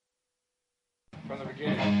from the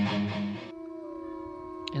beginning.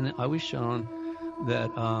 And I was shown that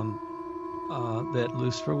that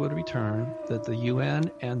Lucifer would return, that the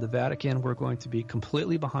UN and the Vatican were going to be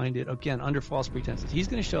completely behind it, again, under false pretenses. He's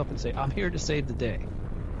going to show up and say, I'm here to save the day,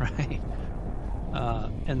 right?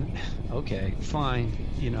 And, okay, fine,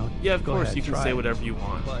 Yeah, of course, ahead, you can say whatever you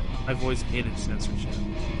want. But I've always hated censorship.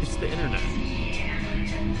 It's the internet.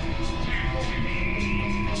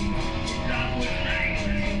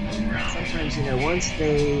 Sometimes, once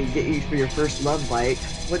they get you for your first love bite,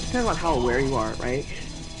 well, it depends on how aware you are, right?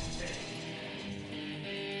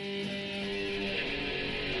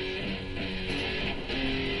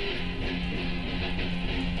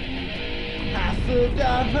 I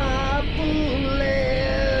forgot my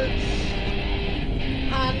bullets.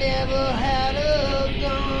 I never had a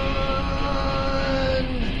gun.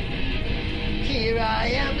 Here I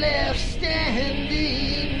am left standing.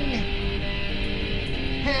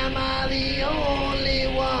 Am I the only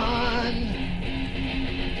one?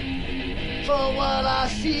 For what I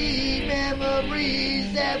see,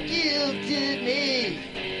 memories have gifted me.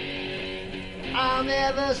 I'll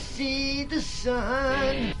never see the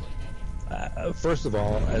sun. First of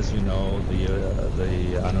all, as you know,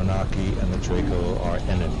 the Anunnaki and the Draco are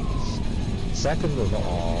enemies. Second of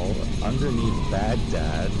all, underneath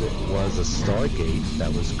Baghdad was a stargate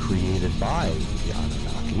that was created by the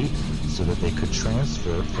Anunnaki so that they could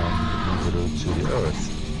transfer from Nibiru to the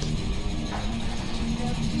Earth.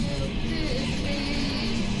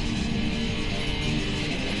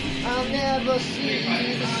 I'll never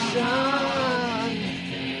see the sun.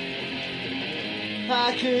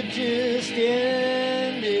 I could just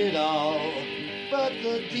end it all, but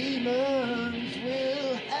the demons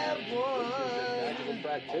will have won. Magical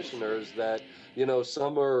practitioners that,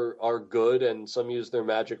 some are good and some use their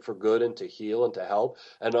magic for good and to heal and to help,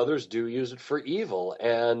 and others do use it for evil.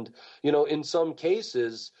 And, in some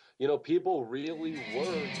cases, people really were using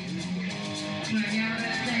it.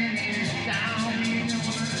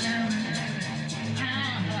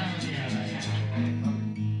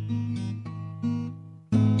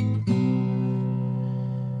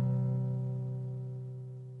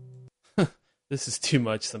 This is too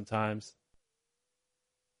much sometimes.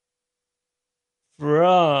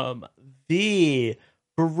 From the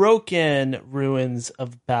broken ruins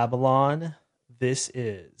of Babylon, this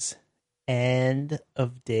is End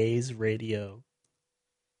of Days Radio.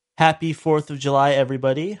 Happy 4th of July,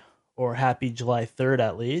 everybody, or happy July 3rd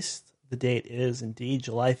at least. The date is indeed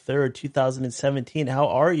July 3rd, 2017. How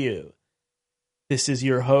are you? This is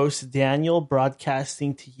your host, Daniel,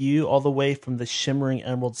 broadcasting to you all the way from the shimmering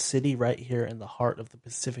Emerald City right here in the heart of the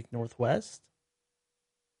Pacific Northwest.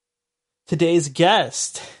 Today's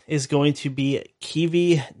guest is going to be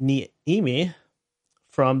Kiwi Niemi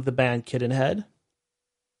from the band Kiddenhead.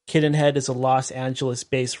 Kiddenhead is a Los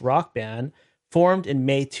Angeles-based rock band formed in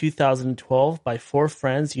May 2012 by four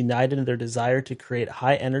friends united in their desire to create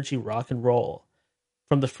high-energy rock and roll.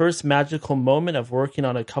 From the first magical moment of working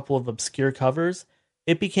on a couple of obscure covers,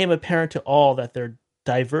 it became apparent to all that their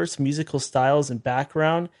diverse musical styles and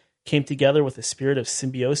background came together with a spirit of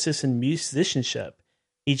symbiosis and musicianship.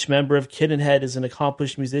 Each member of Kiddenhead is an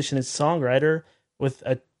accomplished musician and songwriter with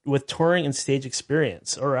touring and stage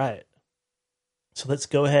experience. All right. So let's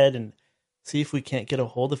go ahead and see if we can't get a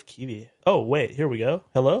hold of Kiwi. Oh, wait, here we go.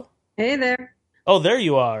 Hello? Hey there. Oh, there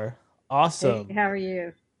you are. Awesome. Hey, how are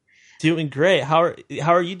you? Doing great. How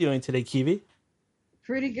are you doing today, Kiwi?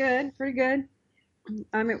 Pretty good.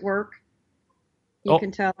 I'm at work. You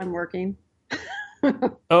can tell I'm working.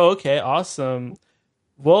 Oh, okay. Awesome.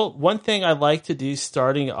 Well, one thing I like to do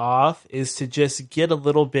starting off is to just get a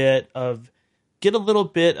little bit of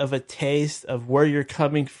a taste of where you're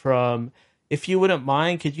coming from. If you wouldn't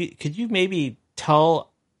mind, could you maybe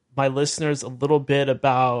tell my listeners a little bit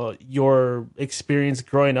about your experience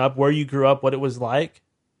growing up, where you grew up, what it was like?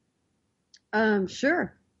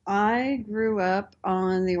 Sure. I grew up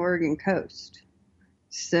on the Oregon coast.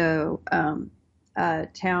 So, a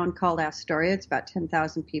town called Astoria. It's about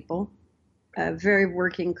 10,000 people. Very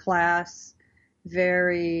working class,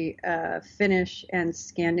 very Finnish and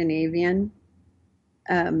Scandinavian.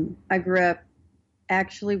 I grew up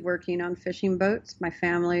actually working on fishing boats. My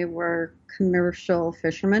family were commercial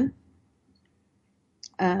fishermen.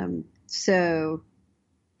 So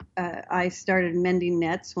I started mending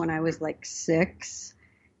nets when I was like 6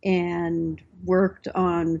 and worked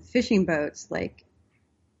on fishing boats, like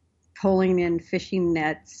pulling in fishing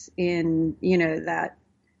nets in, that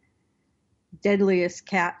deadliest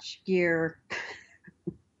catch gear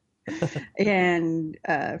and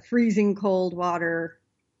freezing cold water,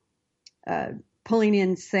 pulling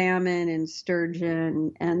in salmon and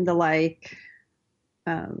sturgeon and the like.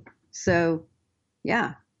 So,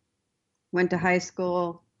 yeah, went to high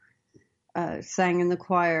school, sang in the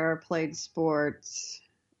choir, played sports.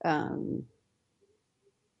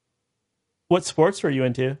 What sports were you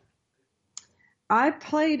into? I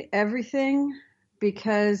played everything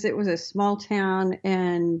because it was a small town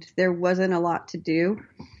and there wasn't a lot to do.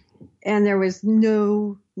 And there was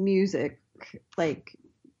no music. Like,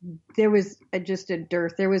 there was just a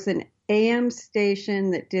dearth. There was an AM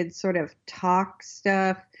station that did sort of talk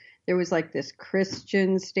stuff. There was like this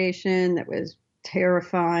Christian station that was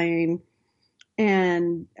terrifying,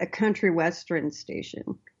 and a country western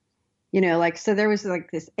station. Like, so there was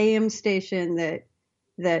like this AM station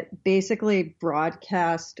that basically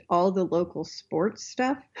broadcast all the local sports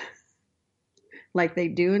stuff like they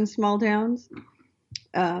do in small towns.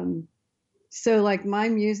 So like my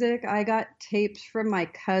music, I got tapes from my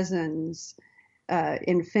cousins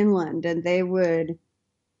in Finland, and they would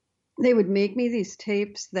make me these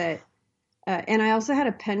tapes that, and I also had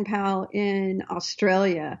a pen pal in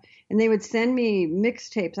Australia, and they would send me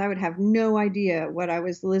mixtapes. I would have no idea what I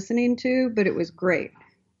was listening to, but it was great.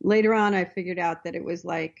 Later on, I figured out that it was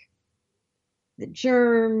like the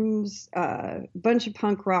Germs, a bunch of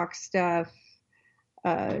punk rock stuff,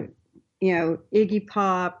 Iggy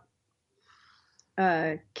Pop,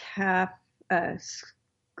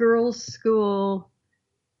 Girls' School,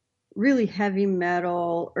 really heavy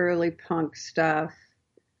metal, early punk stuff.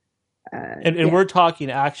 And we're talking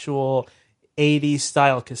actual 80s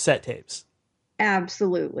style cassette tapes.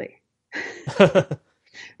 Absolutely.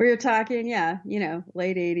 We were talking,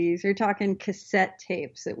 late 80s. We're talking cassette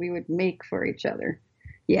tapes that we would make for each other.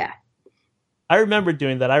 Yeah. I remember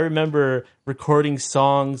doing that. I remember recording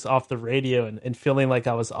songs off the radio and feeling like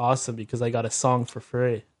I was awesome because I got a song for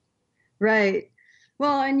free. Right.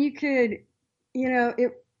 Well, and you could,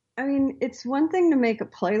 it's one thing to make a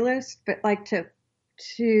playlist, but like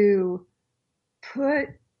to put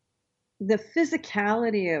the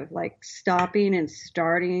physicality of like stopping and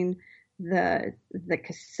starting the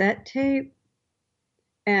cassette tape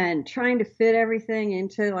and trying to fit everything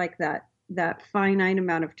into like that finite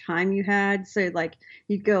amount of time you had. So like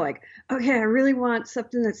you'd go like, okay, I really want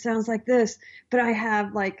something that sounds like this, but I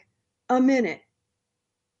have like a minute.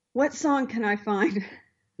 What song can I find?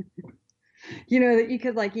 That you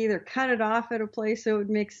could like either cut it off at a place so it would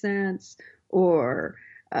make sense, or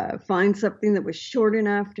find something that was short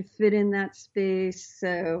enough to fit in that space.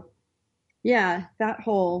 So yeah, that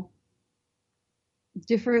whole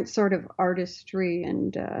different sort of artistry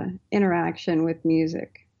and interaction with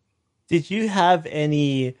music. Did you have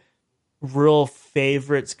any real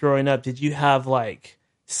favorites growing up? Did you have like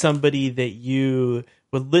somebody that you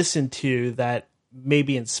would listen to that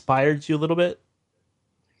maybe inspired you a little bit?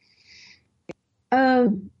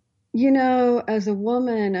 As a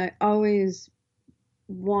woman, I always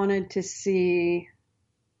wanted to see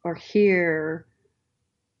or hear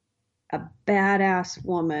a badass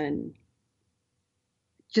woman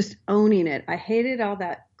just owning it. I hated all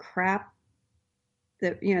that crap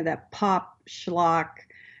that pop schlock.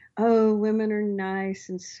 Oh, women are nice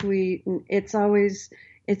and sweet, and it's all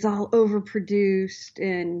overproduced.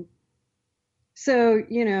 And so,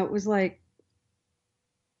 it was like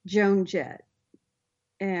Joan Jett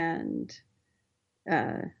and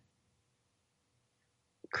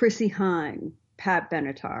Chrissie Hynde, Pat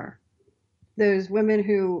Benatar, those women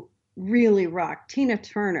who really rock. Tina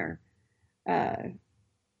Turner,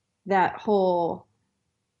 that whole,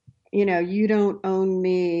 you don't own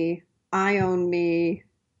me, I own me,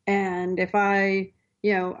 and if I'm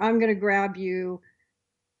going to grab you,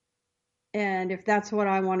 and if that's what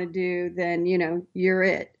I want to do, then, you're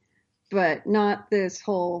it. But not this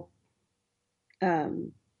whole, a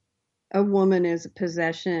woman is a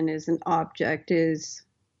possession, is an object, is,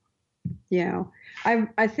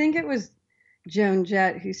 I think it was Joan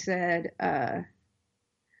Jett who said,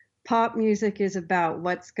 pop music is about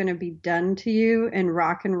what's going to be done to you, and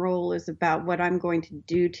rock and roll is about what I'm going to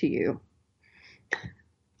do to you.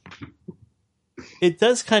 It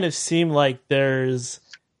does kind of seem like there's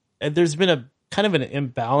been a kind of an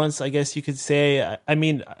imbalance, I guess you could say. I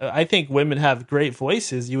mean, I think women have great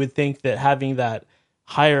voices. You would think that having that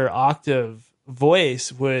higher octave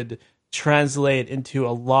voice would translate into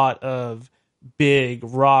a lot of big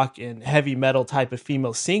rock and heavy metal type of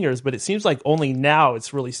female singers, but it seems like only now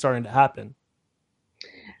it's really starting to happen.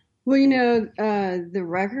 Well, the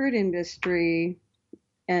record industry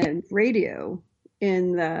and radio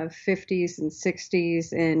in the 50s and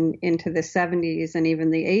 60s and into the 70s and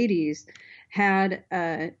even the 80s had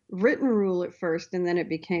a written rule at first, and then it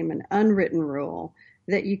became an unwritten rule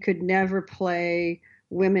that you could never play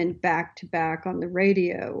women back to back on the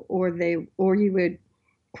radio, or you would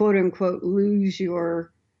quote unquote lose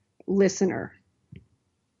your listener.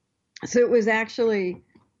 So it was actually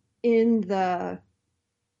in the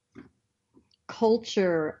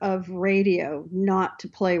culture of radio not to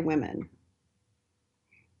play women.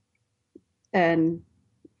 And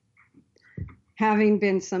having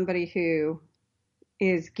been somebody who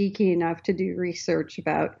is geeky enough to do research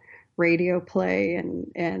about radio play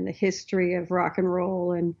and the history of rock and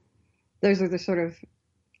roll, and those are the sort of,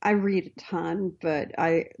 I read a ton, but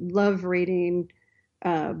I love reading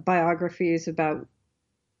biographies about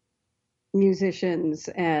musicians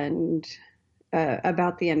and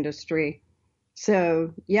about the industry.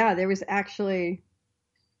 So yeah, there was actually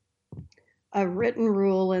a written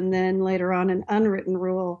rule and then later on an unwritten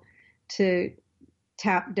rule to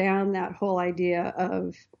tap down that whole idea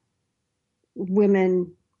of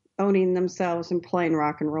women owning themselves and playing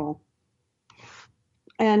rock and roll.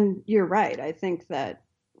 And you're right. I think that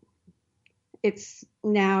it's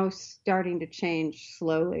now starting to change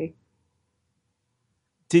slowly.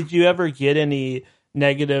 Did you ever get any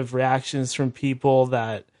negative reactions from people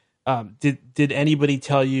that did anybody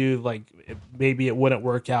tell you like maybe it wouldn't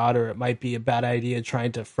work out or it might be a bad idea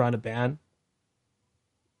trying to front a band?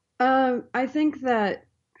 I think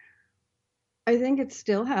it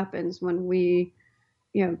still happens when we,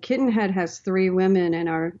 Kittenhead has 3 women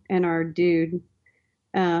and our dude,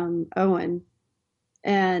 Owen.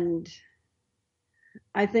 And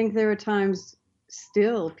I think there are times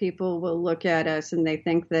still people will look at us and they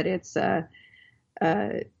think that it's, that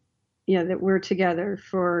we're together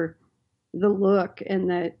for the look and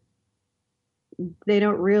that they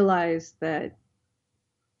don't realize that,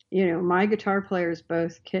 my guitar players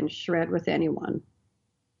both can shred with anyone.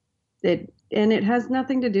 And it has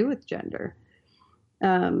nothing to do with gender.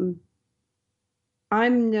 I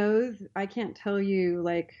can't tell you,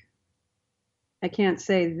 like, I can't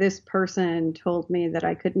say this person told me that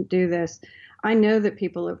I couldn't do this. I know that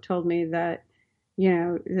people have told me that,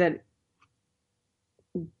 that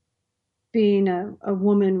being a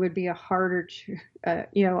woman would be a harder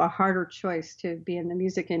choice to be in the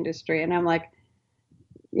music industry. And I'm like,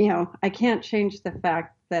 I can't change the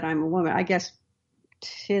fact that I'm a woman. I guess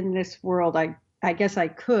in this world, I guess I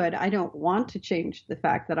could. I don't want to change the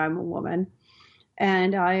fact that I'm a woman.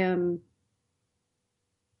 And I am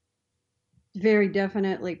very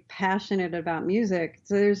definitely passionate about music.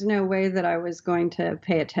 So there's no way that I was going to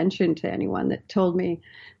pay attention to anyone that told me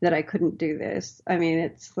that I couldn't do this. I mean,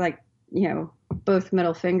 it's like, both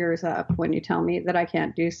middle fingers up when you tell me that I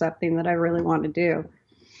can't do something that I really want to do.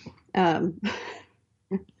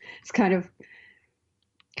 It's kind of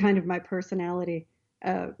my personality.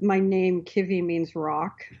 My name Kivi means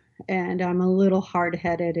rock, and I'm a little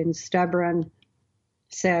hard-headed and stubborn,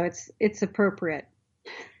 so it's appropriate.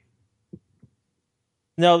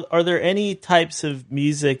 Now, are there any types of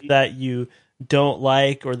music that you don't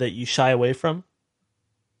like or that you shy away from?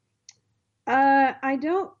 I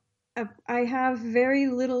don't. I have very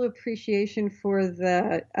little appreciation for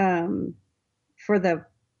the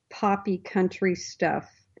poppy country stuff.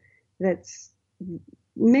 That's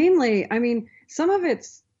mainly, I mean, some of it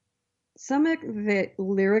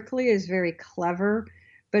lyrically is very clever,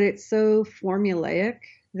 but it's so formulaic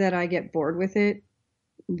that I get bored with it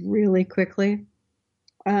really quickly.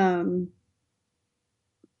 I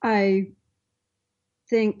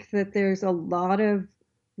think that there's a lot of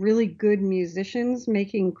really good musicians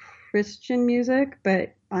making Christian music,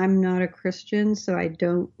 but I'm not a Christian, so I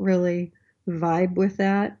don't really vibe with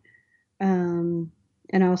that.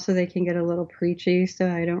 And also they can get a little preachy, so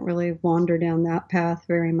I don't really wander down that path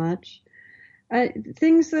very much.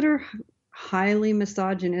 Things that are highly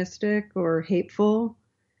misogynistic or hateful,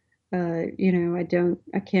 I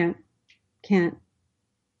can't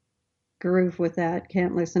groove with that,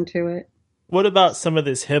 can't listen to it. What about some of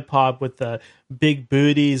this hip hop with the big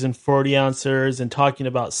booties and 40 ounces and talking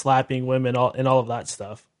about slapping women and all of that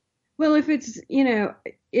stuff? Well, if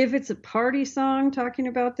it's a party song talking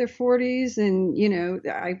about their 40s, and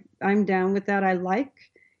I'm down with that. I like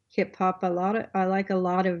hip hop a lot. I like a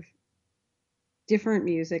lot of different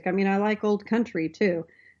music. I mean, I like old country too.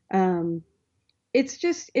 It's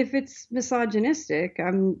just if it's misogynistic,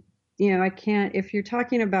 I can't. If you're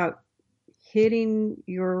talking about hitting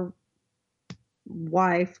your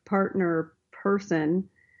wife, partner, person,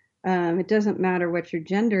 it doesn't matter what your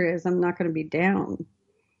gender is. I'm not going to be down.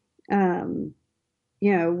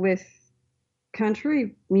 With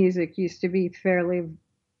country music used to be fairly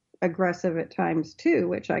aggressive at times too,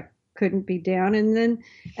 which I couldn't be down. And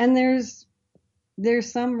there's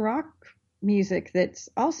some rock music that's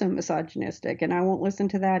also misogynistic, and I won't listen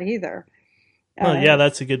to that either. Oh, yeah,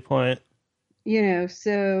 that's a good point.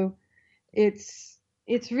 So it's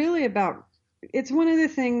it's really about, it's one of the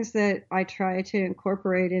things that I try to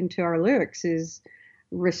incorporate into our lyrics is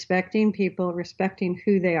respecting people, respecting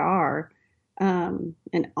who they are, and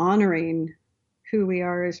honoring who we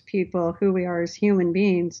are as people, who we are as human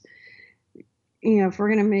beings. If we're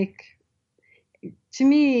going to make, to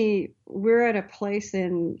me, we're at a place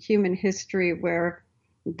in human history where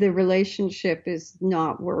the relationship is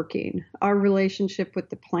not working. Our relationship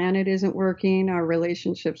with the planet isn't working. Our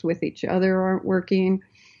relationships with each other aren't working.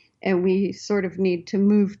 And we sort of need to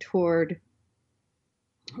move toward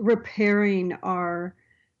repairing our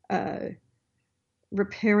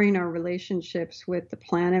relationships with the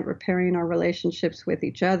planet, repairing our relationships with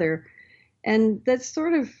each other. And that's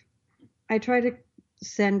sort of, I try to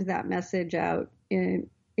send that message out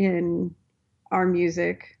in our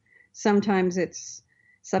music. Sometimes it's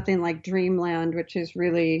something like Dreamland, which is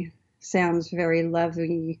really sounds very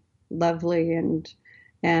lovely and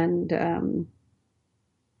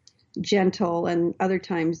gentle. And other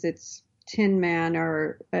times it's Tin Man,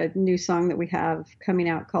 or a new song that we have coming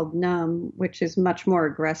out called Numb, which is much more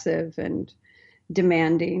aggressive and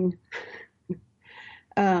demanding.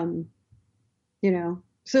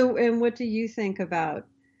 So, and what do you think about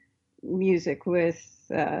music with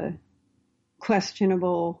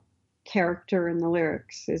questionable character in the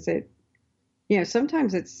lyrics? Is it,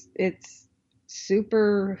 sometimes it's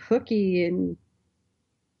super hooky and,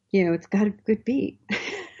 it's got a good beat.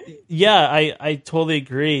 Yeah, I totally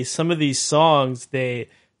agree. Some of these songs, they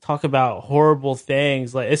talk about horrible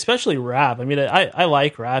things, like especially rap. I mean, I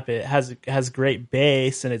like rap. It has great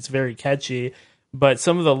bass and it's very catchy. But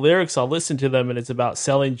some of the lyrics, I'll listen to them and it's about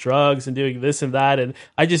selling drugs and doing this and that, and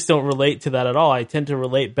I just don't relate to that at all. I tend to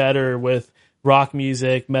relate better with rock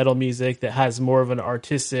music, metal music that has more of an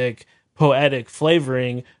artistic, poetic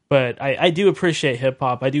flavoring. But I do appreciate hip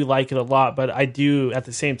hop. I do like it a lot. But I do, at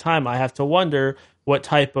the same time, I have to wonder what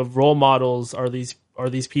type of role models are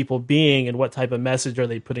these people being, and what type of message are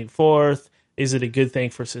they putting forth? Is it a good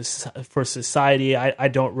thing for society? I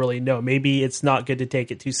don't really know. Maybe it's not good to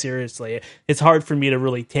take it too seriously. It's hard for me to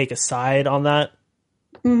really take a side on that.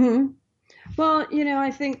 Mm-hmm. Well,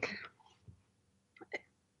 I think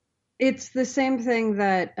it's the same thing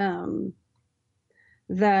that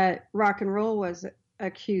that rock and roll was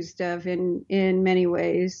accused of in many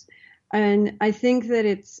ways. And I think that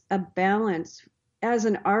it's a balance. As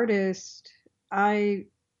an artist, I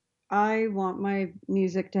want my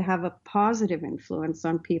music to have a positive influence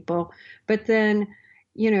on people. But then,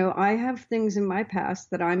 I have things in my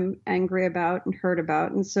past that I'm angry about and hurt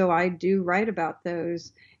about. And so I do write about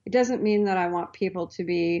those. It doesn't mean that I want people to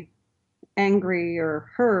be angry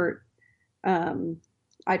or hurt.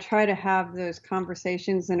 I try to have those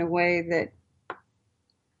conversations in a way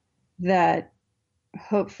that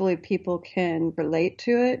hopefully people can relate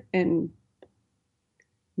to it and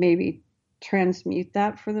maybe transmute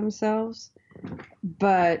that for themselves.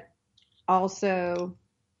 But also,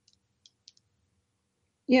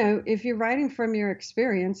 if you're writing from your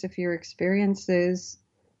experience, if your experience is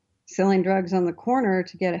selling drugs on the corner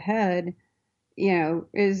to get ahead,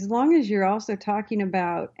 as long as you're also talking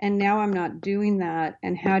about, and now I'm not doing that,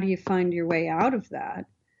 and how do you find your way out of that?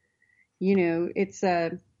 It's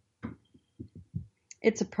a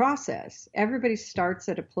process. Everybody starts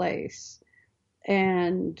at a place,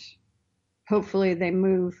 and hopefully they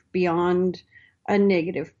move beyond a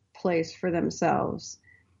negative place for themselves.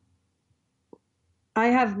 I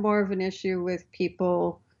have more of an issue with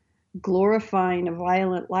people glorifying a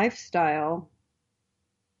violent lifestyle,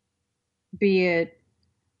 be it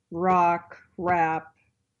rock, rap,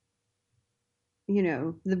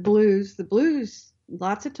 the blues. The blues,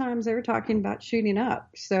 lots of times they were talking about shooting up.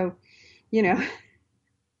 So,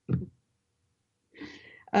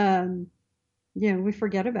 we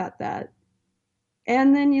forget about that.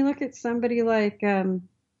 And then you look at somebody like,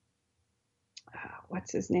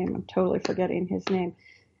 what's his name? I'm totally forgetting his name.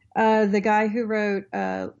 The guy who wrote,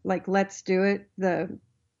 like, Let's Do It, the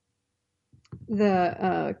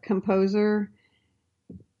composer,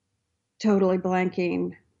 totally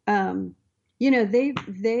blanking.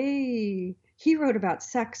 He wrote about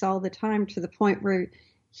sex all the time, to the point where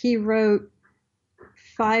he wrote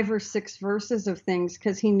 5 or 6 verses of things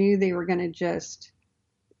because he knew they were going to just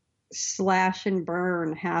slash and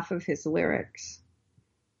burn half of his lyrics,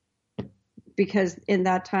 because in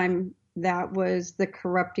that time that was the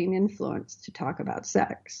corrupting influence to talk about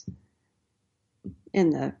sex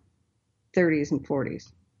in the 30s and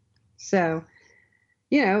 40s. So,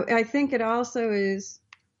 I think it also is,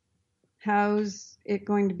 how's it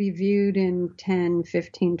going to be viewed in 10,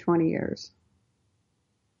 15, 20 years?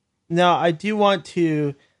 Now, I do want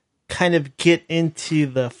to kind of get into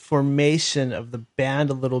the formation of the band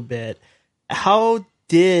a little bit. How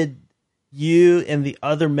did you and the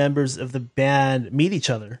other members of the band meet each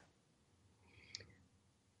other?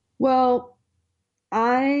 Well,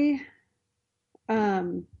 I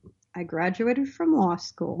graduated from law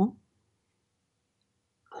school.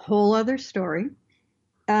 Whole other story.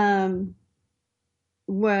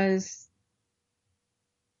 Was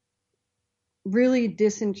really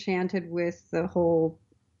disenchanted with the whole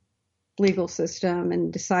legal system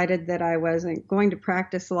and decided that I wasn't going to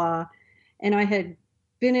practice law. And I had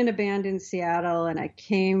been in a band in Seattle, and I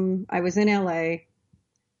was in LA.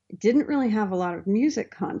 Didn't really have a lot of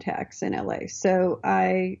music contacts in LA. So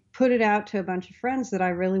I put it out to a bunch of friends that I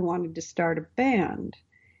really wanted to start a band.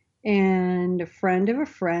 And a friend of a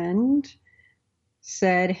friend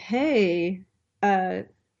said, "Hey,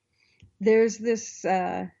 there's this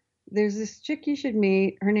chick you should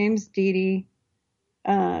meet. Her name's Dee Dee.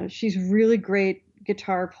 She's a really great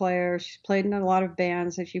guitar player. She's played in a lot of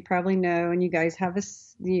bands that you probably know, and you guys have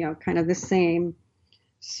this, kind of the same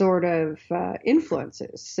sort of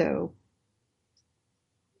influences."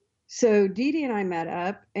 So Dee Dee and I met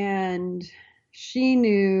up, and she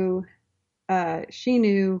knew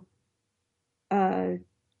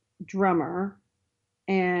drummer,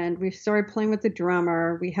 and we started playing with the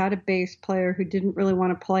drummer. We had a bass player who didn't really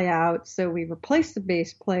want to play out, so we replaced the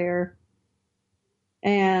bass player.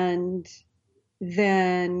 And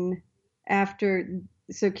then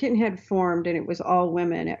so Kittenhead formed, and it was all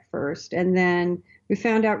women at first. And then we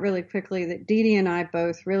found out really quickly that Dee Dee and I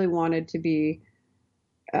both really wanted to be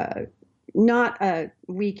not a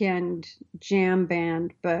weekend jam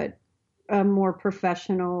band, but a more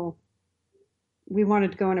professional. We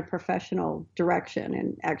wanted to go in a professional direction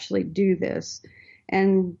and actually do this.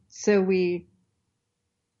 And so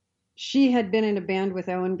she had been in a band with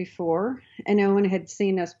Owen before, and Owen had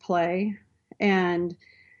seen us play, and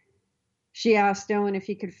she asked Owen if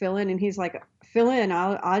he could fill in, and he's like, "Fill in.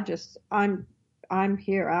 I'm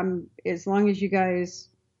here. As long as you guys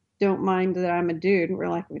don't mind that I'm a dude." And we're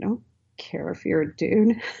like, "We don't care if you're a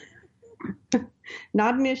dude."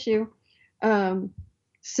 Not an issue.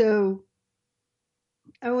 So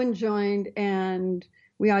Owen joined, and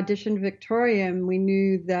we auditioned Victoria, and we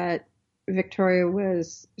knew that Victoria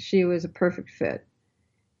was a perfect fit.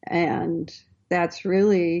 And that's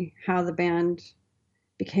really how the band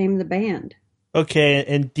became the band. Okay,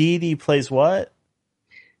 and Dee Dee plays what?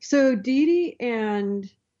 So Dee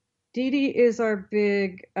Dee is our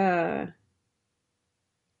big,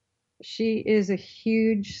 she is a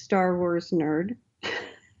huge Star Wars nerd.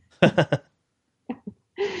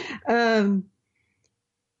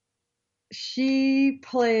 She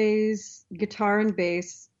plays guitar and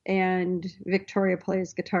bass, and Victoria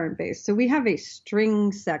plays guitar and bass. So we have a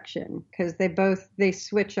string section because they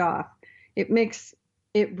switch off. It makes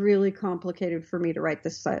it really complicated for me to write the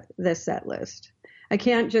set list. I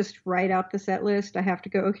can't just write out the set list. I have to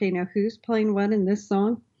go, okay, now who's playing what in this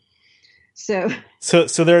song? So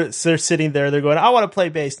they're sitting there, they're going, "I want to play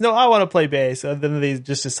bass. No, I want to play bass." And then they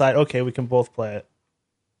just decide, okay, we can both play it.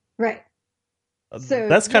 Right. So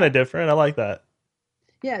that's kind of different. I like that.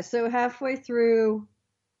 Yeah. So halfway through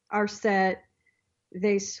our set,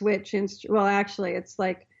 they switch well, actually, it's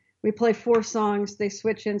like we play 4 songs. They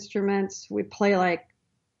switch instruments. We play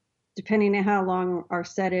depending on how long our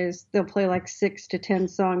set is, they'll play 6 to 10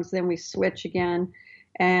 songs. Then we switch again,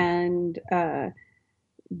 and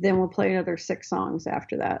then we'll play another 6 songs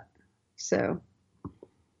after that. So,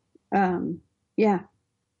 yeah.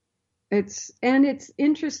 It's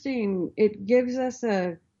interesting. It gives us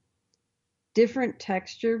a different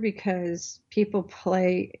texture because people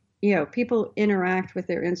interact with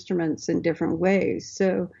their instruments in different ways.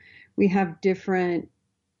 So we have different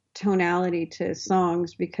tonality to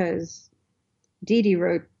songs because Dee Dee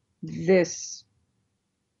wrote this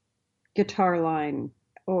guitar line,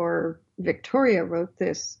 or Victoria wrote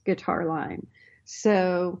this guitar line.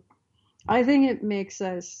 So I think it makes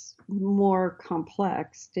us more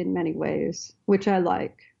complex in many ways, which I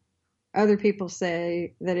like. Other people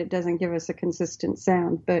say that it doesn't give us a consistent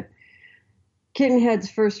sound, but Kittenhead's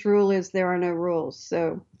first rule is there are no rules.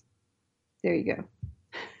 So there you go.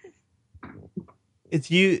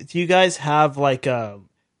 Do you guys have a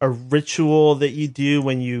ritual that you do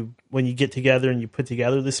when you get together and you put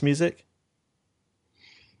together this music?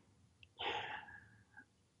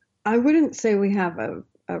 I wouldn't say we have a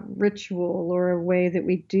ritual or a way that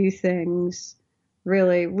we do things.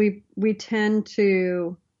 Really, we tend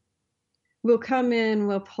to, we'll come in,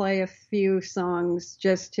 we'll play a few songs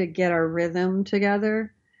just to get our rhythm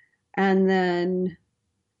together, and then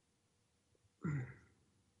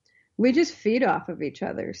we just feed off of each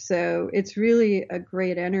other. So it's really a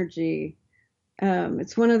great energy.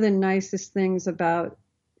 It's one of the nicest things about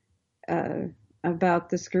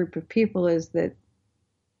this group of people is that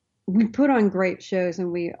we put on great shows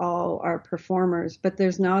and we all are performers, but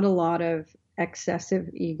there's not a lot of excessive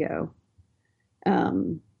ego.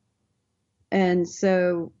 And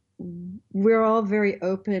so we're all very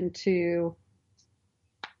open to,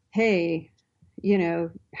 hey, you know,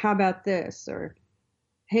 how about this? Or,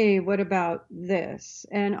 hey, what about this?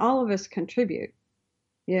 And all of us contribute.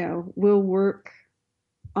 You know, we'll work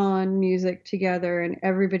on music together and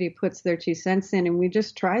everybody puts their 2 cents in and we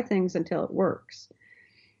just try things until it works.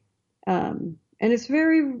 And it's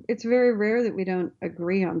very rare that we don't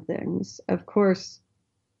agree on things. Of course,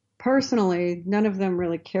 personally, none of them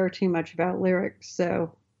really care too much about lyrics,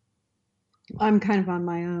 so I'm kind of on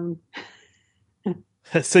my own.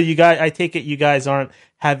 So you guys, I take it you guys aren't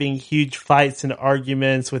having huge fights and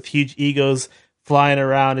arguments with huge egos flying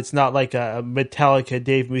around. It's not like a Metallica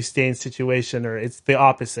Dave Mustaine situation, or it's the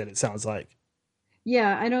opposite, it sounds like.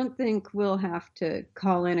 Yeah, I don't think we'll have to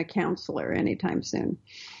call in a counselor anytime soon.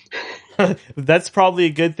 That's probably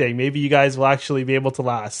a good thing. Maybe you guys will actually be able to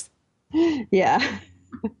last. Yeah.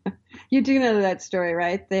 You do know that story,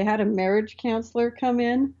 right? They had a marriage counselor come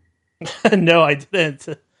in. No, I didn't.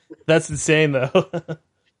 That's insane, though.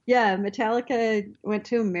 Yeah, Metallica went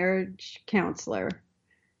to a marriage counselor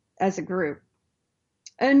as a group.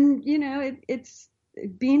 And, you know, it's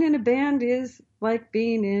being in a band is like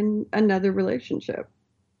being in another relationship.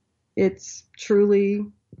 It's truly,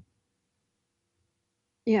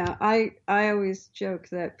 yeah, I always joke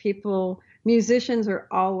that musicians are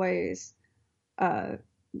always they're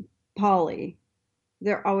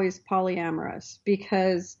always polyamorous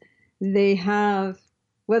because they have,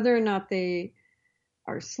 whether or not they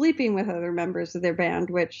are sleeping with other members of their band,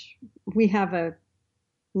 which we have a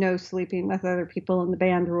no sleeping with other people in the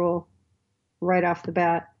band rule right off the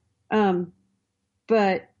bat.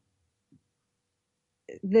 But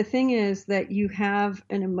the thing is that you have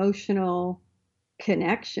an emotional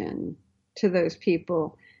connection to those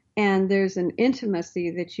people, and there's an intimacy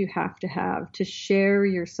that you have to share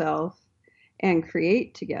yourself and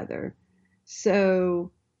create together.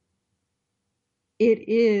 So it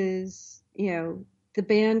is, you know, the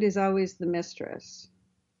band is always the mistress.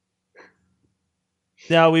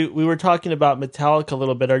 Now, we were talking about Metallica a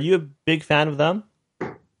little bit. Are you a big fan of them?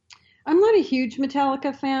 I'm not a huge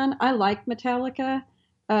Metallica fan. I like Metallica.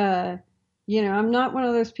 You know, I'm not one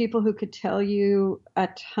of those people who could tell you a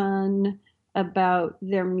ton about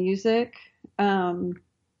their music. But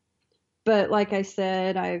like I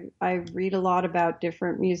said, I read a lot about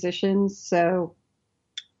different musicians. So,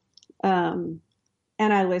 and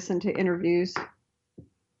I listen to interviews.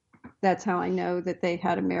 That's how I know that they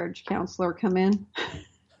had a marriage counselor come in.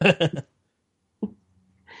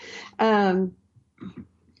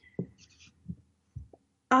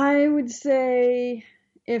 I would say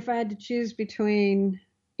if I had to choose between,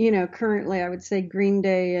 you know, currently I would say Green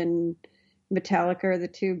Day and Metallica are the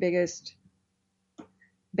 2 biggest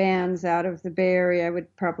bands out of the Bay Area. I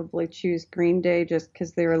would probably choose Green Day just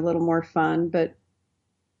because they're a little more fun. But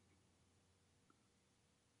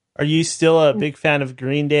are you still a big fan of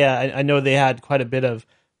Green Day? I know they had quite a bit of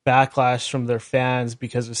backlash from their fans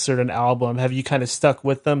because of a certain album. Have you kind of stuck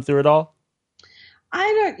with them through it all?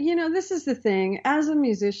 I don't, you know, this is the thing. As a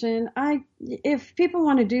musician, if people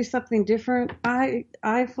want to do something different, I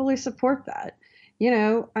fully support that. You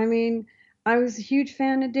know, I mean, I was a huge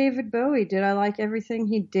fan of David Bowie. Did I like everything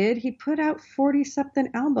he did? He put out 40-something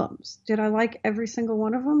albums. Did I like every single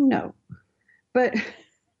one of them? No. But,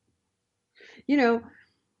 you know,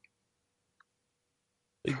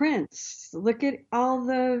 Prince, look at all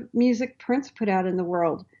the music Prince put out in the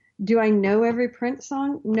world. Do I know every Prince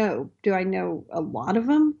song? No. Do I know a lot of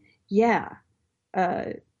them? Yeah.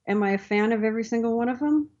 Am I a fan of every single one of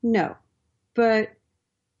them? No. But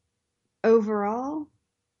overall,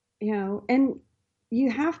 you know, and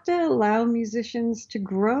you have to allow musicians to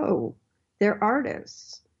grow. They're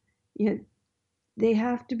artists. You know, they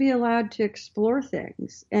have to be allowed to explore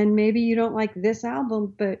things. And maybe you don't like this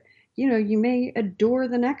album, but, you know, you may adore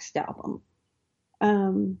the next album.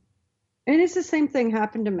 And it's the same thing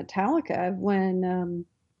happened to Metallica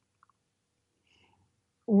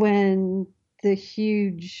when the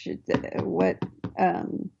huge,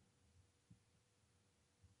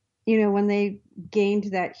 you know, when they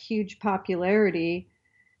gained that huge popularity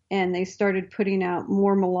and they started putting out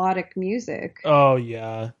more melodic music. Oh,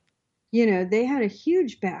 yeah. You know, they had a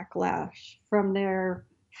huge backlash from their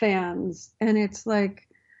fans. And it's like,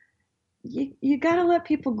 you got to let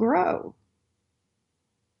people grow.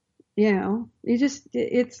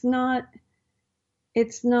 It's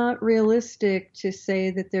not realistic to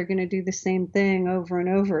say that they're going to do the same thing over and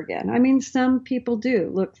over again. I mean, some people do.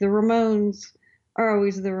 Look, the Ramones are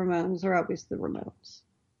always the Ramones, are always the Ramones.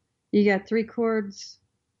 You got 3 chords.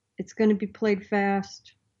 It's going to be played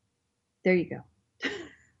fast. There you go.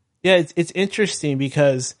 Yeah, it's interesting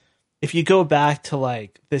because if you go back to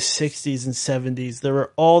like the 60s and 70s, there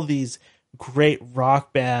were all these great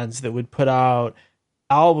rock bands that would put out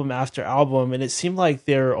album after album, and it seemed like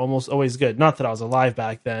they're almost always good. Not that I was alive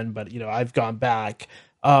back then, but I've gone back.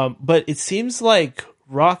 But it seems like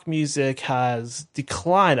rock music has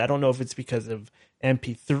declined. I don't know if it's because of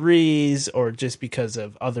MP3s or just because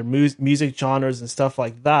of other music genres and stuff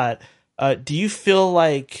like that. Do you feel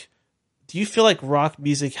like rock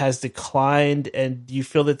music has declined, and do you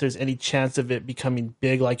feel that there's any chance of it becoming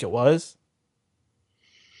big like it was?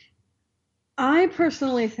 I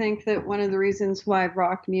personally think that one of the reasons why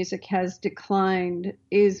rock music has declined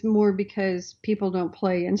is more because people don't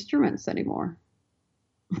play instruments anymore.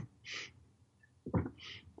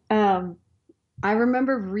 I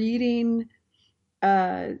remember reading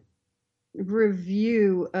a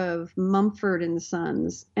review of Mumford and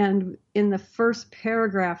Sons, and in the first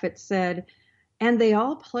paragraph it said, and they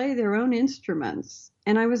all play their own instruments.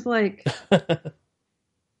 And I was like,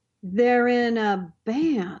 they're in a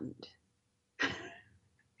band.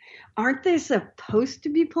 Aren't they supposed to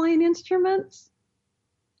be playing instruments?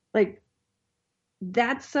 Like,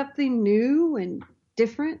 that's something new and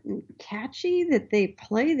different and catchy that they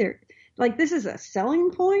play their, like, this is a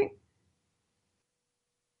selling point.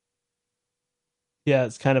 Yeah,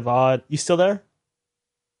 it's kind of odd. You still there?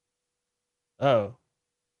 Oh.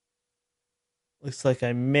 Looks like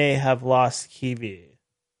I may have lost Kiwi.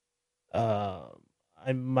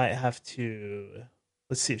 I might have to,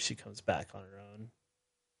 let's see if she comes back on her own.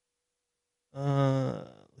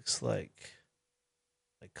 Looks like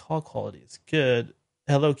my call quality is good.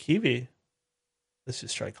 Hello, Kiwi. Let's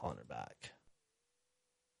just try calling her back.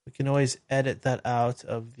 We can always edit that out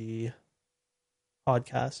of the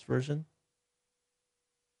podcast version.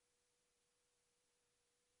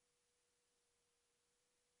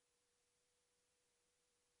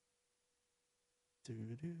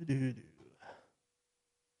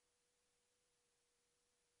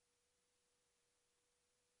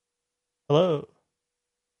 Hello.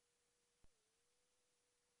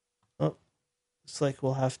 Oh, looks like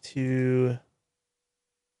we'll have to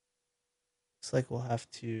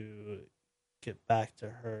get back to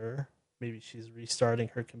her. Maybe she's restarting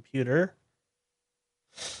her computer.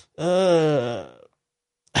 I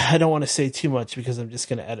don't want to say too much because I'm just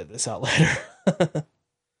going to edit this out later.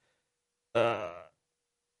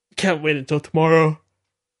 Can't wait until tomorrow.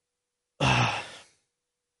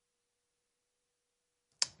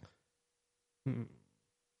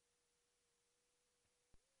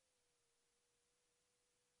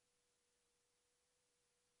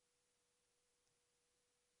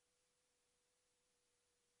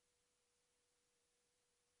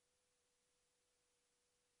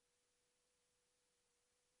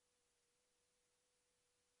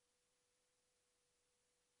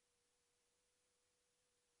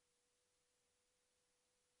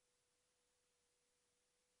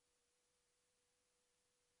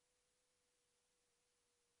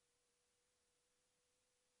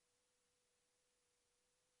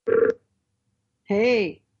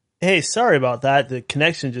 Hey, sorry about that. The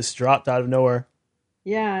connection just dropped out of nowhere.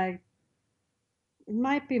 yeah, it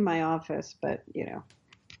might be my office, but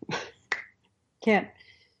can't.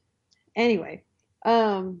 Anyway,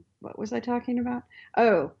 what was I talking about?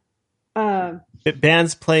 Oh,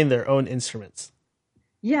 bands playing their own instruments.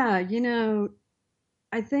 Yeah,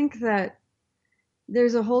 I think that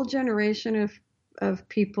there's a whole generation of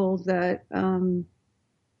people that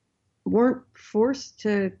weren't forced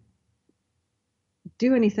to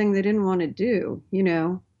do anything they didn't want to do,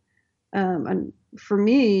 and for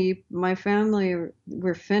me, my family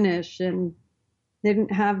were Finnish, and they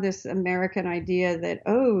didn't have this American idea that,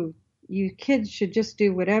 oh, you kids should just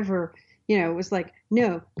do whatever. It was like,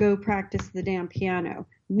 no, go practice the damn piano.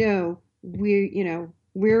 No,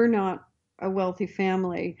 we're not a wealthy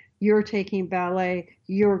family. You're taking ballet.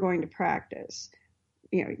 You're going to practice.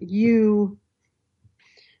 We're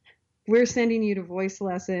sending you to voice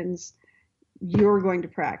lessons. You're going to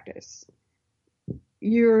practice.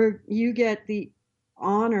 You get the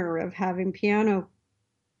honor of having piano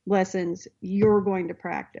lessons. You're going to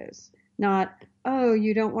practice. Not, oh,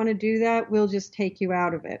 you don't want to do that? We'll just take you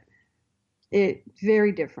out of it.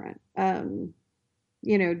 Very different.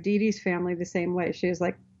 Dee Dee's family the same way. She was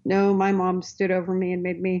like, no, my mom stood over me and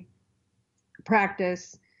made me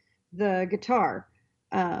practice the guitar.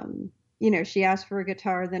 she asked for a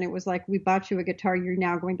guitar. Then it was like, we bought you a guitar. You're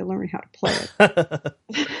now going to learn how to play it.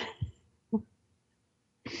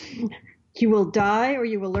 You will die or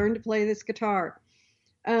you will learn to play this guitar.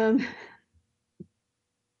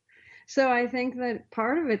 So I think that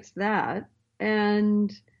part of it's that.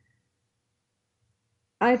 And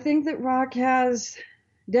I think that rock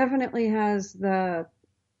definitely has the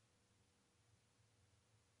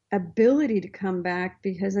ability to come back,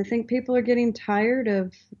 because I think people are getting tired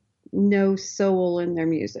of no soul in their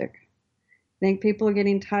music. I think people are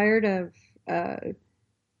getting tired of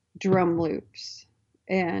drum loops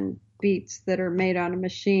and beats that are made on a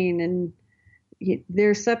machine. And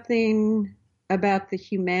there's something about the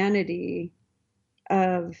humanity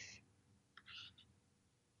of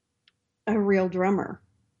a real drummer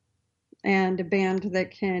and a band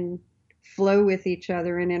that can flow with each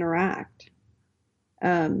other and interact.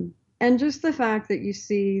 And just the fact that you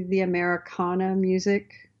see the Americana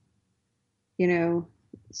music,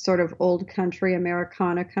 sort of old country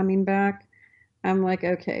Americana coming back, I'm like,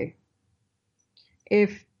 okay,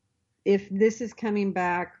 if this is coming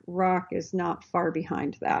back, rock is not far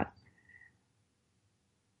behind that.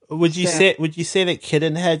 Would you say that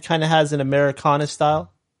Kittenhead kind of has an Americana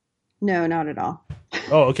style? No, not at all.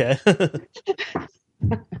 Oh, okay.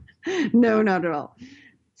 No, not at all.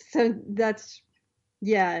 So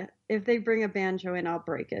if they bring a banjo in, I'll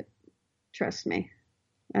break it. Trust me.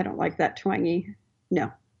 I don't like that twangy.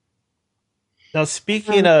 No. Now,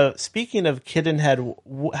 speaking of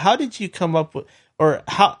Kittenhead, how did you come up with,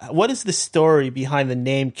 what is the story behind the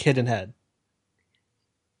name Kittenhead?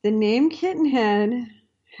 The name Kittenhead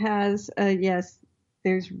has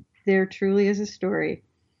there truly is a story.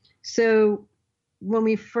 So when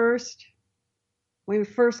we first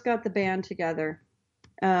got the band together,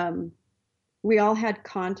 we all had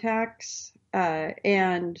contacts,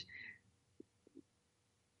 and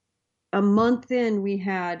a month in, we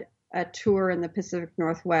had a tour in the Pacific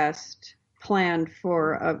Northwest planned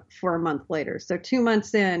for a month later. So 2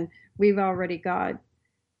 months in, we've already got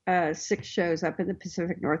 6 shows up in the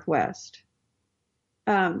Pacific Northwest.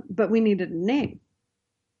 But we needed a name.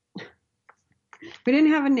 We didn't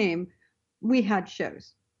have a name. We had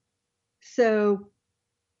shows. So,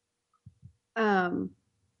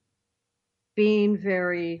 being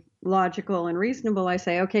very logical and reasonable, I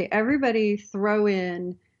say, okay, everybody throw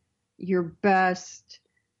in your best,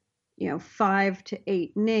 5 to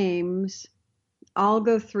 8 names. I'll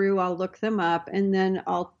go through, I'll look them up, and then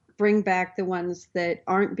I'll bring back the ones that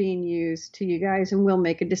aren't being used to you guys, and we'll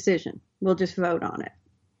make a decision. We'll just vote on it.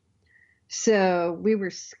 So we were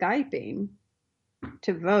Skyping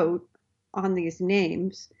to vote on these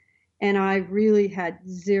names, and I really had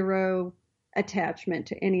zero attachment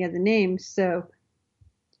to any of the names. So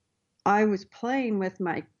I was playing with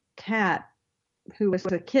my cat, who was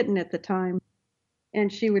a kitten at the time,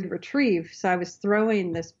 and she would retrieve. So I was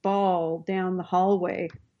throwing this ball down the hallway,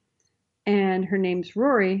 and her name's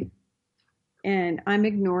Rory, and I'm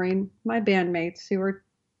ignoring my bandmates who are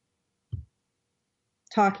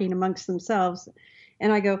talking amongst themselves.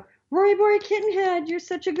 And I go, Rory Bory Kittenhead, you're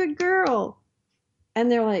such a good girl.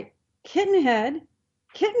 And they're like, Kittenhead,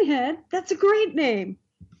 that's a great name.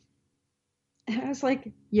 And I was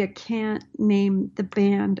like, you can't name the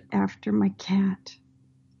band after my cat.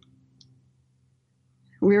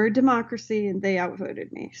 We're a democracy, and they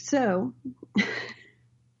outvoted me. So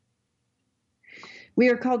we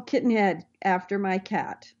are called Kittenhead after my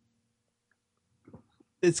cat.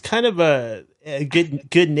 It's kind of a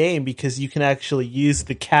good name, because you can actually use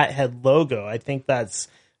the cat head logo. I think that's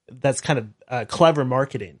kind of clever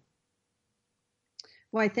marketing.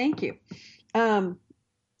 Why, thank you.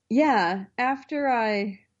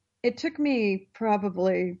 It took me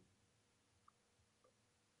probably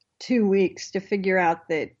 2 weeks to figure out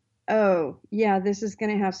that, this is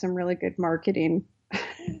going to have some really good marketing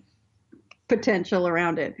potential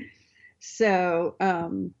around it. So,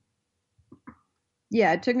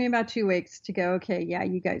 it took me about 2 weeks to go, okay, yeah,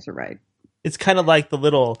 you guys are right. It's kind of like the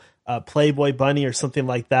little Playboy bunny or something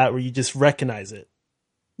like that, where you just recognize it.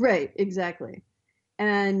 Right, exactly.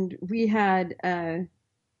 And we had, a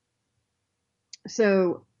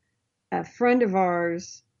friend of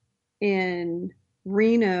ours in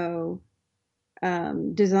Reno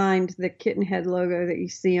designed the Kittenhead logo that you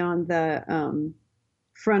see on the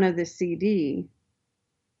front of the CD.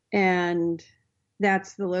 And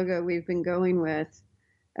that's the logo we've been going with.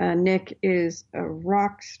 Nick is a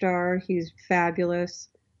rock star. He's fabulous.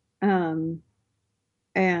 And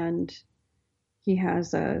he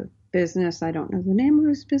has a business. I don't know the name of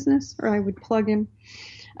his business, or I would plug him.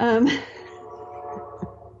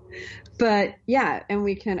 But yeah, and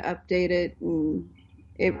we can update it and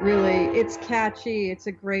It's catchy. It's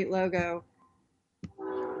a great logo.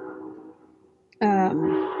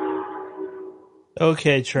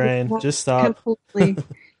 Okay, Train, just stop.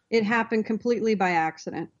 It happened completely by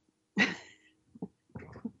accident.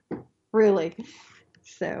 Really.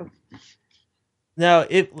 So Now,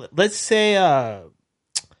 let's say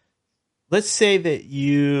that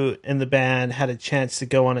you and the band had a chance to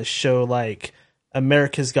go on a show like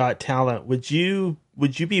America's Got Talent. Would you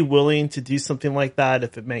be willing to do something like that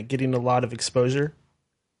if it meant getting a lot of exposure?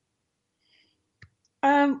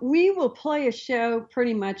 We will play a show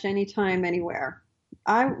pretty much anytime, anywhere.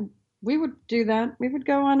 We would do that. We would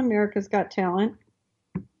go on America's Got Talent.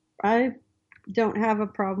 I don't have a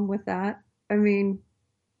problem with that. I mean,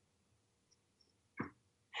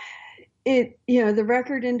 the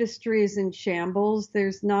record industry is in shambles.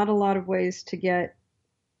 There's not a lot of ways to get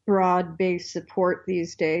broad-based support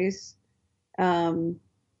these days. I'm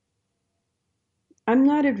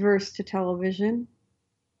not adverse to television.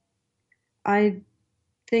 I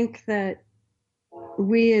think that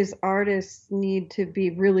we as artists need to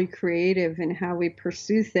be really creative in how we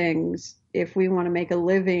pursue things if we want to make a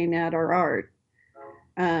living at our art.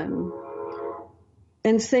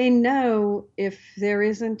 And say no if there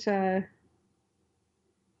isn't a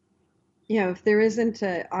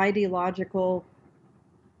ideological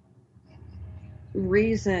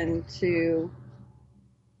reason to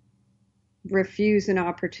refuse an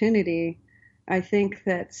opportunity. I think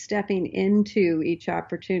that stepping into each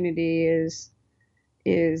opportunity is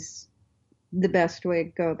the best way to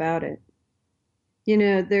go about it.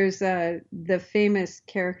 There's the famous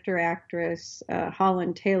character actress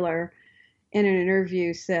Holland Taylor in an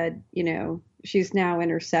interview said, she's now in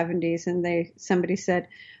her 70s, and somebody said,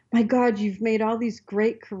 "My God, you've made all these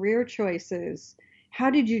great career choices. How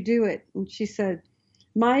did you do it?" And she said,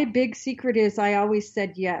 "My big secret is I always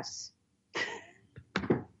said yes."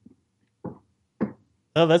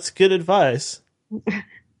 Oh, that's good advice.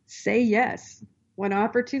 Say yes. When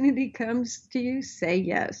opportunity comes to you, say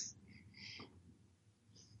yes.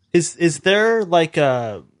 Is there like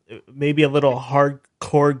maybe a little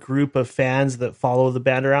hardcore group of fans that follow the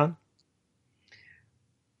band around?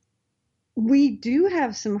 We do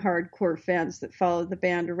have some hardcore fans that follow the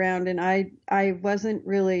band around, and I wasn't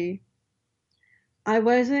really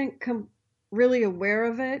aware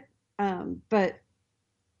of it, but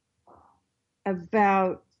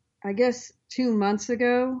about, I guess, 2 months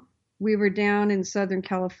ago, we were down in Southern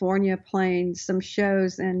California playing some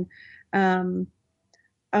shows, and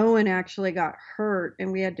Owen actually got hurt, and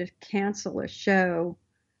we had to cancel a show.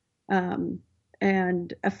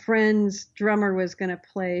 And a friend's drummer was going to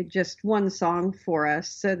play just one song for us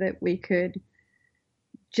so that we could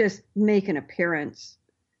just make an appearance.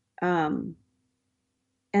 And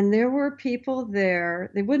there were people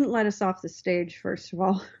there. They wouldn't let us off the stage, first of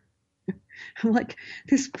all. I'm like,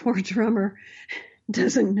 this poor drummer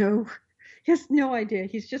doesn't know. He has no idea.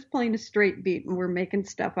 He's just playing a straight beat, and we're making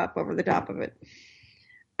stuff up over the top of it.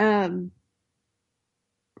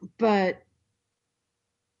 But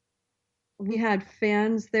we had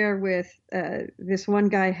fans there with this one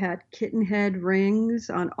guy had kitten head rings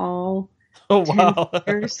on all. Oh, wow.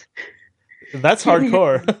 That's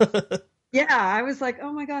hardcore. Yeah, I was like,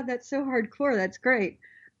 oh my God, that's so hardcore. That's great.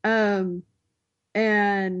 And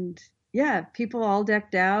yeah, people all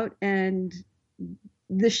decked out, and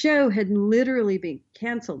the show had literally been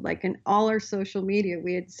canceled. Like, in all our social media,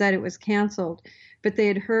 we had said it was canceled, but they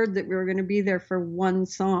had heard that we were going to be there for one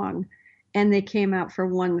song, and they came out for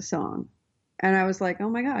one song. And I was like, oh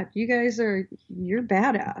my God, you're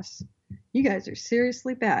badass. You guys are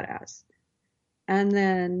seriously badass. And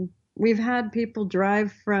then we've had people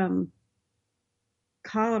drive from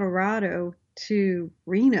Colorado to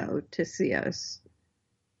Reno to see us.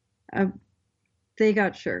 They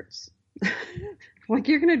got shirts. Like,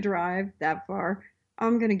 you're going to drive that far,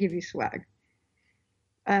 I'm going to give you swag.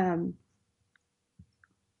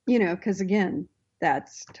 Because again,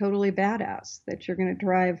 that's totally badass that you're going to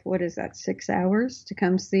drive, 6 hours to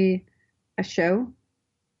come see a show?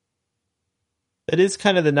 It is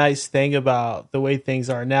kind of the nice thing about the way things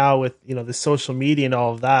are now with, the social media and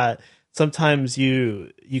all of that. Sometimes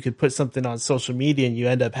you could put something on social media and you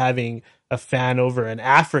end up having a fan over in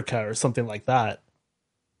Africa or something like that.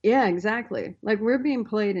 Yeah, exactly. Like, we're being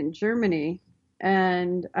played in Germany,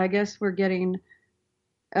 and I guess we're getting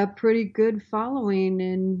a pretty good following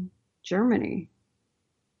in Germany.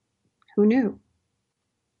 Who knew?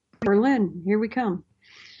 Berlin, here we come.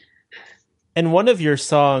 And one of your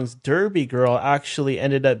songs, Derby Girl, actually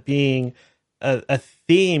ended up being a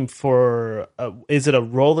theme for, is it a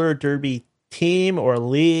roller derby team or a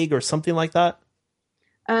league or something like that?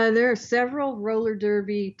 There are several roller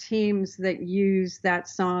derby teams that use that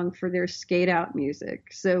song for their skate out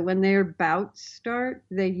music. So when their bouts start,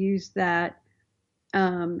 they use that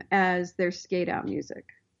as their skate out music.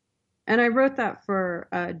 And I wrote that for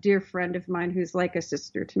a dear friend of mine who's like a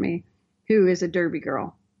sister to me, who is a derby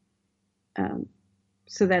girl.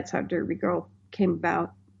 So that's how Derby Girl came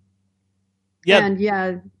about. Yeah. And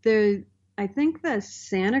yeah, I think the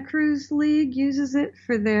Santa Cruz League uses it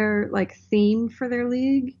for their like theme for their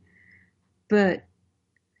league. But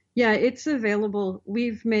yeah, it's available.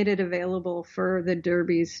 We've made it available for the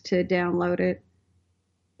derbies to download it.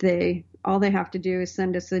 All they have to do is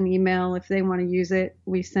send us an email if they want to use it.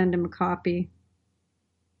 We send them a copy.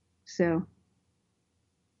 So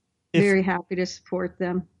very happy to support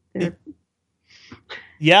them.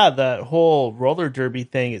 Yeah, the whole roller derby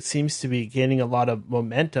thing, it seems to be gaining a lot of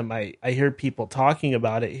momentum. I hear people talking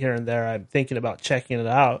about it here and there. I'm thinking about checking it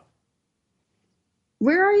out.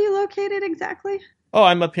 Where are you located exactly? Oh,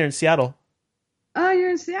 I'm up here in Seattle. Oh,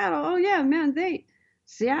 you're in Seattle. Oh yeah, man,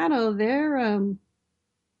 Seattle,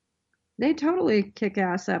 they totally kick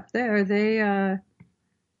ass up there.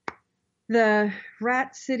 The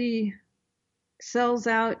Rat City sells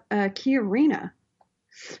out Key Arena.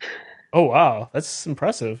 Oh wow, that's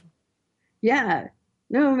impressive. Yeah.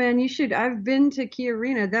 No, man, you should. I've been to Key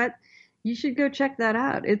Arena. You should go check that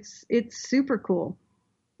out. It's super cool.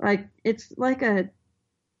 Like it's like a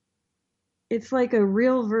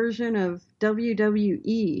real version of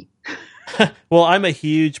WWE. Well, I'm a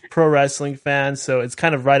huge pro wrestling fan, so it's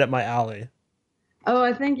kind of right up my alley. Oh,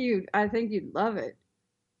 I think you'd love it.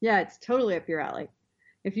 Yeah, it's totally up your alley.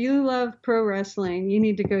 If you love pro wrestling, you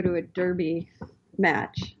need to go to a derby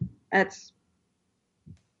match.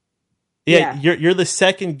 Yeah. You're the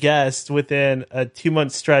second guest within a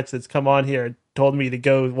 2-month stretch that's come on here and told me to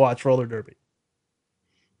go watch roller derby.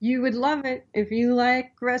 You would love it. If you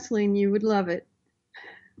like wrestling, you would love it.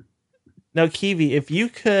 Now, Kiwi, if you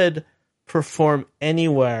could perform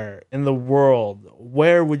anywhere in the world,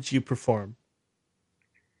 where would you perform?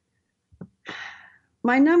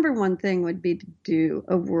 My number one thing would be to do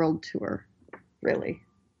a world tour, really.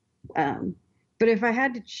 But if I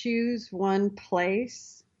had to choose one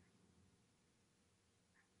place,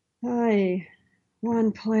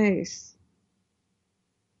 one place.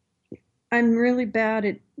 I'm really bad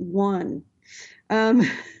at one. The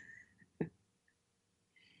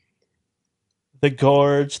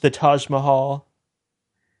Gorge, the Taj Mahal.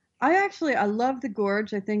 I love the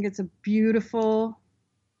Gorge. I think it's a beautiful,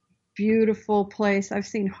 beautiful place. I've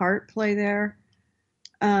seen Heart play there.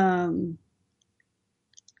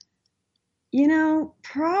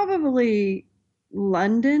 Probably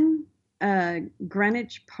London.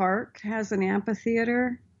 Greenwich Park has an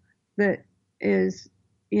amphitheater that is,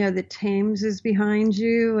 the Thames is behind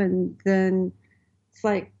you, and then it's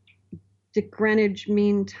like the Greenwich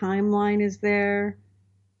Mean Timeline is there.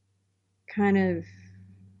 Kind of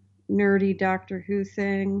nerdy Doctor Who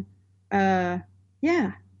thing. Yeah.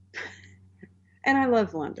 And I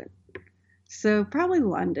love London. So probably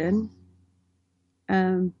London.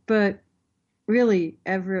 But really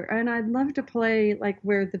and I'd love to play like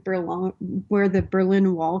where the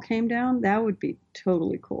Berlin Wall came down. That would be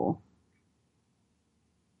totally cool.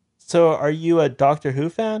 So are you a Doctor Who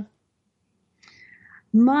fan?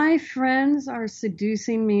 My friends are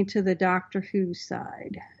seducing me to the Doctor Who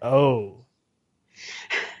side. Oh.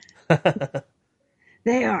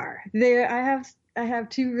 They are. I have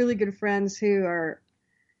two really good friends who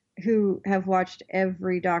have watched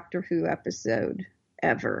every Doctor Who episode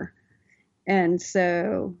ever. And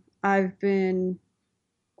so I've been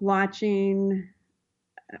watching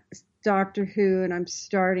Doctor Who, and I'm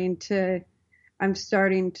starting to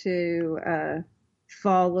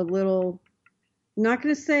fall a little. I'm not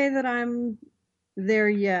going to say that I'm there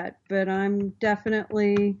yet, but I'm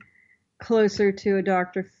definitely closer to a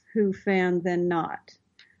Doctor Who fan than not.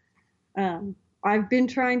 I've been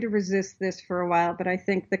trying to resist this for a while, but I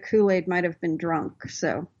think the Kool-Aid might have been drunk.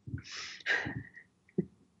 So,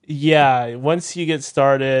 yeah, once you get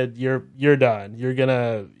started, you're done. You're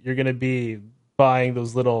gonna be buying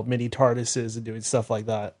those little mini TARDISes and doing stuff like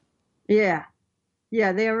that. Yeah.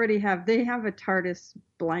 They already have. They have a TARDIS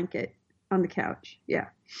blanket on the couch. Yeah.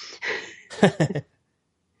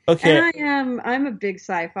 Okay. And I'm a big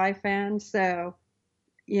sci-fi fan, so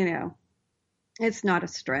it's not a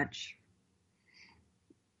stretch.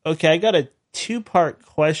 Okay, I got a 2-part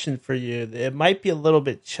question for you. It might be a little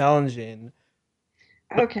bit challenging.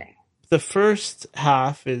 Okay. The first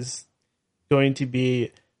half is going to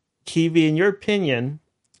be, Kiwi, in your opinion,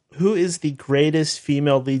 who is the greatest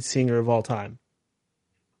female lead singer of all time?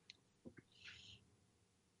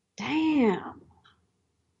 Damn.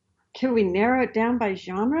 Can we narrow it down by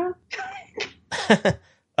genre?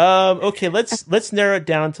 Okay, let's narrow it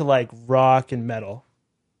down to like rock and metal.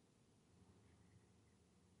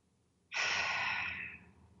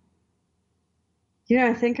 You know,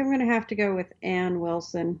 I think I'm going to have to go with Ann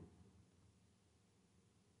Wilson.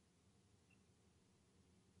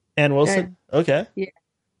 Ann Wilson? Okay. Yeah.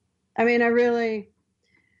 I mean,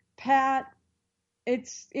 Pat,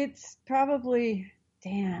 it's probably,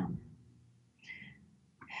 damn.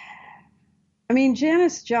 I mean,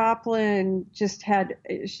 Janis Joplin just had,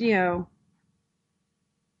 you know,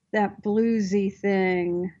 that bluesy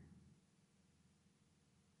thing.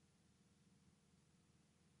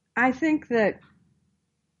 I think that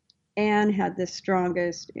Anne had the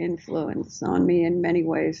strongest influence on me in many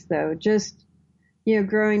ways, though. Just, you know,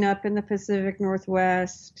 growing up in the Pacific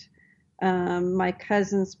Northwest, my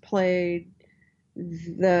cousins played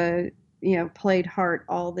Heart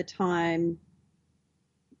all the time.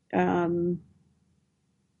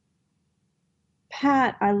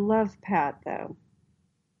 Pat, I love Pat, though.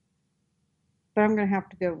 But I'm going to have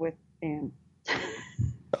to go with Anne.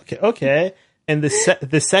 Okay. And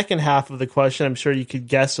the second half of the question, I'm sure you could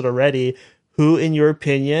guess it already. Who, in your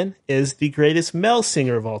opinion, is the greatest male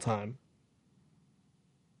singer of all time?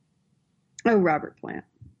 Oh, Robert Plant.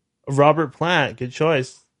 Robert Plant, good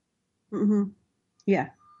choice. Mm-hmm. Yeah.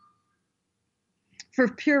 For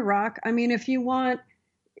pure rock, I mean, if you want,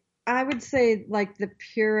 I would say like the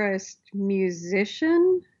purest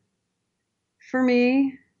musician for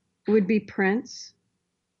me would be Prince,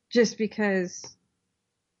 just because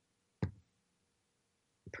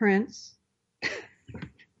Prince.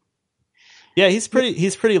 Yeah, he's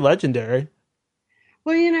pretty legendary.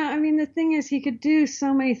 Well, you know, I mean, the thing is, he could do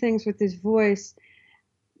so many things with his voice.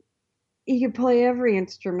 He could play every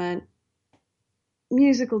instrument.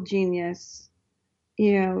 Musical genius.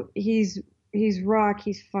 You know, he's rock,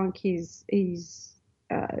 he's funk, he's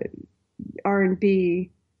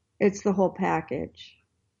R&B. It's the whole package.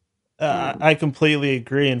 I completely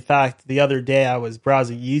agree. In fact, the other day I was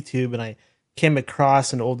browsing YouTube and I came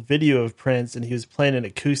across an old video of Prince, and he was playing an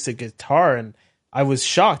acoustic guitar, and I was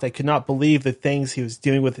shocked. I could not believe the things he was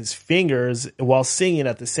doing with his fingers while singing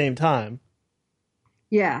at the same time.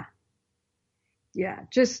 Yeah. Yeah.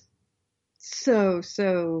 Just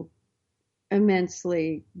so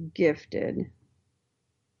immensely gifted.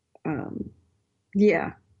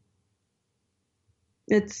 Yeah.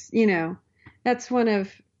 It's, you know, that's one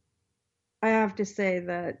of, I have to say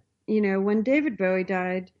that, you know, when David Bowie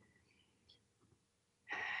died,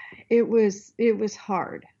 it was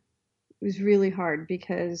hard. It was really hard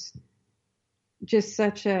because just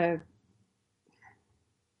such an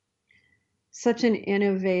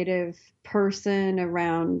innovative person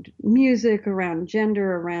around music, around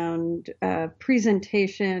gender, around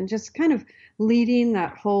presentation, just kind of leading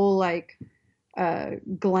that whole like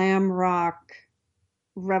glam rock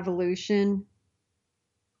revolution.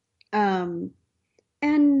 And,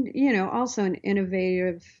 you know, also an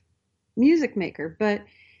innovative music maker, but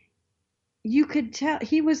you could tell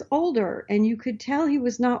he was older and you could tell he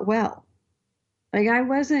was not well. Like I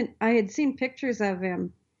had seen pictures of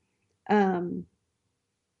him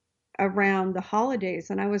around the holidays,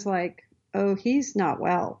 and I was like, oh, he's not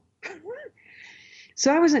well.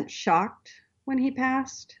 So I wasn't shocked when he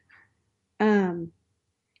passed.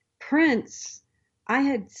 Prince, I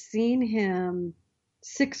had seen him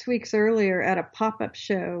 6 weeks earlier at a pop-up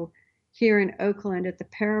show here in Oakland at the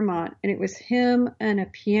Paramount, and it was him and a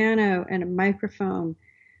piano and a microphone,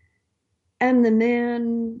 and the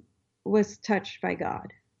man was touched by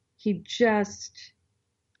God.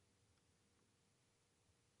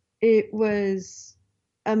 It was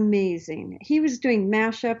amazing. He was doing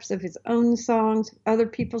mashups of his own songs, other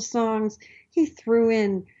people's songs. He threw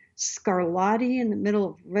in Scarlatti in the middle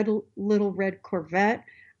of Little Red Corvette.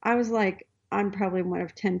 I was like, I'm probably one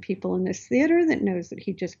of 10 people in this theater that knows that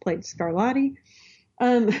he just played Scarlatti.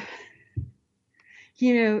 You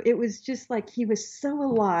know, it was just like he was so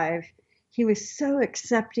alive. He was so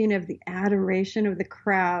accepting of the adoration of the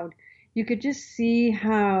crowd. You could just see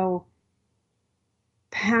how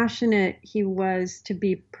passionate he was to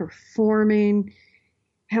be performing,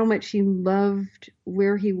 how much he loved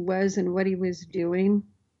where he was and what he was doing.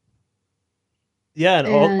 Yeah,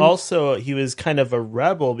 and also he was kind of a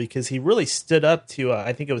rebel because he really stood up to,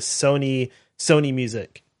 I think it was Sony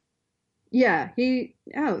Music. Yeah,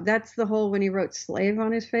 that's the whole when he wrote Slave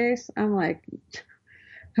on his face. I'm like,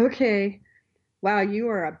 okay, wow, you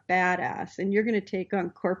are a badass and you're going to take on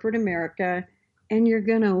corporate America and you're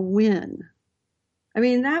going to win. I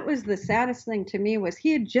mean, that was the saddest thing to me was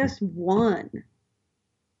he had just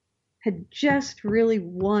really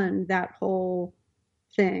won that whole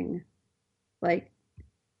thing. like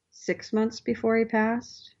 6 months before he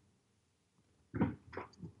passed.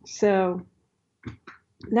 So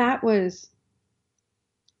that was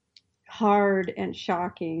hard and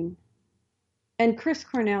shocking. And Chris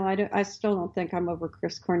Cornell, I still don't think I'm over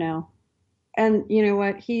Chris Cornell. And you know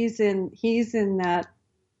what? He's in that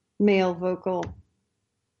male vocal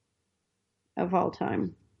of all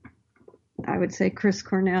time. I would say Chris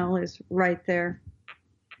Cornell is right there.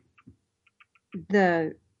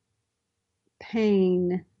 The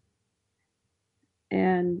pain,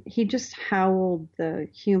 and he just howled the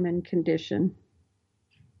human condition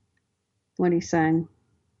when he sang.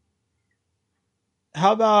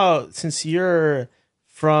 How about, since you're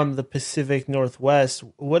from the Pacific Northwest,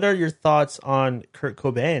 what are your thoughts on Kurt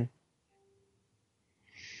Cobain?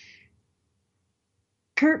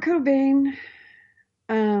 Kurt Cobain,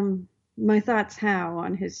 my thoughts how?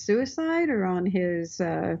 On his suicide or on his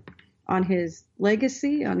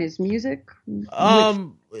legacy, on his music?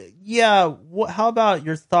 Yeah. How about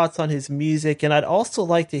your thoughts on his music? And I'd also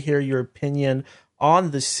like to hear your opinion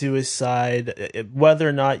on the suicide, whether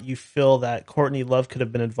or not you feel that Courtney Love could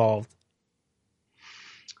have been involved.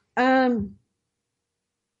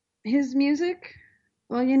 His music,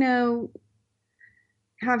 well, you know,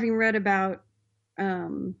 having read about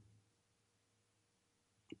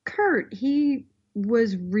Kurt, he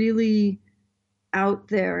was really out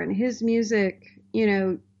there, and his music, you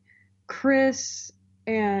know, Chris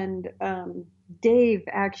and Dave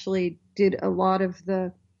actually did a lot of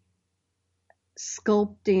the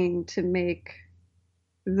sculpting to make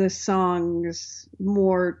the songs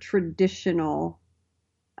more traditional,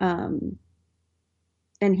 and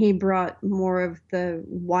he brought more of the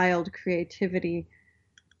wild creativity.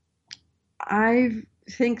 I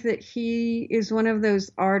think that he is one of those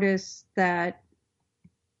artists that,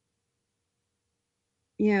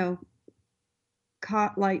 you know,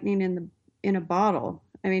 caught lightning in a bottle.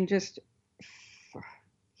 I mean, just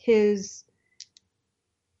his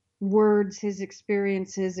words, his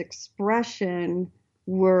experience, his expression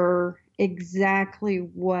were exactly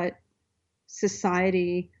what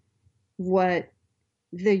society, what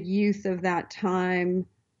the youth of that time,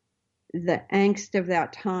 the angst of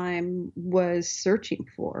that time was searching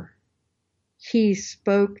for. He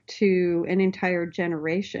spoke to an entire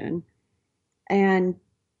generation and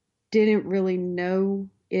didn't really know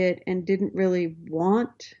it and didn't really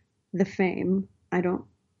want the fame. I don't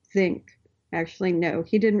think, actually, no,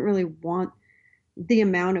 he didn't really want the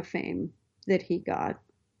amount of fame that he got.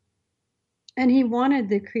 And he wanted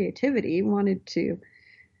the creativity, he wanted to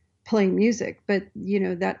play music, but you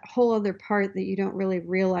know, that whole other part that you don't really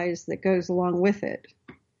realize that goes along with it.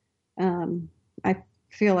 I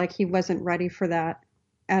feel like he wasn't ready for that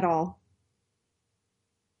at all.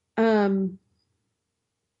 I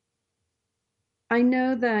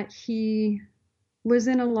know that he was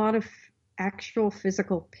in a lot of actual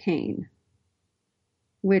physical pain,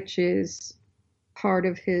 which is part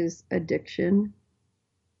of his addiction.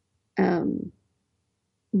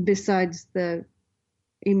 Besides the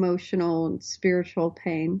emotional and spiritual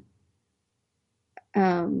pain.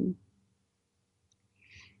 You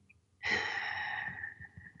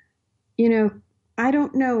know, I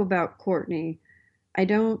don't know about Courtney. I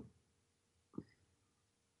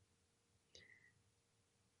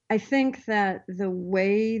think that the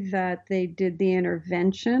way that they did the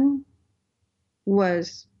intervention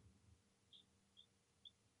was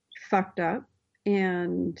fucked up,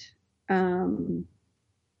 and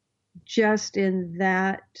just in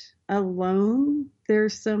that alone,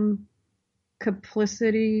 there's some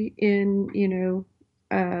complicity in, you know,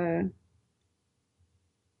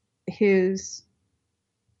 his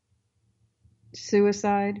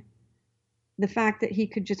suicide. The fact that he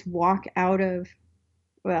could just walk out of,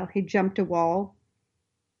 well, he jumped a wall,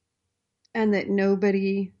 and that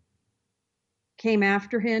nobody came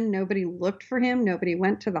after him, nobody looked for him, nobody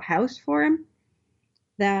went to the house for him.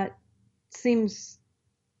 That seems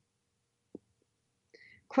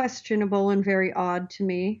questionable and very odd to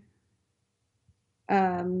me.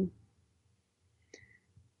 And,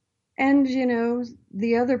 you know,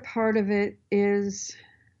 the other part of it is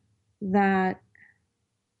that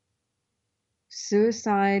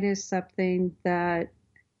suicide is something that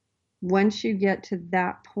once you get to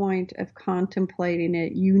that point of contemplating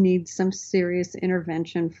it, you need some serious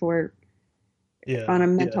intervention for on a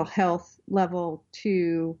mental health level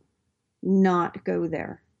to not go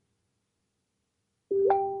there.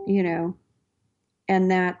 You know, and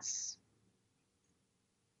that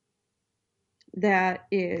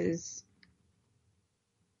is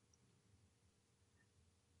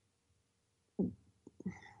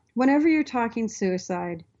whenever you're talking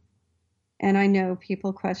suicide And I know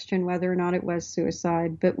people question whether or not it was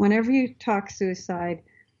suicide, but whenever you talk suicide,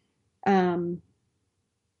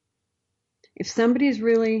 if somebody's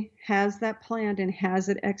really has that planned and has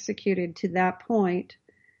it executed to that point,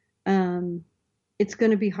 it's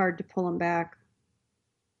going to be hard to pull them back.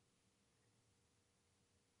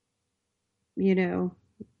 You know,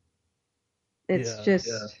 it's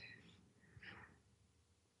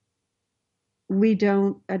we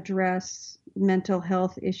don't address mental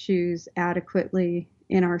health issues adequately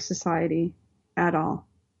in our society at all.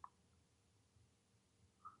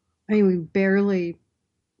 I mean, we barely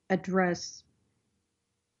address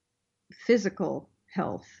physical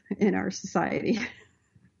health in our society.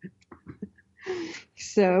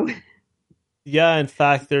 So, yeah, in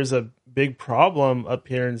fact, there's a big problem up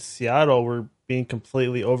here in Seattle. We're being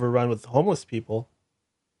completely overrun with homeless people.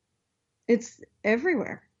 It's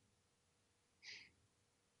everywhere.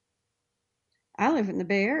 I live in the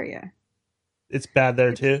Bay Area. It's bad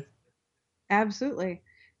there too? Absolutely.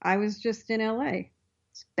 I was just in LA.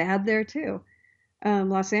 It's bad there too.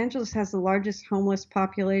 Los Angeles has the largest homeless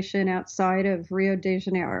population outside of Rio de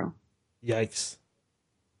Janeiro. Yikes.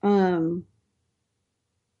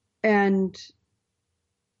 And,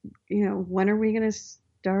 you know, when are we going to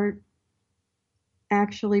start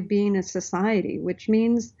actually being a society? Which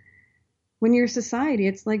means when you're a society,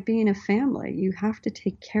 it's like being a family. You have to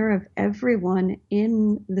take care of everyone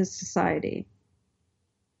in the society.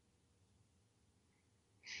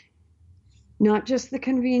 Not just the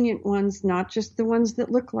convenient ones, not just the ones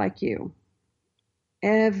that look like you.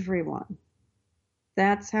 Everyone.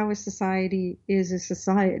 That's how a society is a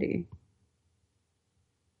society.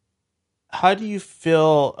 How do you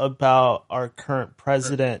feel about our current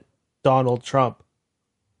president, Donald Trump?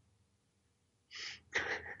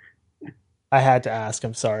 I had to ask.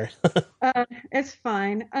 I'm sorry. It's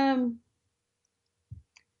fine.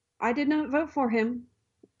 I did not vote for him.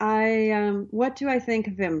 What do I think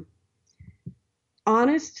of him?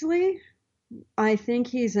 Honestly, I think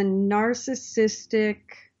he's a narcissistic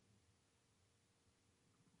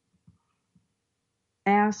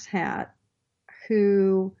asshat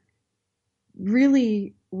who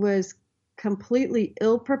really was completely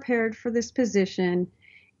ill-prepared for this position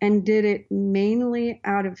and did it mainly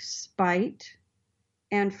out of spite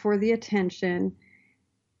and for the attention.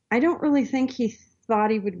 I don't really think he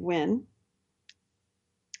thought he would win.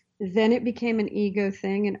 Then it became an ego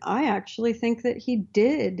thing, and I actually think that he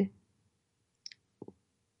did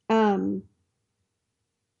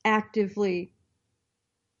actively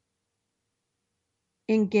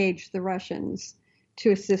engage the Russians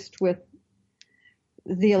to assist with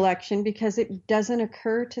the election, because it doesn't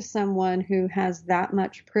occur to someone who has that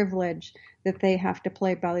much privilege that they have to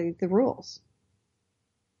play by the rules.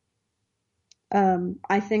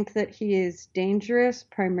 I think that he is dangerous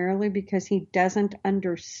primarily because he doesn't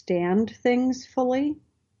understand things fully.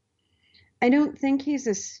 I don't think he's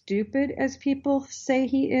as stupid as people say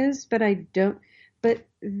he is, but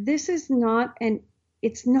this is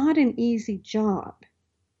it's not an easy job.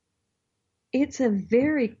 It's a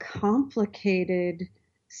very complicated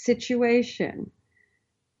situation.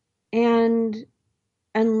 And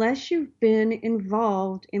unless you've been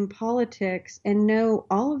involved in politics and know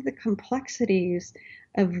all of the complexities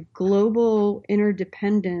of global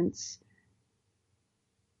interdependence,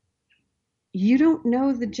 you don't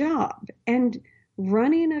know the job. And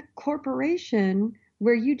running a corporation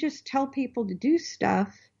where you just tell people to do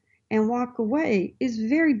stuff and walk away is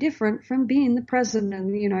very different from being the president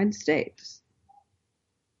of the United States.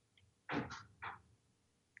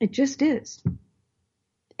 It just is.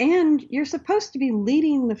 And you're supposed to be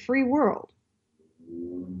leading the free world.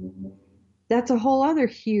 That's a whole other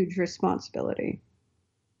huge responsibility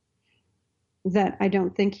that I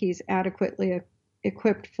don't think he's adequately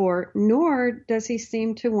equipped for, nor does he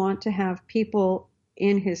seem to want to have people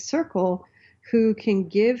in his circle who can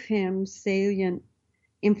give him salient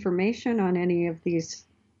information on any of these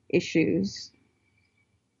issues,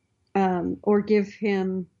 or give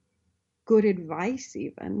him good advice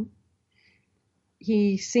even.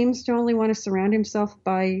 He seems to only want to surround himself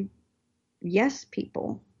by yes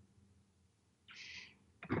people.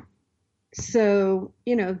 So,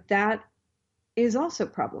 that is also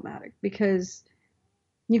problematic, because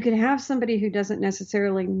you can have somebody who doesn't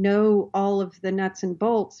necessarily know all of the nuts and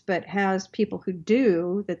bolts, but has people who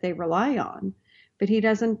do that they rely on, but he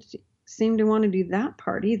doesn't seem to want to do that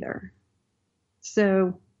part either.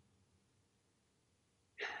 So,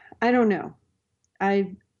 I don't know.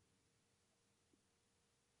 I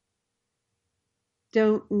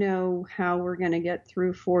don't know how we're going to get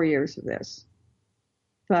through 4 years of this,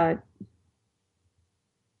 but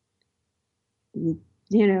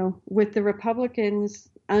with the Republicans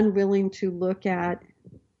unwilling to look at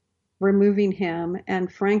removing him,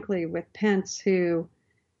 and frankly, with Pence, who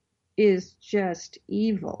is just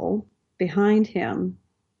evil behind him,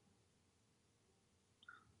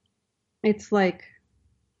 it's like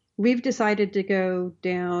we've decided to go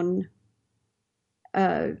down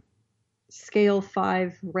scale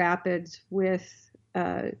 5 rapids with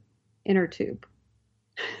inner tube.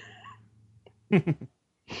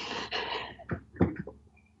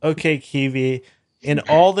 Okay, Kiwi. In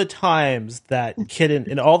all the time that Kid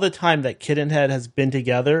and Head has been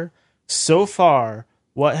together, so far,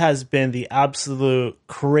 what has been the absolute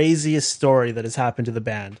craziest story that has happened to the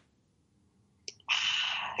band?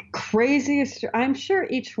 Craziest? I'm sure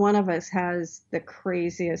each one of us has the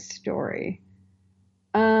craziest story.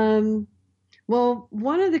 Well,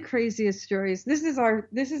 one of the craziest stories. This is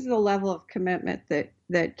the level of commitment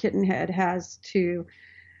that Kitten Head has to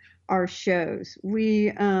our shows.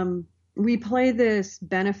 We play this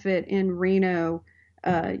benefit in Reno,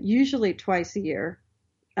 usually twice a year,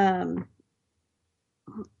 and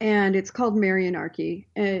it's called Marianarchy.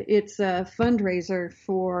 It's a fundraiser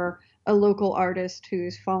for a local artist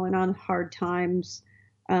who's fallen on hard times.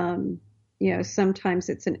 Sometimes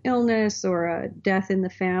it's an illness or a death in the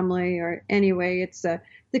family, or anyway,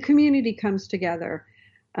 the community comes together.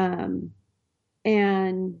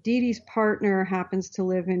 And Dee Dee's partner happens to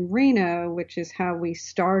live in Reno, which is how we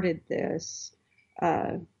started this,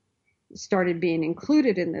 started being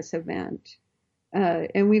included in this event.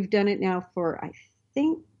 And we've done it now for, I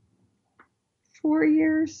think, 4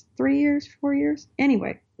 years, 3 years, 4 years.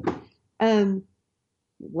 Anyway,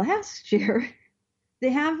 last year, they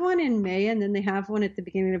have one in May, and then they have one at the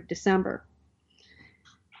beginning of December.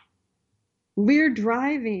 We're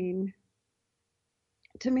driving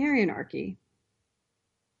to Marianarchy,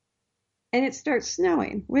 and it starts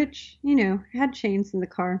snowing, which, had chains in the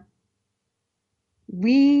car.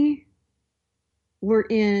 We were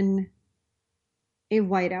in a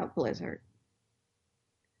whiteout blizzard.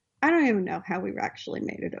 I don't even know how we actually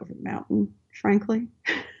made it over the mountain, frankly.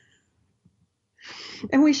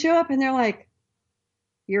 And we show up, and they're like,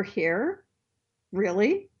 "You're here?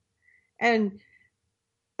 Really?" And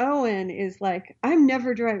Owen is like, "I'm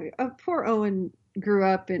never driving." Oh, poor Owen grew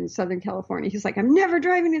up in Southern California. He's like, "I'm never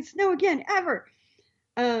driving in snow again, ever."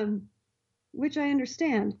 Which I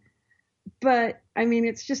understand. But, I mean,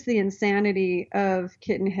 it's just the insanity of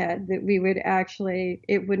Kitten Head that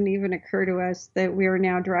it wouldn't even occur to us that we are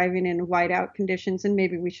now driving in whiteout conditions and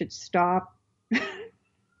maybe we should stop.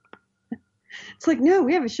 It's like, no,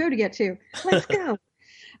 we have a show to get to. Let's go.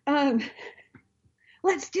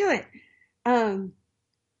 Let's do it.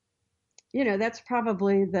 That's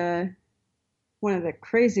probably one of the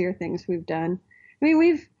crazier things we've done. I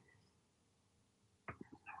mean,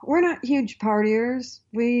 we're not huge partiers.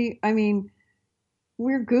 We're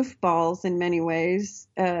goofballs in many ways.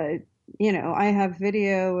 I have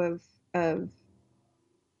video of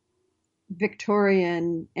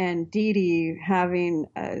Victoria and Dee Dee having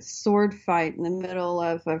a sword fight in the middle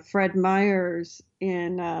of a Fred Meyer's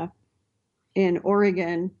in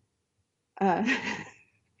Oregon,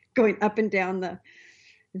 going up and down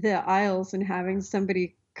the aisles and having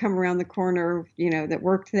somebody come around the corner, that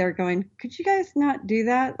worked there going, "Could you guys not do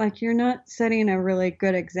that? Like, you're not setting a really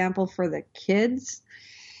good example for the kids."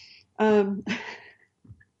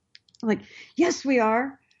 Like, yes, we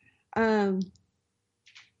are.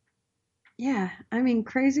 Yeah, I mean,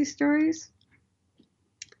 crazy stories.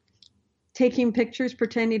 Taking pictures,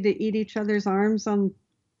 pretending to eat each other's arms on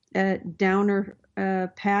Downer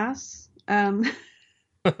Pass.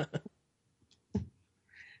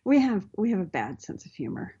 We have a bad sense of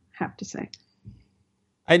humor, I have to say.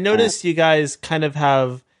 I noticed you guys kind of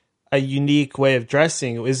have a unique way of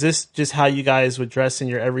dressing. Is this just how you guys would dress in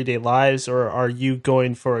your everyday lives, or are you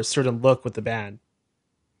going for a certain look with the band?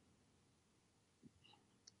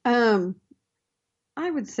 I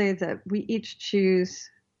would say that we each choose.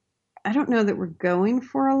 I don't know that we're going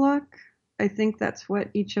for a look. I think that's what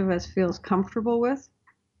each of us feels comfortable with.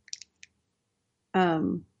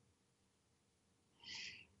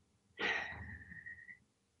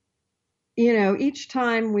 Each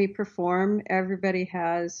time we perform, everybody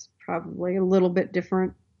has probably a little bit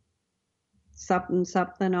different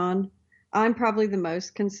something on. I'm probably the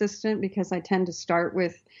most consistent because I tend to start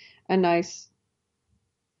with a nice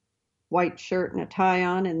white shirt and a tie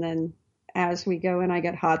on, and then as we go and I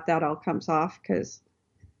get hot, that all comes off because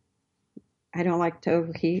I don't like to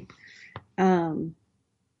overheat.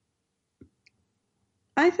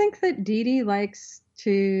 I think that Dee Dee likes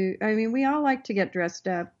to, we all like to get dressed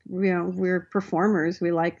up. We're performers.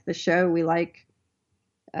 We like the show. We like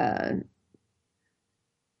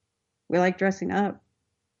We like dressing up.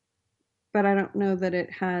 But I don't know that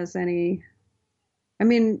it has any. I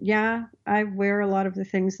mean, yeah, I wear a lot of the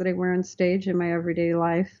things that I wear on stage in my everyday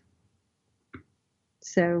life.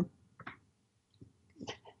 So,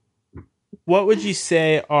 What would you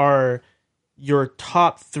say are your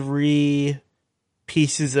top 3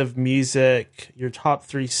 pieces of music, your top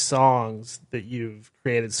 3 songs that you've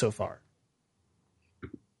created so far?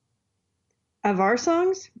 of our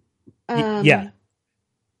songs, Yeah.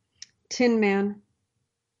 Tin Man.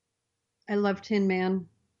 I love Tin Man.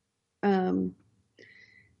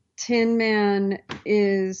 Tin Man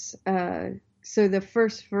is so the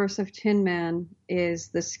first verse of Tin Man is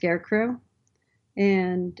the Scarecrow,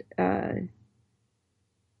 and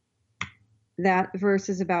that verse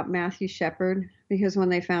is about Matthew Shepard, because when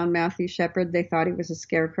they found Matthew Shepard, they thought he was a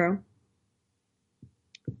scarecrow.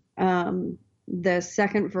 The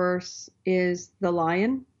second verse is the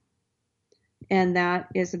Lion, and that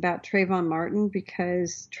is about Trayvon Martin,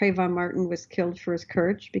 because Trayvon Martin was killed for his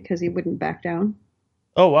courage because he wouldn't back down.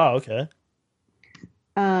 Oh, wow. Okay.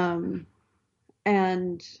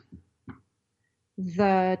 And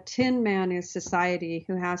the Tin Man is society,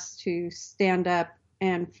 who has to stand up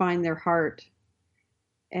and find their heart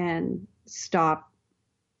and stop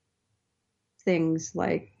things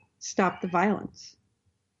like stop the violence,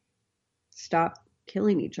 stop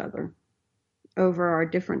killing each other over our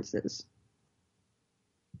differences.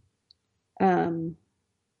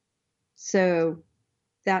 So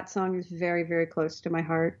that song is very, very close to my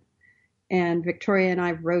heart. And Victoria and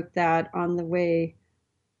I wrote that on the way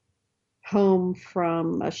home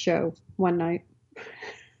from a show one night.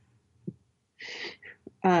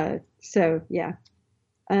 So yeah.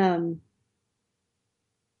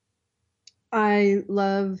 I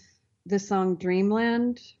love the song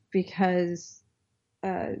Dreamland because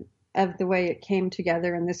of the way it came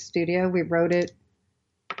together in the studio. We wrote it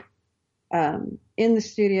in the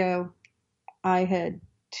studio. I had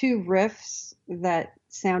 2 riffs that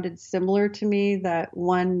sounded similar to me, that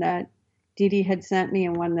one that Dee Dee had sent me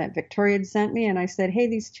and one that Victoria had sent me. And I said, hey,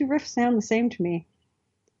 these 2 riffs sound the same to me.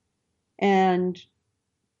 And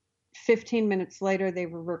 15 minutes later, they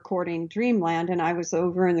were recording Dreamland, and I was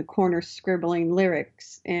over in the corner scribbling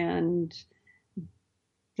lyrics. And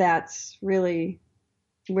that's really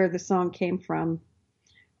where the song came from.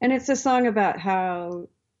 And it's a song about how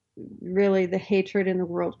really the hatred in the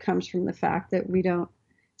world comes from the fact that we don't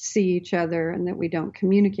see each other and that we don't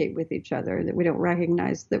communicate with each other, that we don't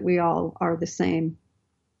recognize that we all are the same.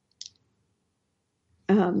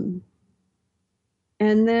 And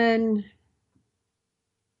then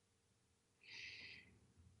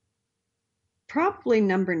probably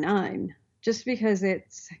number 9, just because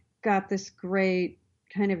it's got this great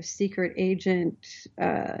kind of secret agent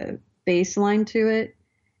bass line to it,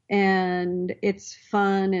 and it's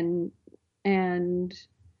fun, and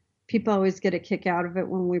people always get a kick out of it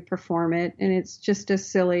when we perform it, and it's just a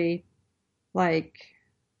silly, like,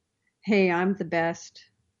 hey, I'm the best,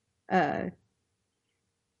 and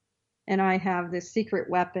I have this secret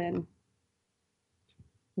weapon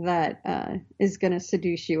that is going to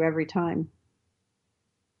seduce you every time,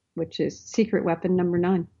 which is secret weapon number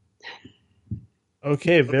 9.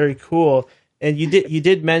 Okay, very cool. And you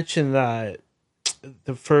did mention that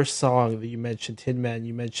the first song that you mentioned, Tin Man,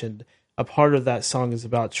 you mentioned a part of that song is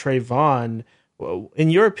about Trayvon.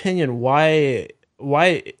 In your opinion, why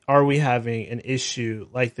are we having an issue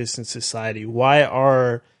like this in society? Why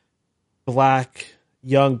are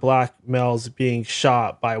young black males being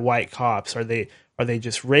shot by white cops? Are they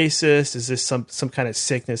just racist? Is this some kind of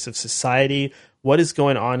sickness of society? What is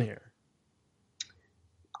going on here?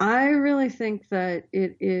 I really think that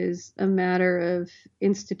it is a matter of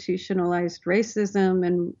institutionalized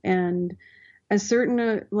racism and a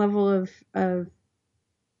certain level of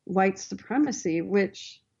white supremacy,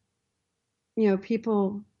 which,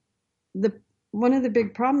 people, one of the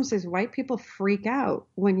big problems is white people freak out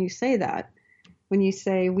when you say that. When you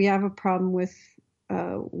say we have a problem with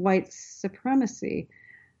white supremacy,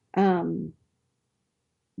 they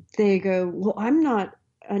go, well, I'm not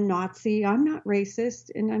a Nazi, I'm not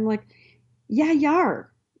racist. And I'm like, yeah, you are.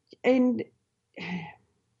 And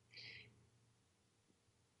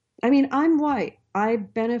I mean, I'm white. I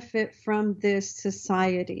benefit from this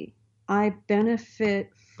society. I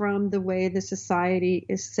benefit from the way the society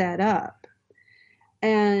is set up.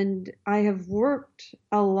 And I have worked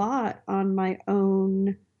a lot on my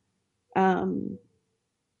own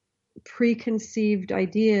preconceived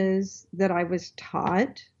ideas that I was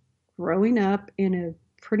taught growing up in a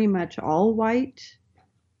pretty much all white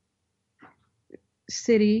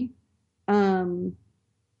city. And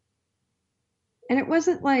it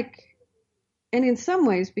wasn't like And in some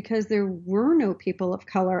ways, because there were no people of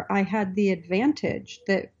color, I had the advantage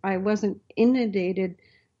that I wasn't inundated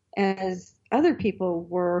as other people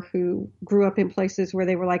were who grew up in places where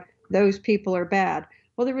they were like, those people are bad.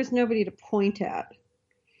 Well, there was nobody to point at,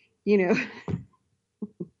 you know.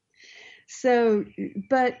 So,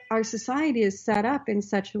 but our society is set up in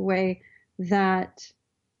such a way that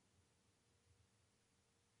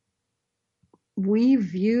we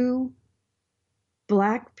view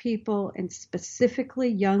Black people, and specifically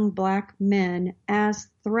young Black men, as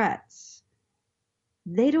threats.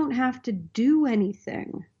 They don't have to do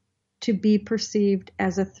anything to be perceived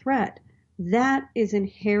as a threat. That is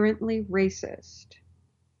inherently racist.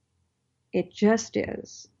 It just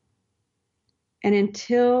is. And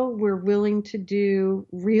until we're willing to do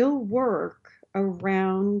real work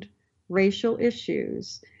around racial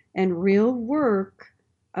issues and real work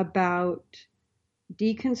about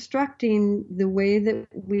deconstructing the way that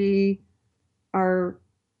we are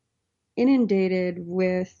inundated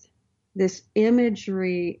with this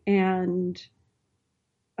imagery and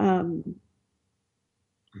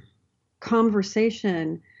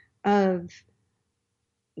conversation of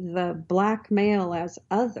the Black male as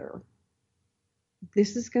other,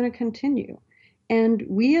 this is going to continue. And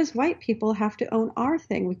we as white people have to own our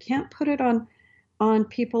thing. We can't put it on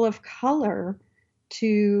people of color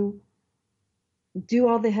to do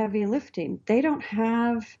all the heavy lifting. They don't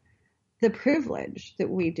have the privilege that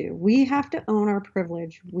we do. We have to own our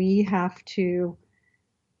privilege. We have to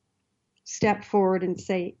step forward and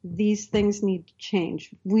say, these things need to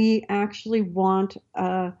change. We actually want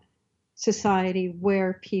a society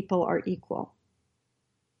where people are equal.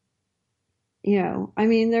 You know, I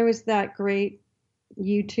mean, there was that great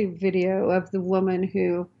YouTube video of the woman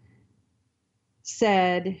who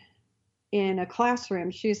said in a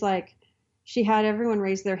classroom, she's like, she had everyone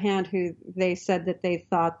raise their hand who they said that they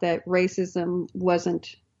thought that racism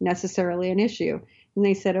wasn't necessarily an issue. And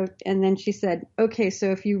they said, and then she said, okay,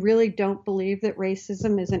 so if you really don't believe that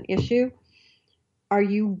racism is an issue, are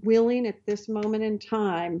you willing at this moment in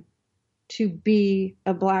time to be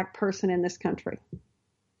a Black person in this country?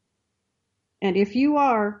 And if you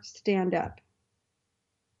are, stand up.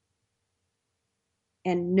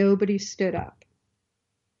 And nobody stood up.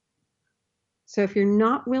 So if you're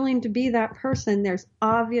not willing to be that person, there's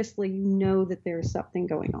obviously, you know that there's something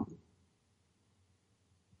going on.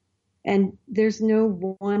 And there's no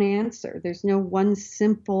one answer. There's no one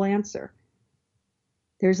simple answer.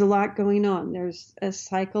 There's a lot going on. There's a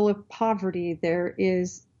cycle of poverty. There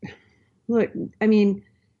is, look, I mean,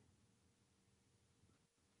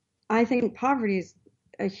 I think poverty is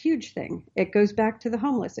a huge thing. It goes back to the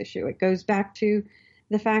homeless issue. It goes back to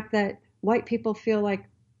the fact that white people feel like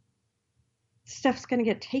stuff's going to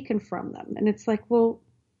get taken from them. And it's like, well,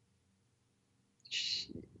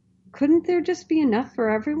 couldn't there just be enough for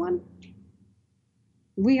everyone?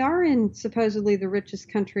 We are in supposedly the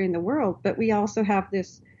richest country in the world, but we also have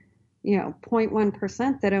this,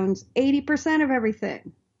 0.1% that owns 80% of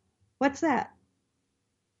everything. What's that?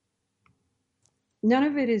 None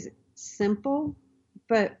of it is simple,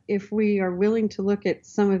 but if we are willing to look at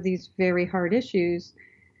some of these very hard issues,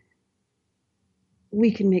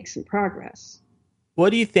 we can make some progress.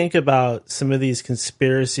 What do you think about some of these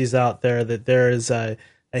conspiracies out there that there is a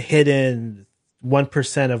hidden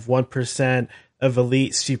 1% of 1% of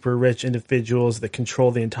elite super rich individuals that control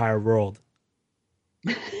the entire world?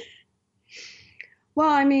 Well,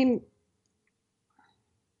 I mean,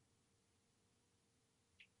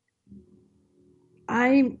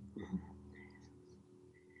 I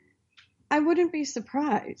wouldn't be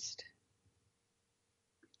surprised.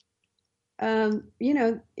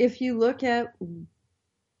 If you look at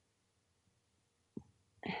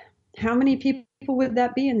how many people would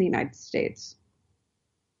that be in the United States?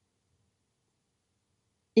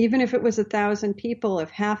 Even if it was 1,000 people, if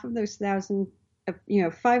half of those 1,000,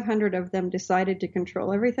 500 of them decided to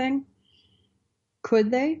control everything, could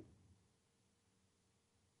they?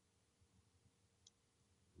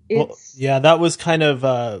 Well, yeah, that was kind of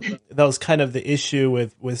the issue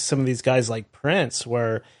with some of these guys like Prince,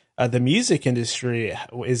 where the music industry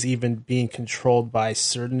is even being controlled by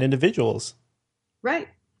certain individuals. Right,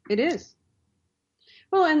 it is.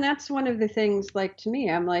 Well, and that's one of the things. Like, to me,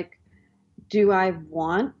 I'm like, do I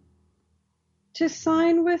want to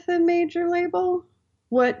sign with a major label?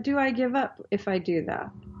 What do I give up if I do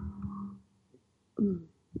that?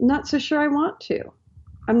 Not so sure I want to.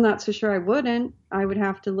 I'm not so sure I wouldn't. I would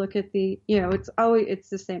have to look at the, it's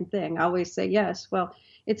the same thing. I always say yes. Well,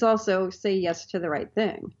 it's also say yes to the right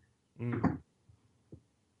thing. Mm.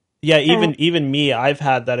 Yeah, even me, I've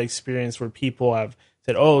had that experience where people have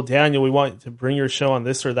said, "Oh, Daniel, we want to bring your show on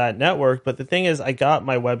this or that network." But the thing is, I got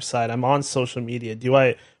my website. I'm on social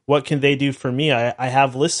media. What can they do for me? I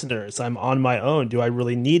have listeners. I'm on my own. Do I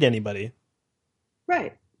really need anybody?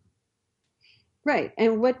 Right. Right.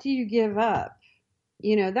 And what do you give up?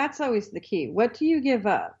 You know, that's always the key. What do you give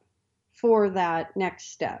up for that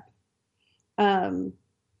next step? I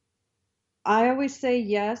always say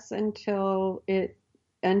yes until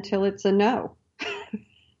it's a no.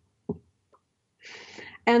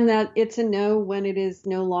 And that it's a no when it is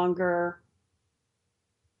no longer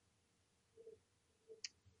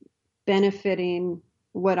benefiting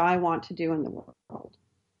what I want to do in the world.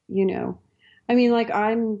 You know, I mean, like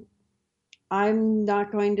I'm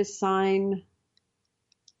not going to sign,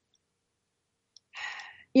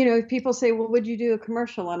 you know, if people say, well, would you do a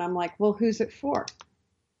commercial? And I'm like, well, who's it for?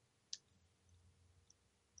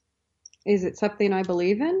 Is it something I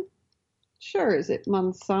believe in? Sure. Is it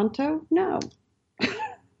Monsanto? No.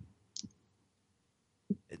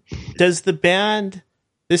 Does the band,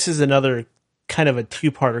 this is another kind of a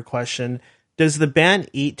two-parter question, does the band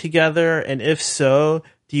eat together? And if so,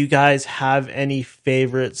 do you guys have any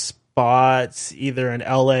favorite spots either in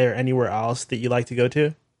LA or anywhere else that you like to go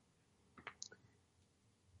to?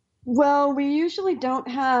 Well, we usually don't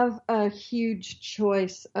have a huge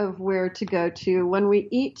choice of where to go to. When we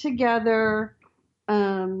eat together,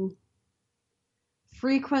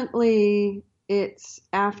 frequently it's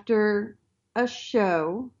after a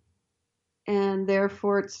show, and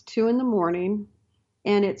therefore it's 2 a.m,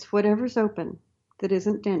 and it's whatever's open that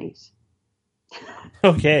isn't Denny's.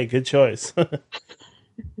 Okay, good choice.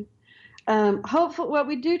 Hopefully, what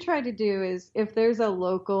we do try to do is if there's a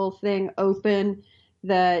local thing open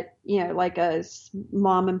that, you know, like a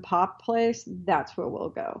mom and pop place, that's where we'll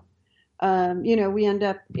go. You know, we end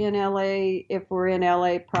up in LA, if we're in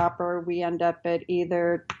LA proper, we end up at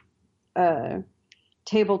either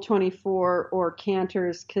Table 24 or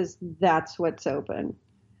Cantor's because that's what's open.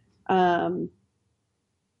 In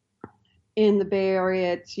the Bay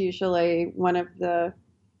Area, it's usually one of the,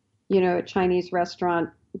 you know, a Chinese restaurant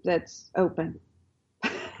that's open.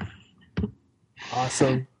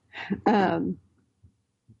 Awesome.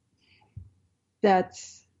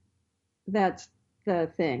 That's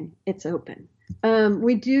the thing. It's open.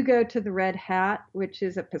 We do go to the Red Hat, which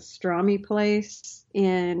is a pastrami place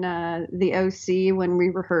in the OC when we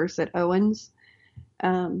rehearse at Owens.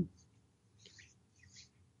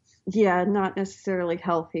 Yeah, not necessarily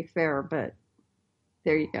healthy fare, but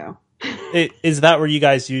there you go. Is that where you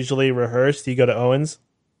guys usually rehearse? Do you go to Owens?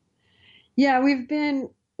 Yeah, we've been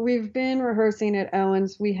rehearsing at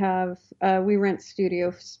Owens. We have we rent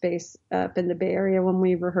studio space up in the Bay Area when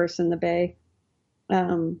we rehearse in the Bay.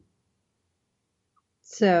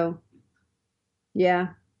 So yeah,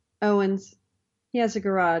 Owens. He has a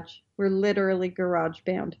garage. We're literally garage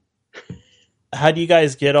band. How do you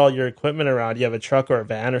guys get all your equipment around? Do you have a truck or a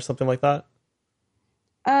van or something like that?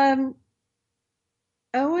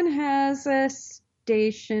 Owen has a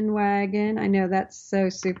station wagon. I know that's so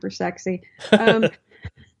super sexy.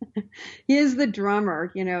 He is the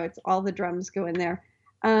drummer, you know, it's all the drums go in there.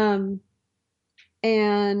 And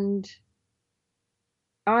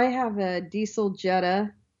I have a diesel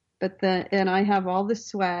Jetta, and I have all the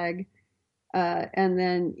swag, and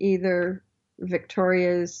then either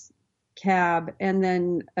Victoria's cab, and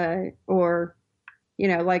then, or, you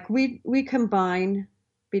know, like we combine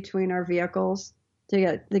between our vehicles to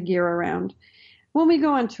get the gear around. When we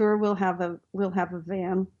go on tour, we'll have a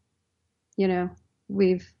van. You know,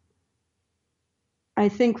 I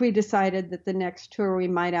think we decided that the next tour we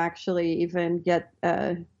might actually even get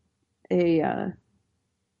a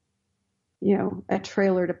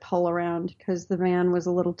trailer to pull around because the van was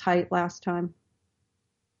a little tight last time.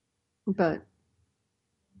 But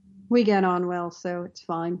we get on well, so it's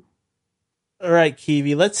fine. All right,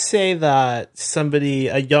 Kiwi, let's say that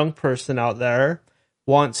a young person out there,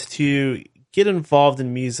 wants to get involved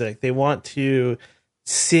in music. They want to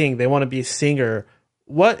sing. They want to be a singer.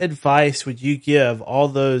 What advice would you give all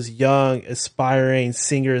those young, aspiring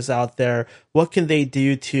singers out there? What can they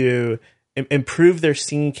do to improve their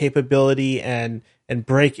singing capability and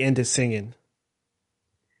break into singing?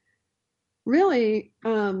 Really,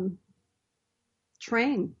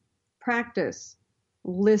 train, practice,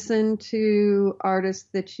 listen to artists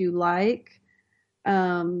that you like.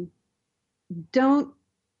 Don't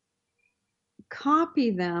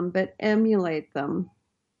copy them, but emulate them.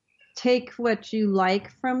 Take what you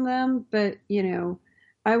like from them, but, you know,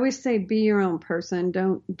 I always say be your own person.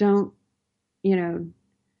 Don't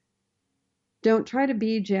try to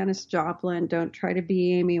be Janis Joplin. Don't try to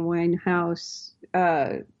be Amy Winehouse.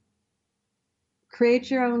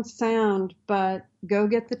 create your own sound, but go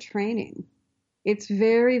get the training. It's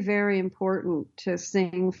very, very important to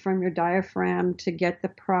sing from your diaphragm, to get the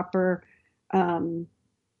proper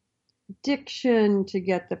diction, to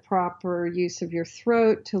get the proper use of your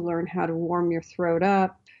throat, to learn how to warm your throat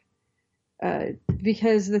up.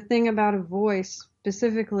 Because the thing about a voice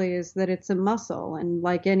specifically is that it's a muscle, and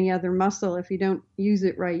like any other muscle, if you don't use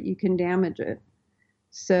it right, you can damage it.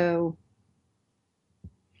 So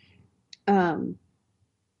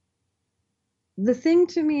the thing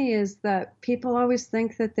to me is that people always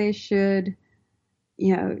think that they should,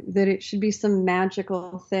 that it should be some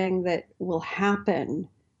magical thing that will happen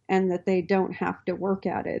and that they don't have to work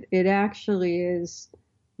at it. It actually is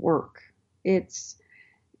work. It's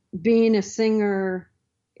being a singer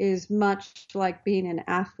is much like being an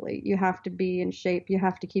athlete. You have to be in shape. You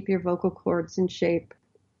have to keep your vocal cords in shape.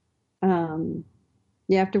 You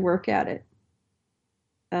have to work at it.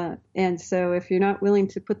 And so if you're not willing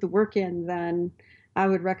to put the work in, then I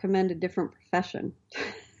would recommend a different profession.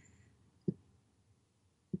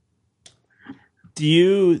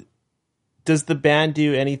 Does the band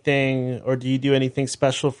do anything, or do you do anything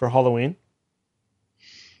special for Halloween?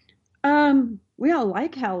 We all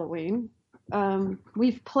like Halloween.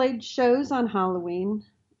 We've played shows on Halloween,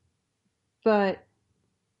 but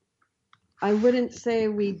I wouldn't say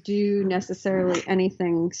we do necessarily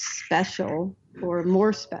anything special or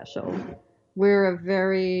more special. We're a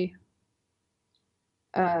very,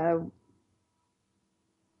 we're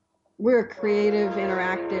a creative,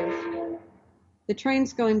 interactive. The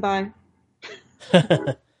train's going by.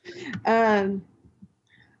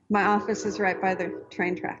 My office is right by the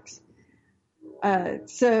train tracks.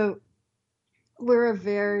 So we're a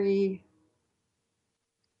very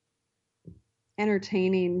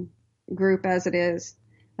entertaining group as it is.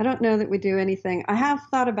 I don't know that we do anything. I have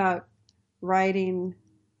thought about writing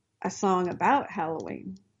a song about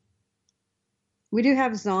Halloween. We do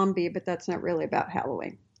have Zombie, but that's not really about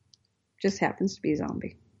Halloween. Just happens to be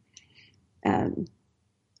Zombie. Do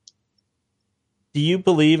you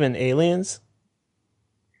believe in aliens?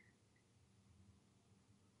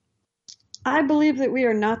 I believe that we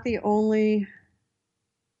are not the only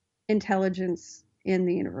intelligence in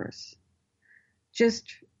the universe.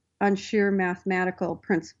 Just on sheer mathematical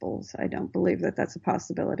principles, I don't believe that that's a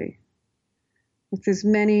possibility. With as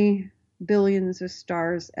many billions of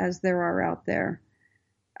stars as there are out there,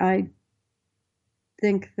 I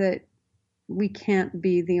think that we can't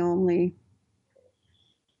be the only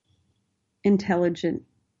intelligent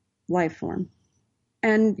life form.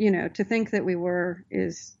 And, to think that we were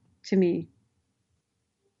is, to me,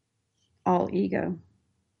 all ego.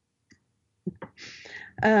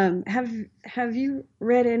 Have you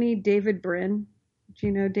read any David Brin? Do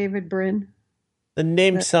you know David Brin? The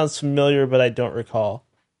name sounds familiar, but I don't recall.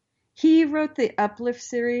 He wrote the Uplift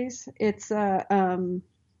series. It's a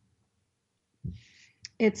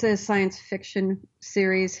science fiction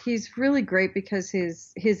series. He's really great because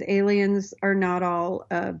his aliens are not all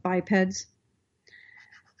bipeds.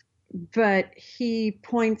 But he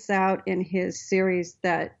points out in his series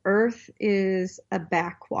that Earth is a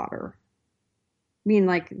backwater. I mean,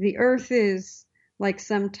 like, the Earth is like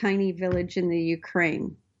some tiny village in the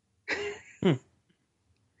Ukraine.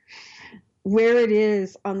 Where it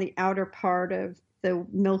is on the outer part of the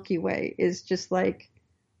Milky Way is just like,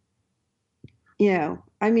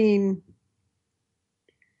 I mean,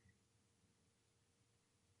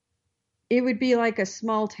 it would be like a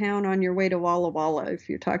small town on your way to Walla Walla if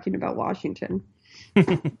you're talking about Washington.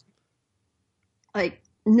 Like,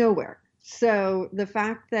 nowhere. So the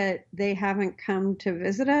fact that they haven't come to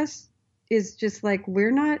visit us is just like, we're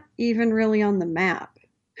not even really on the map.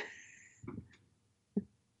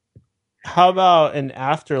 How about an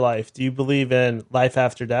afterlife? Do you believe in life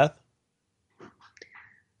after death?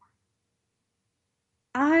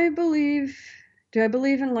 Do I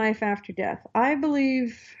believe in life after death? I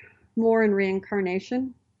believe more in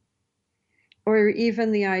reincarnation, or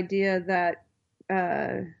even the idea that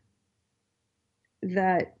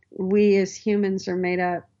that we as humans are made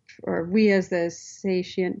up, or we as the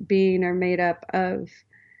sentient being are made up of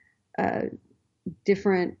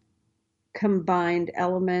different combined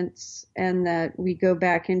elements, and that we go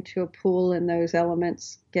back into a pool and those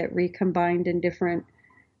elements get recombined in different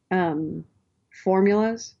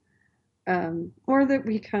formulas, or that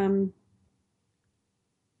we come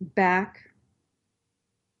back.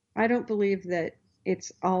 I don't believe that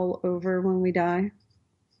it's all over when we die.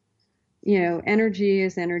 Energy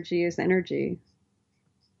is energy is energy.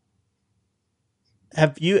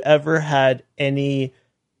 Have you ever had any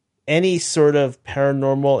sort of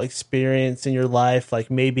paranormal experience in your life? Like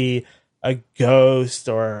maybe a ghost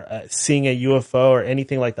or seeing a UFO or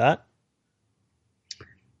anything like that?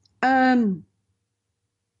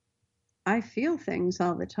 I feel things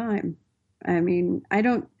all the time. I mean, I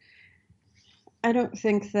don't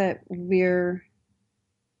think that we're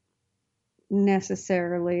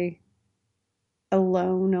necessarily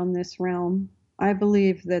alone on this realm. I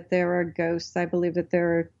believe that there are ghosts. I believe that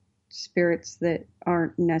there are spirits that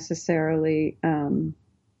aren't necessarily that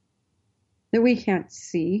we can't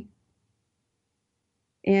see.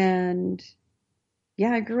 And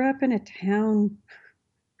yeah, I grew up in a town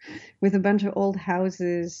with a bunch of old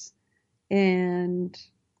houses, and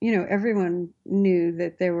you know, everyone knew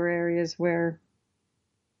that there were areas where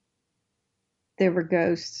there were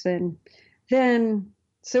ghosts. And then,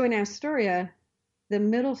 so in Astoria, the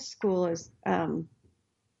middle school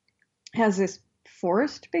has this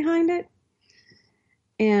forest behind it,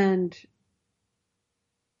 and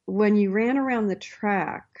when you ran around the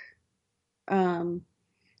track, the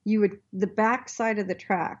back side of the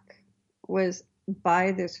track was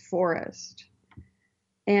by this forest,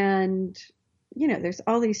 and you know, there's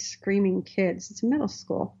all these screaming kids. It's middle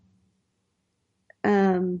school.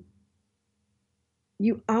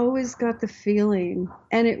 You always got the feeling,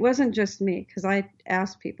 and it wasn't just me, because I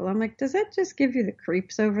asked people, I'm like, does that just give you the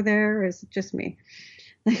creeps over there, or is it just me?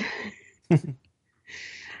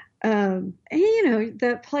 And you know,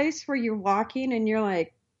 that place where you're walking and you're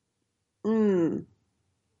like,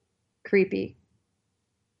 creepy.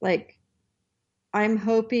 Like, I'm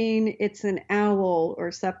hoping it's an owl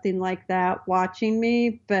or something like that watching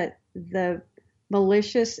me, but the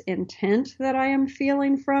malicious intent that I am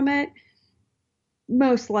feeling from it,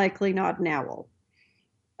 most likely not an owl.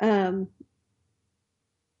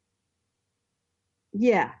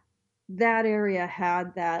 Yeah, that area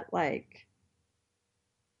had that, like,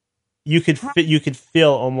 You could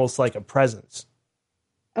feel almost like a presence.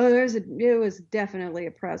 oh, it was definitely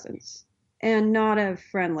a presence, and not a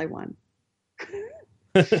friendly one.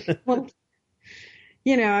 Well,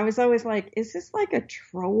 you know, I was always like, is this like a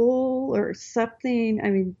troll or something? I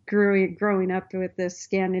mean, growing up with this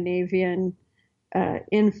Scandinavian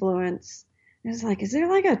influence, I was like, is there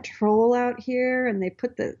like a troll out here? And they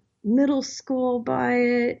put the middle school by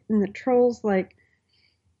it, and the trolls like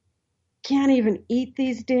can't even eat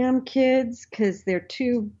these damn kids because they're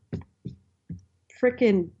too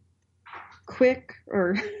freaking quick,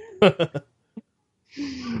 or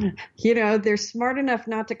you know, they're smart enough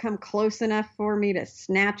not to come close enough for me to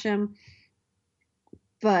snatch them.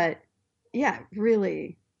 But yeah,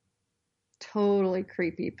 really totally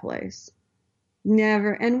creepy place.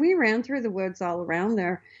 Never. And we ran through the woods all around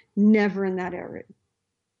there, never in that area.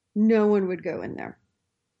 No one would go in there.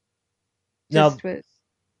 Just Now,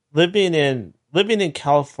 living in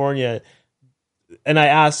California, and I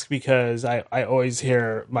ask because I always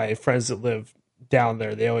hear my friends that live down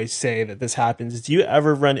there, they always say that this happens. Do you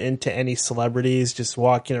ever run into any celebrities just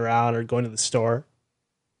walking around or going to the store?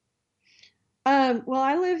 Well,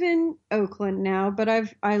 I live in Oakland now, but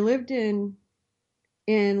I lived in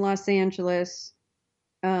Los Angeles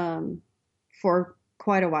for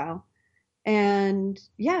quite a while. And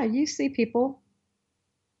yeah, you see people.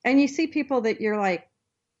 And you see people that you're like,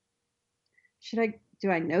 do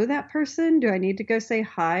I know that person? Do I need to go say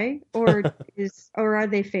hi? Or are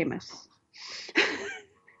they famous?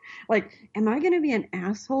 Like, am I going to be an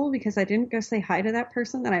asshole because I didn't go say hi to that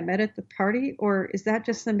person that I met at the party? Or is that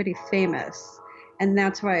just somebody famous? And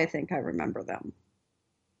that's why I think I remember them.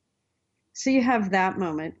 So you have that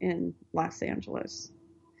moment in Los Angeles.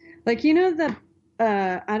 Like, you know,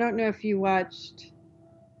 I don't know if you watched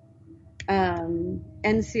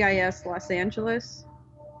NCIS Los Angeles.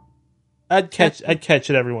 I'd catch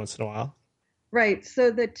it every once in a while. Right.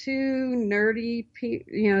 So the two nerdy,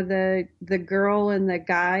 you know, the girl and the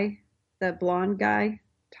guy, the blonde guy,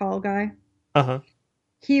 tall guy. Uh-huh.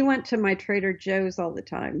 He went to my Trader Joe's all the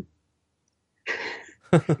time.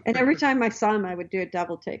 And every time I saw him, I would do a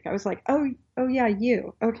double take. I was like, oh yeah,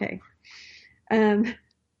 you. Okay.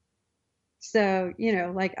 So, you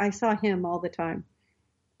know, like I saw him all the time.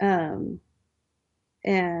 And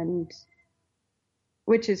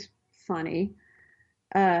which is funny.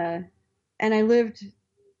 And I lived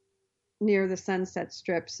near the Sunset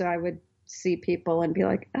Strip, so I would see people and be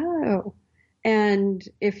like, oh. And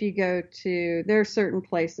if you go there are certain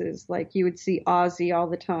places, like you would see Ozzy all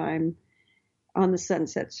the time on the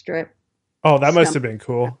Sunset Strip. Oh, that must have been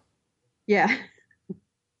cool. Yeah.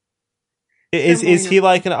 Is he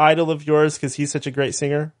like an idol of yours because he's such a great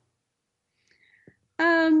singer?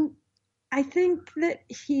 I think that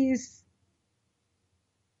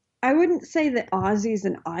I wouldn't say that Ozzy's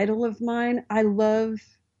an idol of mine. I love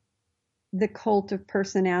the cult of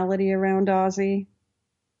personality around Ozzy.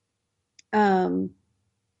 And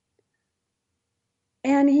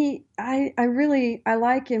I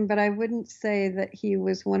like him, but I wouldn't say that he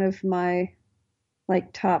was one of my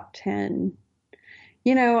like top 10.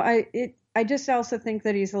 You know, I just also think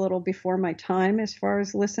that he's a little before my time as far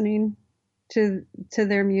as listening to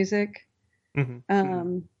their music.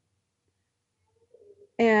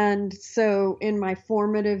 And so in my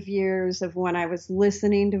formative years of when I was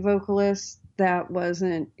listening to vocalists,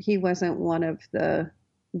 he wasn't one of the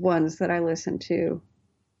ones that I listened to.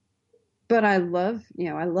 But I love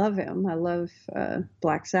him. I love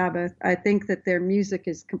Black Sabbath. I think that their music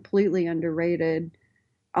is completely underrated,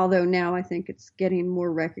 although now I think it's getting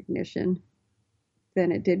more recognition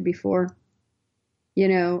than it did before. You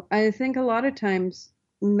know, I think a lot of times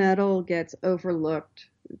metal gets overlooked.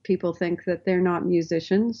 People think that they're not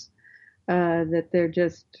musicians, that they're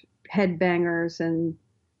just headbangers, and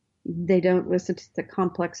they don't listen to the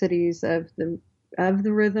complexities of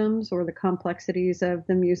the rhythms or the complexities of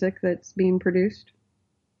the music that's being produced.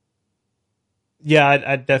 Yeah,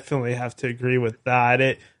 I definitely have to agree with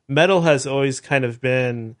that. Metal has always kind of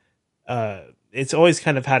been, it's always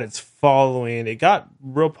kind of had its following. It got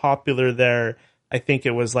real popular there. I think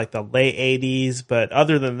it was like the late 80s, but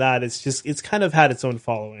other than that, it's kind of had its own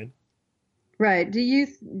following. Right. Do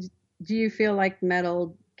you feel like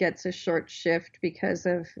metal gets a short shift because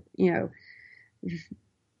of, you know,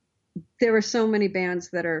 there are so many bands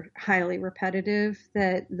that are highly repetitive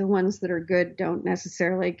that the ones that are good don't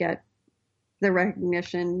necessarily get the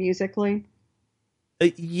recognition musically?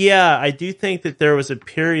 Yeah, I do think that there was a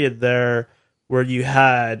period there where you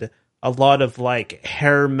had a lot of like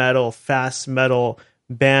hair metal, fast metal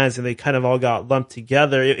bands, and they kind of all got lumped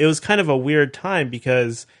together. It was kind of a weird time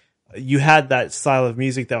because you had that style of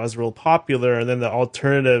music that was real popular, and then the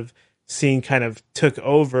alternative scene kind of took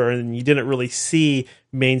over, and you didn't really see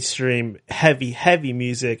mainstream heavy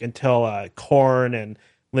music until Korn and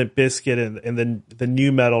Limp Bizkit and then the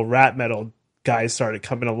new metal, rap metal guys started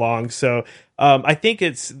coming along. So I think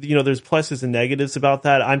it's, you know, there's pluses and negatives about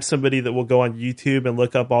that. I'm somebody that will go on YouTube and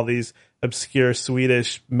look up all these obscure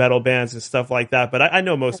Swedish metal bands and stuff like that, but I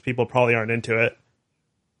know most people probably aren't into it.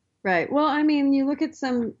 Right. Well, I mean, you look at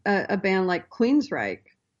a band like Queensryche,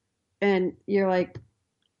 and you're like,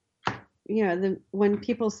 you know, when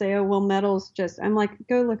people say, oh, well, metal's just, I'm like,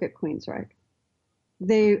 go look at Queensryche.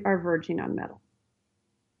 They are verging on metal.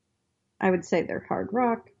 I would say they're hard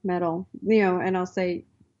rock, metal, you know, and I'll say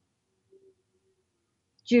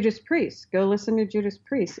Judas Priest. Go listen to Judas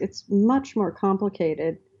Priest. It's much more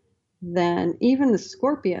complicated than even the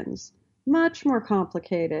Scorpions. Much more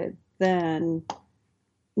complicated than,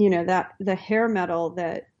 you know, that the hair metal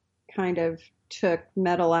that kind of took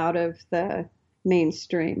metal out of the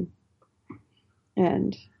mainstream.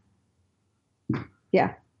 And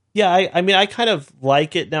yeah. Yeah, I mean, I kind of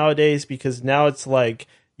like it nowadays because now it's like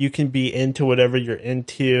you can be into whatever you're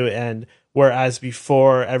into, and whereas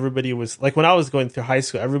before everybody was like, when I was going through high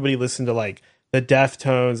school, everybody listened to like the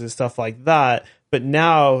Deftones and stuff like that, but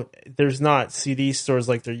now there's not CD stores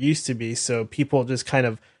like there used to be, so people just kind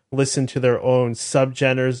of listen to their own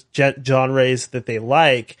subgenres, genres that they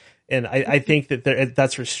like. And I think that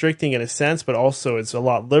that's restricting in a sense, but also it's a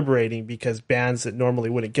lot liberating because bands that normally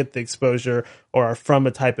wouldn't get the exposure or are from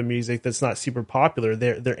a type of music that's not super popular,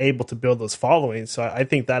 they're able to build those followings. So I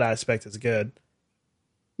think that aspect is good.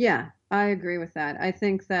 Yeah, I agree with that. I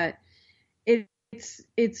think that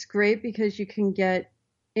it's great because you can get,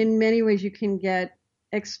 in many ways, you can get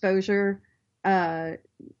exposure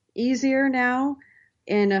easier now.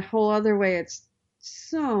 In a whole other way, it's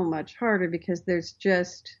so much harder because there's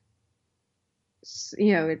just,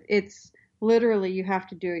 you know, it's literally you have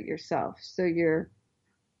to do it yourself. So you're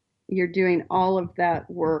doing all of that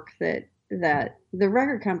work that the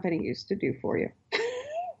record company used to do for you.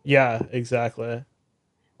 Yeah, exactly.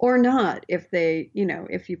 Or not, if they, you know,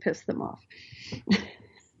 if you piss them off.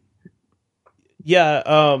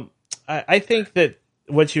 Yeah, I think that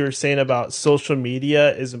what you were saying about social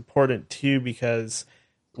media is important too, because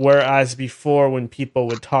whereas before when people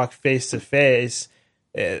would talk face to face,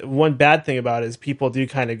 one bad thing about it is people do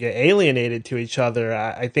kind of get alienated to each other.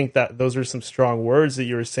 I think that those are some strong words that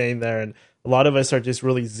you were saying there. And a lot of us are just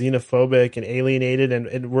really xenophobic and alienated.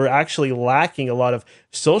 And we're actually lacking a lot of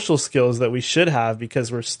social skills that we should have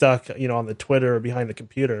because we're stuck, you know, on the Twitter or behind the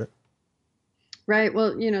computer. Right.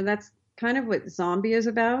 Well, you know, that's kind of what Zombie is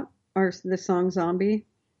about, or the song Zombie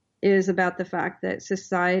is about, the fact that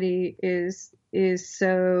society is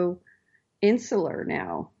so insular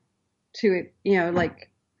now. To it, you know,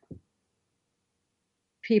 like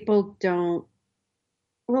people don't,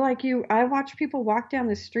 Well, like you, I watch people walk down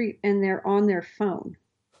the street and they're on their phone.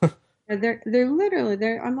 And they're literally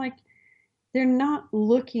there. I'm like, they're not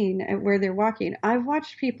looking at where they're walking. I've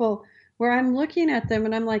watched people where I'm looking at them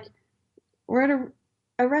and I'm like, we're at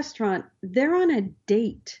a restaurant. They're on a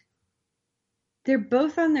date. They're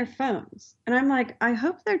both on their phones. And I'm like, I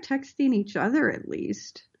hope they're texting each other at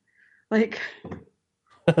least. Like,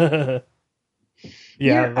 Yeah,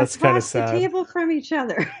 you're that's kind of across the sad. table from each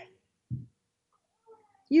other.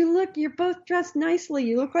 You're both dressed nicely.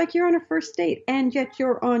 You look like you're on a first date, and yet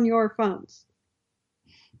you're on your phones.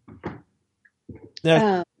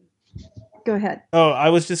 Now, Go ahead. I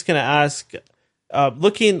was just going to ask,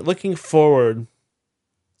 looking forward,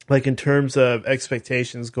 like in terms of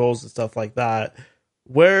expectations, goals, and stuff like that,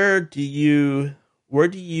 where do you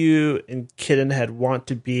and Kittenhead want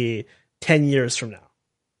to be 10 years from now?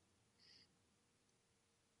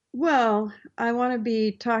 Well, I want to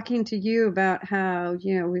be talking to you about how,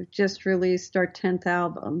 we've just released our 10th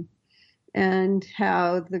album and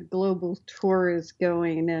how the global tour is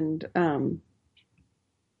going, and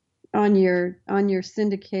on your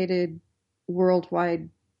syndicated worldwide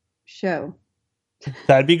show.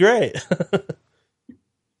 That'd be great.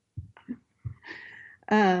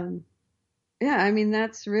 Yeah, I mean,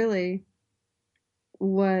 that's really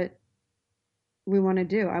what we want to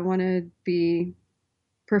do. I want to be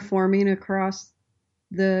performing across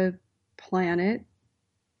the planet,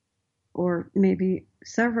 or maybe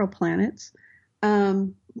several planets,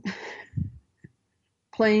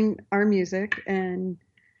 playing our music and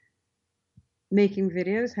making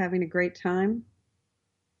videos, having a great time,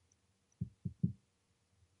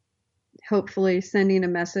 hopefully sending a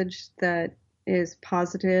message that is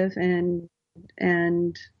positive and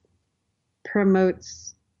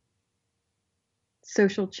promotes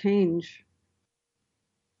social change.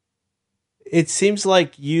 It seems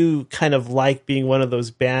like you kind of like being one of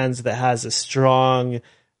those bands that has a strong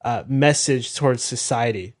message towards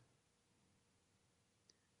society.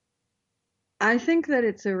 I think that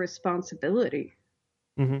it's a responsibility.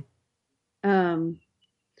 Mm-hmm. I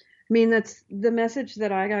mean, that's the message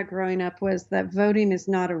that I got growing up, was that voting is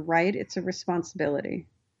not a right, it's a responsibility.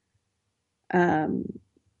 I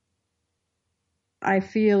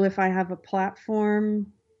feel if I have a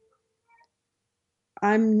platform,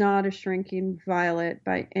 I'm not a shrinking violet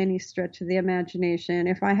by any stretch of the imagination.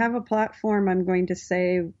 If I have a platform, I'm going to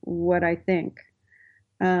say what I think.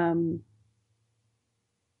 We're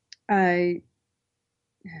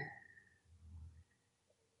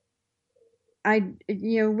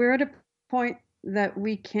at a point that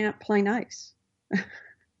we can't play nice.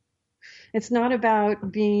 It's not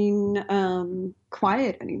about being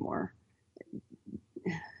quiet anymore.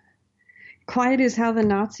 Quiet is how the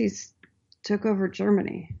Nazis took over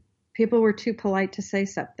Germany. People were too polite to say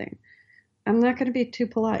something. I'm not going to be too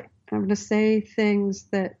polite. I'm going to say things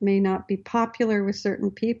that may not be popular with certain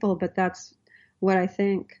people, but that's what I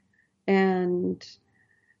think. And,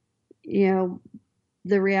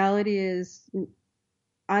 the reality is,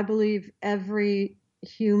 I believe every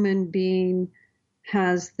human being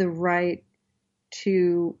has the right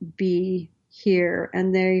to be here,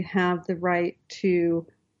 and they have the right to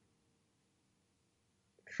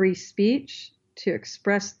free speech, to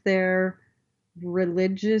express their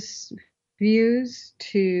religious views,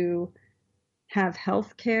 to have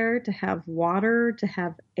health care, to have water, to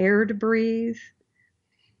have air to breathe.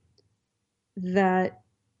 That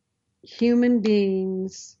human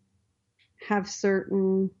beings have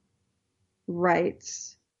certain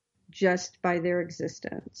rights just by their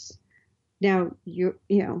existence. Now,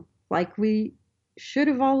 like we should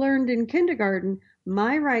have all learned in kindergarten,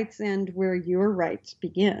 my rights end where your rights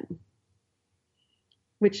begin,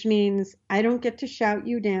 which means I don't get to shout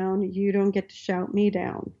you down. You don't get to shout me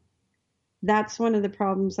down. That's one of the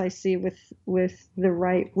problems I see with the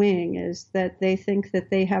right wing, is that they think that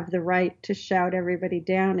they have the right to shout everybody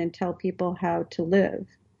down and tell people how to live.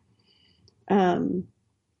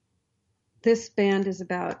 This band is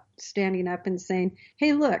about standing up and saying,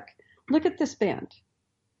 hey, look at this band.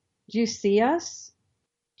 Do you see us?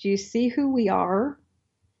 Do you see who we are?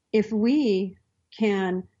 If we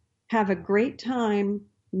can have a great time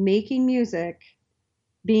making music,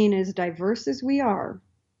 being as diverse as we are,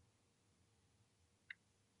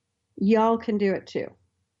 y'all can do it too.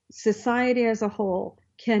 Society as a whole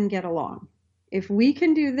can get along. If we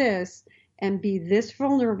can do this and be this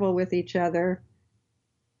vulnerable with each other,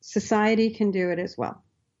 society can do it as well.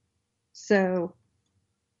 So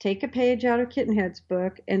take a page out of Kittenhead's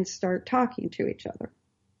book and start talking to each other.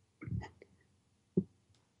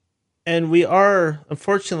 And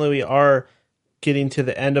unfortunately, we are getting to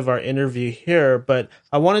the end of our interview here, but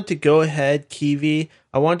I wanted to go ahead, Kiwi.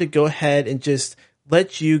 I wanted to go ahead and just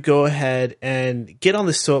let you go ahead and get on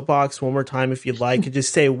the soapbox one more time if you'd like, and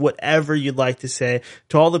just say whatever you'd like to say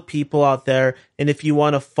to all the people out there. And if you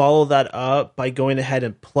want to follow that up by going ahead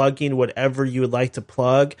and plugging whatever you would like to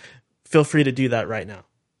plug, feel free to do that right now.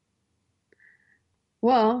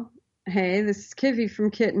 Well, hey, this is Kiwi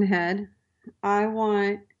from Kittenhead. I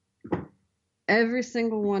want every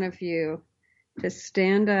single one of you to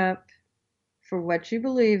stand up for what you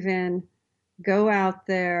believe in, go out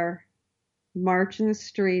there, march in the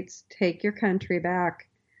streets, take your country back.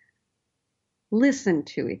 Listen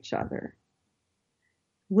to each other.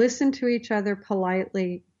 Listen to each other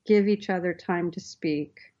politely. Give each other time to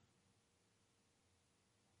speak.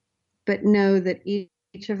 But know that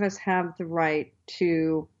each of us have the right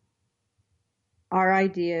to our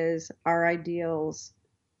ideas, our ideals,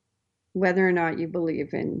 whether or not you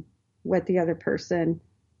believe in what the other person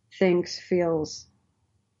thinks, feels,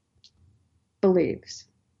 believes.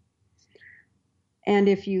 And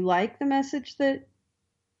if you like the message that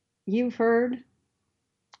you've heard,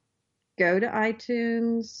 go to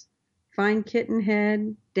iTunes, find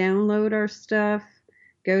Kittenhead, download our stuff,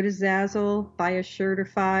 go to Zazzle, buy a shirt or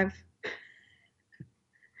 5.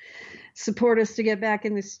 Support us to get back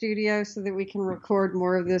in the studio so that we can record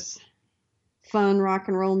more of this fun rock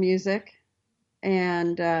and roll music.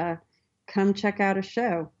 And come check out a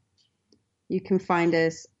show. You can find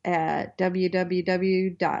us at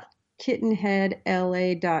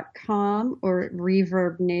www.kittenheadla.com or at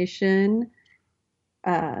Reverb Nation.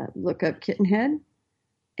 Look up Kittenhead.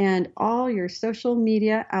 And all your social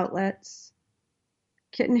media outlets,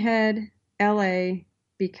 Kittenhead LA,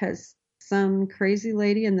 because some crazy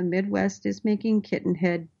lady in the Midwest is making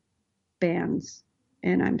Kittenhead bands.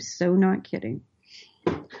 And I'm so not kidding.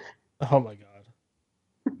 Oh my God.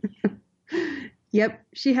 Yep,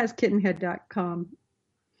 she has kittenhead.com.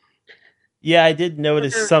 Yeah, I did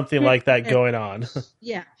notice something like that going on.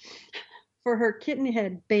 Yeah, for her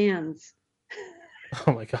Kittenhead bands.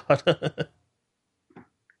 Oh my God.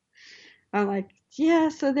 I'm like, yeah,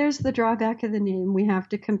 so there's the drawback of the name. We have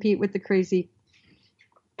to compete with the crazy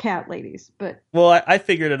cat ladies. But well, I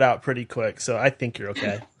figured it out pretty quick, so I think you're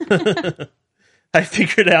okay. I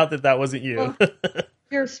figured out that wasn't you. Well,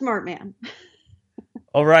 you're a smart man.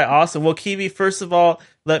 All right, awesome. Well, Kiwi, first of all,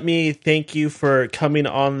 let me thank you for coming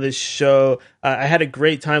on this show. I had a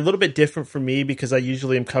great time, a little bit different for me because I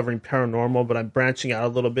usually am covering paranormal, but I'm branching out a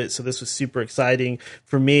little bit, so this was super exciting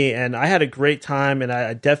for me, and I had a great time, and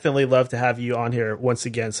I definitely love to have you on here once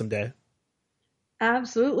again someday.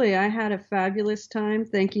 Absolutely. I had a fabulous time.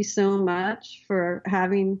 Thank you so much for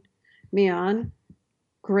having me on.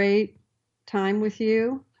 Great time with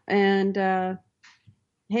you, and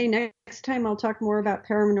hey, next time I'll talk more about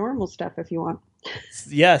paranormal stuff if you want.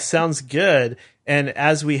 Yeah, sounds good. And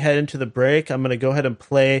as we head into the break, I'm going to go ahead and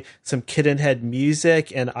play some Kittenhead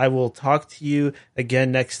music, and I will talk to you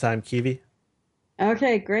again next time, Kiwi.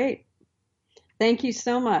 Okay, great. Thank you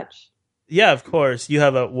so much. Yeah, of course. You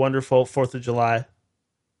have a wonderful 4th of July.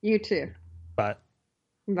 You too. Bye.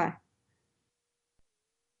 Bye.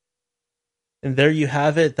 And there you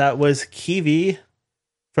have it. That was Kiwi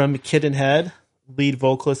from Kittenhead, lead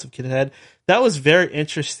vocalist of Kittenhead. That was very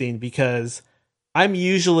interesting because I'm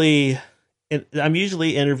usually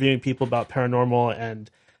interviewing people about paranormal,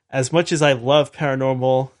 and as much as I love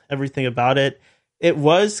paranormal, everything about it, it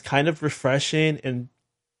was kind of refreshing and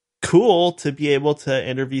cool to be able to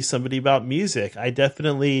interview somebody about music. I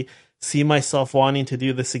definitely see myself wanting to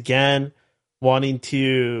do this again, wanting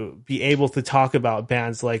to be able to talk about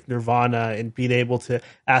bands like Nirvana and being able to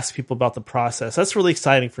ask people about the process. That's really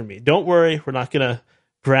exciting for me. Don't worry, we're not going to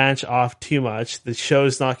branch off too much. The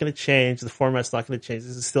show's not going to change. The format's not going to change.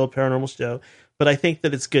 This is still a paranormal show, but I think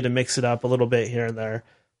that it's good to mix it up a little bit here and there.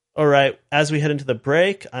 All right, as we head into the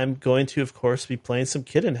break, I'm going to, of course, be playing some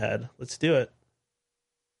Kittenhead. Let's do it.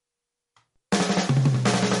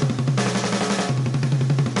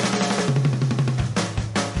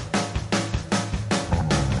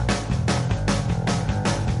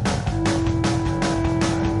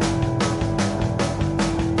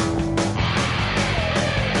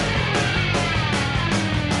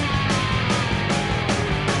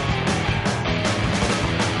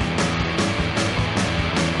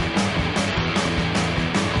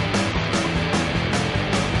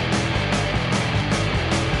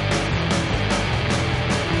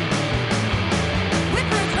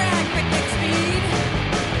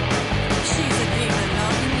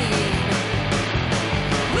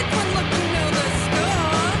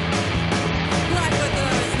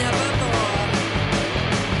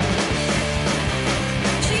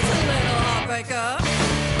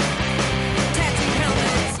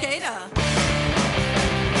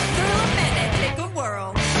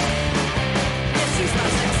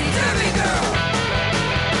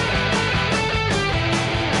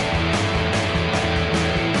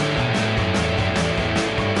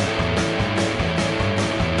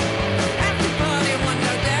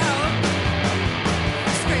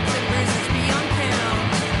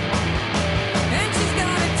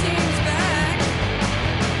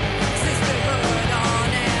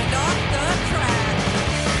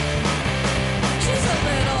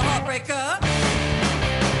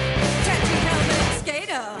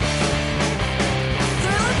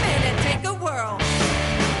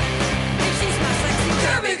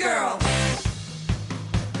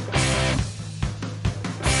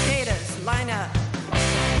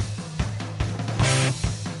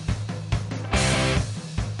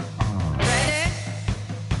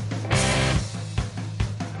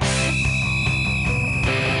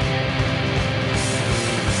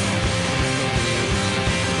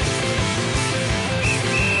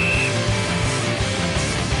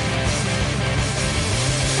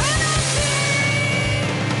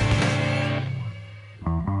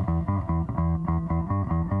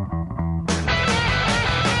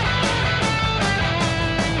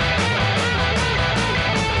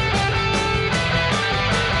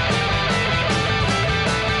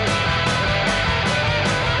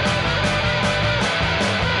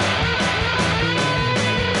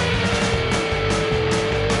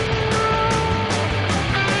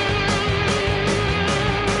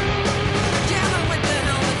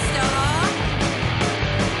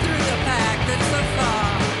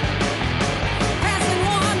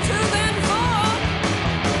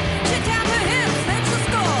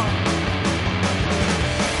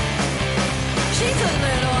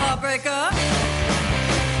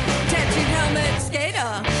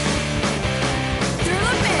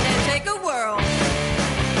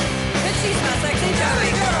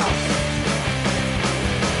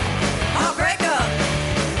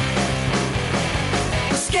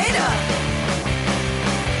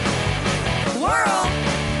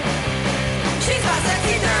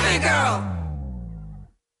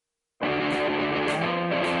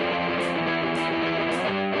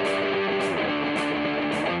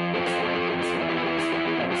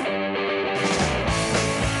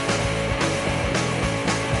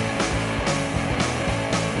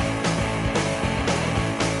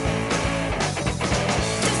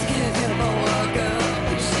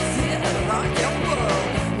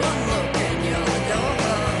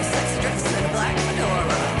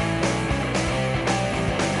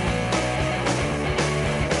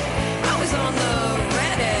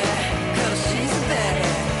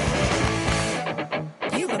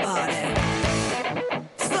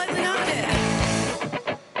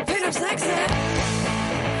 sexy,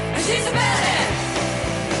 and she's a baddie.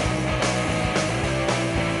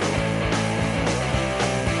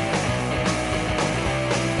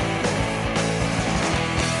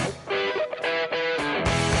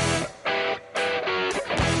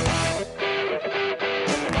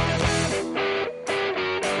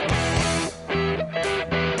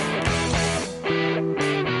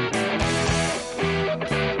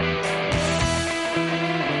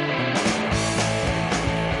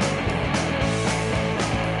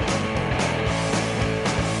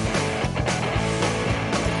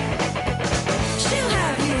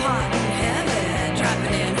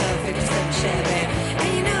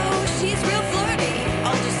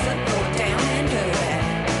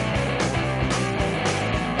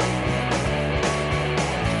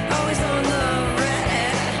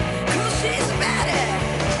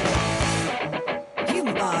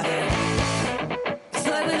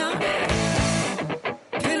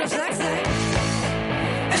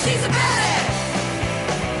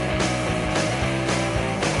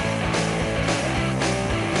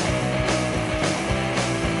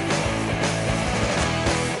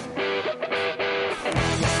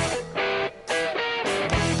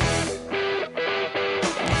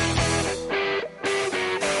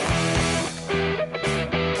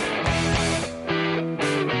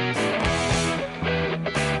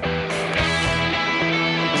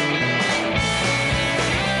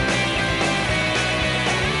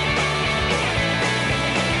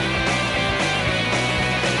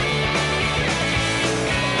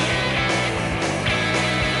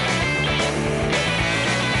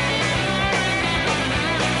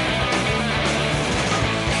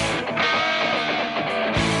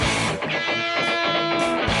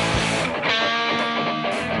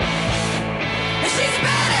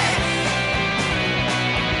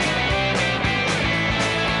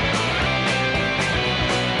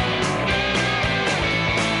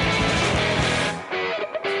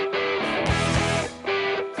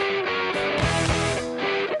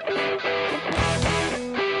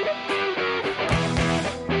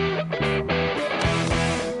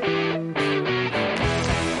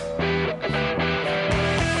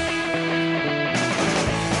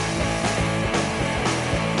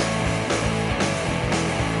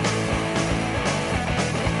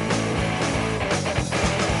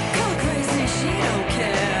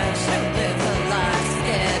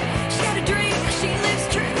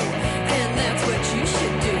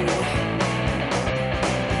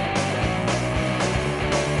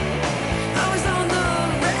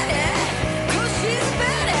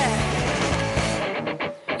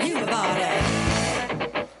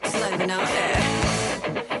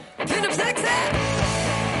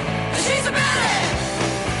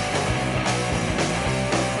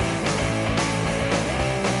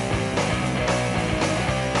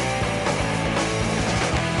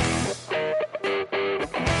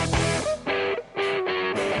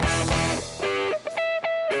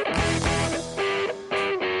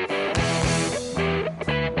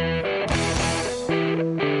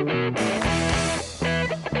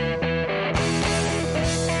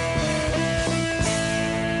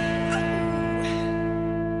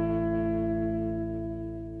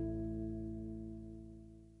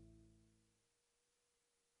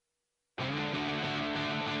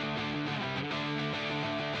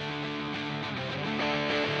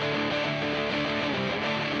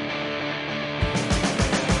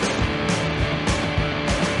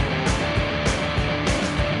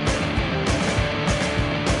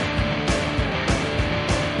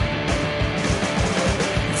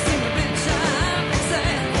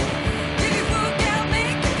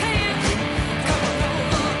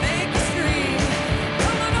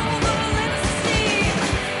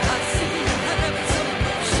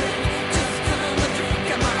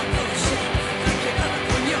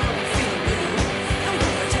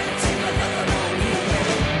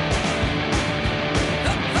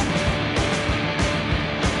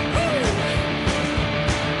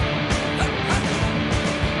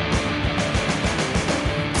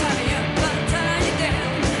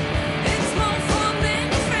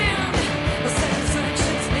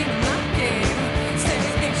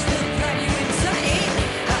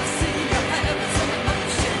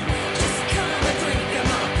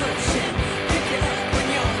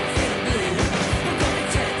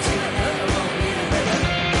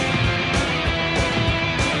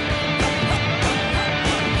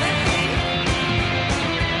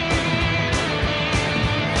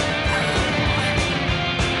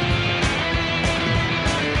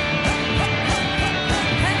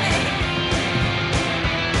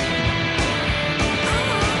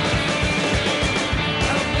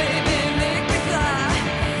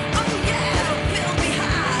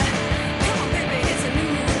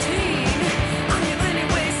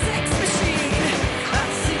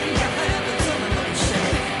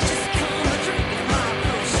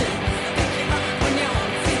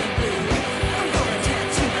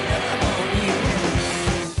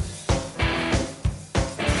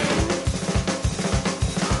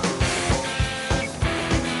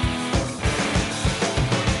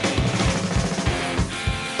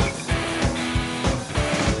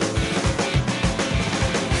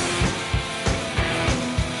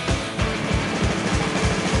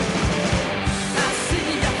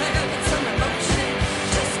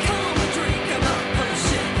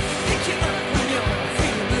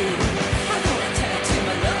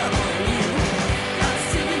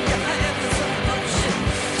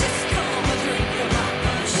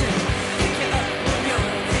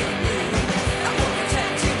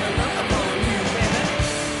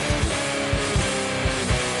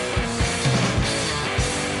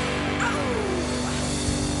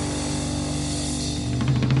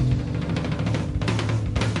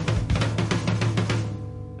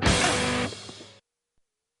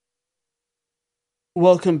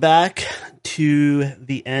 welcome back to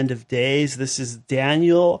the End of Days. This is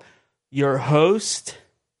Daniel, your host,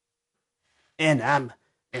 and I'm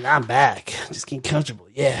back. Just getting comfortable,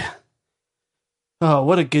 yeah. Oh,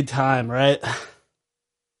 what a good time, right?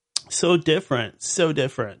 So different, so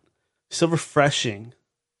refreshing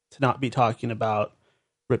to not be talking about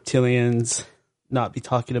reptilians, not be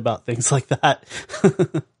talking about things like that.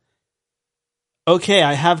 Okay,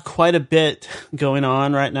 I have quite a bit going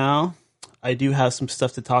on right now. I do have some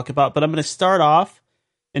stuff to talk about, but I'm going to start off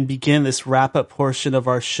and begin this wrap-up portion of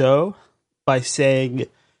our show by saying,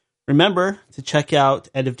 remember to check out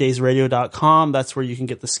endofdaysradio.com. That's where you can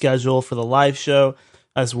get the schedule for the live show,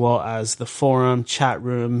 as well as the forum, chat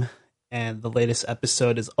room, and the latest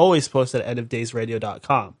episode is always posted at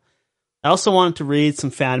endofdaysradio.com. I also wanted to read some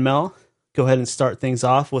fan mail. Go ahead and start things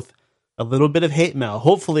off with a little bit of hate mail.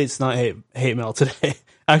 Hopefully it's not hate mail today.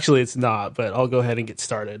 Actually, it's not, but I'll go ahead and get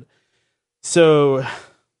started. So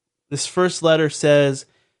this first letter says,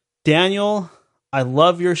 Daniel, I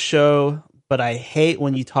love your show, but I hate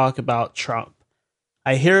when you talk about Trump.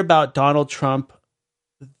 I hear about Donald Trump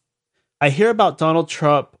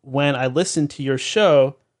when I listen to your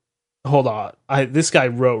show. Hold on. This guy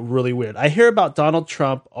wrote really weird. I hear about Donald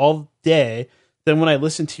Trump all day. Then when I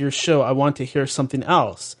listen to your show, I want to hear something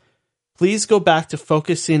else. Please go back to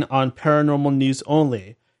focusing on paranormal news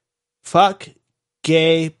only. Fuck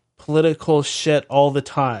gay political shit all the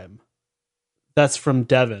time. That's from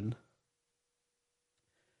Devin.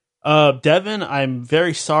 Devin, I'm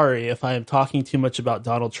very sorry if I am talking too much about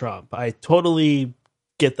Donald Trump. I totally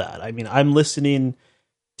get that. I mean, I'm listening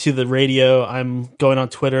to the radio, I'm going on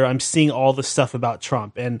Twitter, I'm seeing all the stuff about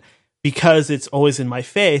Trump, and because it's always in my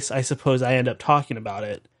face, I suppose I end up talking about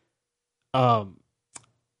it.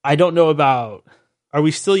 I don't know about, are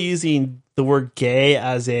we still using the word gay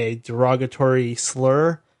as a derogatory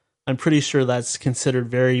slur? I'm pretty sure that's considered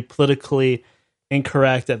very politically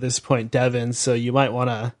incorrect at this point, Devin, so you might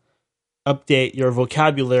want to update your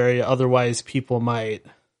vocabulary, otherwise people might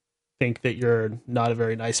think that you're not a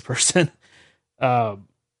very nice person.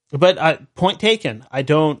 But point taken. I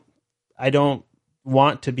don't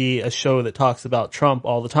want to be a show that talks about Trump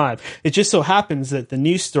all the time. It just so happens that the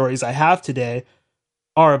news stories I have today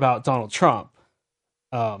are about Donald Trump.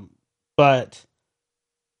 But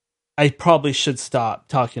I probably should stop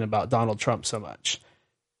talking about Donald Trump so much.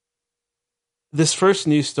 This first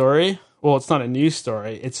news story, well, it's not a news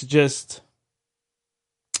story. It's just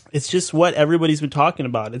what everybody's been talking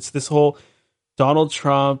about. It's this whole Donald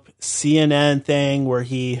Trump CNN thing where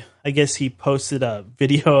I guess he posted a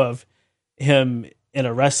video of him in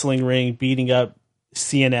a wrestling ring beating up the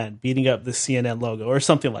CNN logo or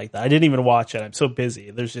something like that. I didn't even watch it. I'm so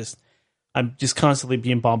busy. I'm just constantly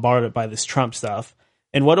being bombarded by this Trump stuff.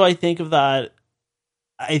 And what do I think of that?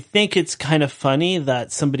 I think it's kind of funny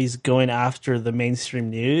that somebody's going after the mainstream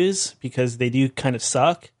news because they do kind of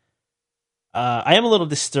suck. I am a little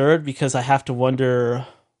disturbed because I have to wonder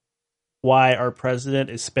why our president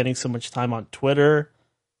is spending so much time on Twitter.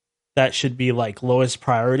 That should be like lowest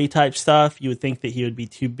priority type stuff. You would think that he would be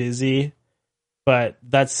too busy, but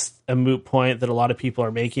that's a moot point that a lot of people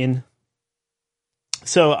are making.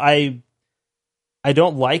 So I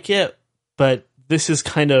don't like it, but this is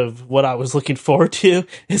kind of what I was looking forward to,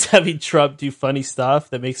 is having Trump do funny stuff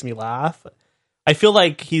that makes me laugh. I feel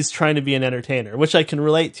like he's trying to be an entertainer, which I can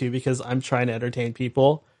relate to because I'm trying to entertain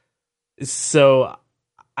people. So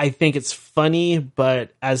I think it's funny,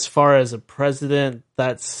 but as far as a president,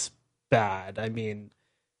 that's bad. I mean,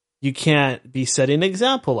 you can't be setting an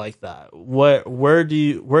example like that. Where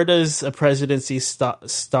does a presidency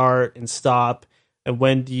start and stop? And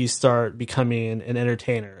when do you start becoming an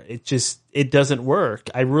entertainer? It doesn't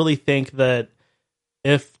work. I really think that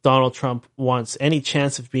if Donald Trump wants any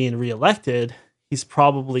chance of being reelected, he's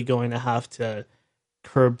probably going to have to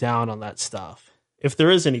curb down on that stuff. If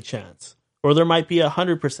there is any chance. Or there might be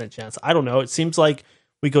 100% chance. I don't know. It seems like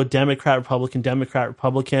we go Democrat,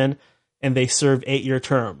 Republican, and they serve 8-year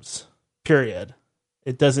terms. Period.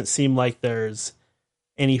 It doesn't seem like there's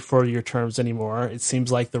any 4-year terms anymore. It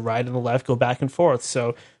seems like the right and the left go back and forth.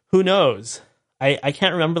 So who knows? I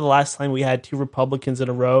can't remember the last time we had 2 Republicans in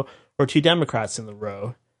a row or 2 Democrats in a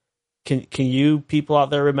row. Can you people out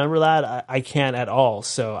there remember that? I can't at all.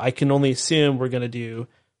 So I can only assume we're going to do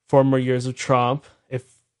 4 more years of Trump if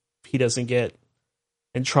he doesn't get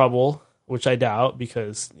in trouble, which I doubt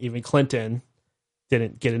because even Clinton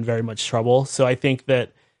didn't get in very much trouble. So I think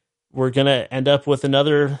that we're going to end up with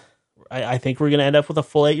I think we're going to end up with a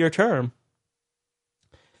full 8-year term.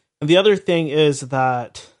 And the other thing is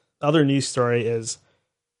that, other news story is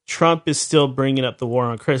Trump is still bringing up the war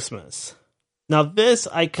on Christmas. Now this,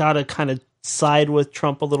 I gotta kind of side with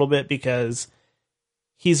Trump a little bit because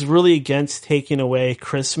he's really against taking away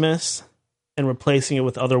Christmas and replacing it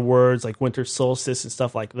with other words like winter solstice and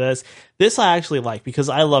stuff like this. This I actually like because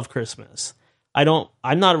I love Christmas. I'm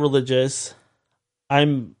not religious.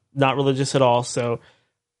 I'm not religious at all, so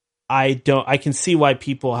I can see why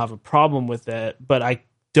people have a problem with it, but I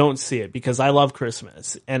don't see it because I love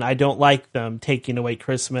Christmas and I don't like them taking away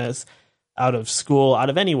Christmas out of school, out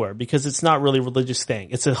of anywhere, because it's not really a religious thing.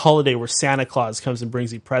 It's a holiday where Santa Claus comes and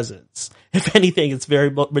brings you presents. If anything, it's very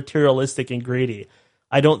materialistic and greedy.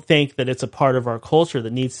 I don't think that it's a part of our culture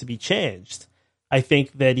that needs to be changed. I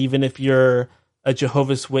think that even if you're a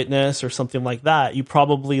Jehovah's Witness or something like that, you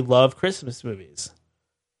probably love Christmas movies.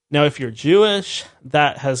 Now, if you're Jewish,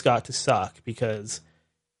 that has got to suck because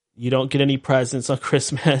you don't get any presents on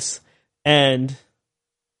Christmas and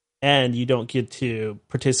you don't get to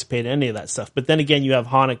participate in any of that stuff. But then again, you have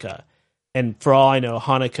Hanukkah. And for all I know,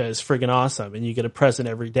 Hanukkah is friggin' awesome and you get a present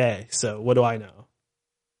every day. So what do I know?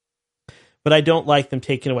 But I don't like them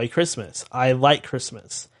taking away Christmas. I like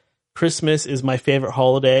Christmas. Christmas is my favorite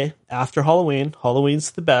holiday after Halloween.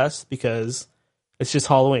 Halloween's the best because it's just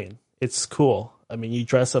Halloween. It's cool. I mean, you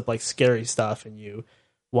dress up like scary stuff and you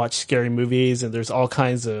watch scary movies and there's all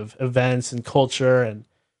kinds of events and culture and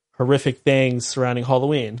horrific things surrounding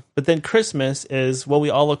Halloween. But then Christmas is what we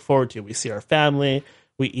all look forward to. We see our family,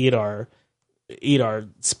 we eat our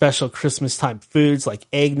special Christmas time foods like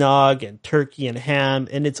eggnog and turkey and ham,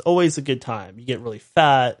 and it's always a good time. You get really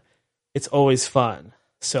fat. It's always fun.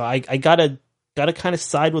 So I gotta kind of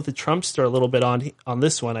side with the Trumpster a little bit on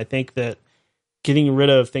this one. I think that getting rid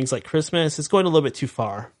of things like Christmas is going a little bit too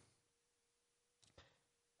far.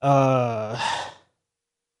 I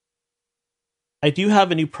do have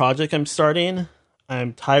a new project I'm starting.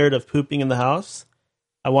 I'm tired of pooping in the house.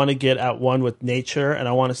 I want to get at one with nature, and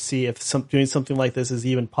I want to see if doing something like this is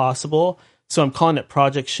even possible. So I'm calling it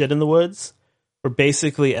Project Shit in the Woods, where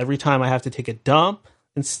basically every time I have to take a dump,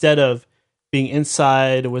 instead of being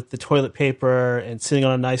inside with the toilet paper and sitting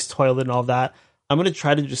on a nice toilet and all that, I'm going to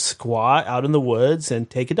try to just squat out in the woods and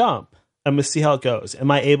take a dump. I'm going to see how it goes.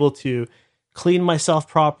 Am I able to clean myself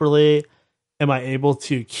properly? Am I able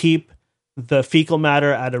to keep the fecal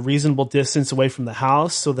matter at a reasonable distance away from the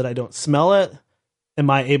house so that I don't smell it? Am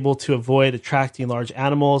I able to avoid attracting large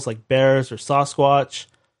animals like bears or Sasquatch?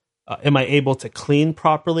 Am I able to clean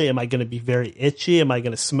properly? Am I going to be very itchy? Am I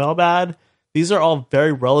going to smell bad? These are all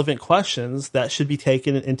very relevant questions that should be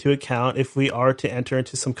taken into account if we are to enter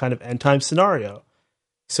into some kind of end time scenario.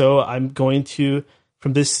 So I'm going to,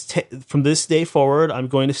 from this day forward, I'm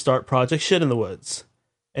going to start Project Shit in the Woods.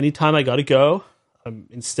 Anytime I got to go,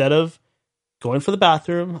 instead of going for the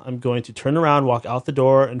bathroom, I'm going to turn around, walk out the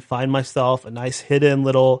door, and find myself a nice hidden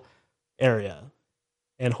little area.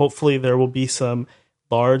 And hopefully there will be some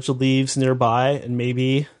large leaves nearby and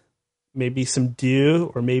maybe some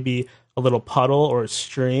dew or maybe a little puddle or a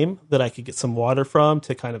stream that I could get some water from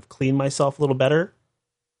to kind of clean myself a little better.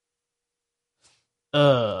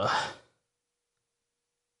 One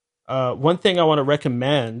thing I want to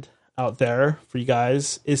recommend out there for you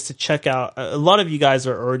guys is to check out, a lot of you guys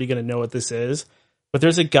are already going to know what this is, but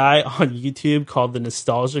there's a guy on YouTube called The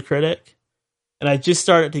Nostalgia Critic, and I just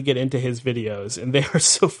started to get into his videos, and they are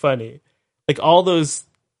so funny. Like all those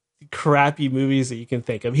crappy movies that you can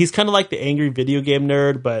think of. He's kind of like the angry video game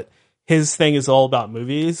nerd, but his thing is all about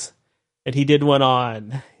movies. And he did one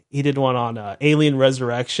on Alien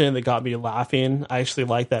Resurrection that got me laughing. I actually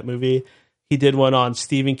like that movie. He did one on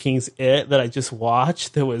Stephen King's It that I just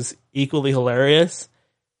watched that was equally hilarious.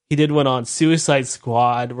 He did one on Suicide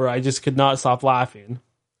Squad where I just could not stop laughing.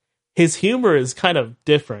 His humor is kind of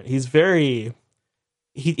different. He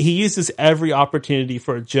uses every opportunity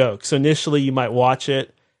for a joke. So initially you might watch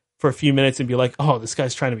it for a few minutes and be like, oh, this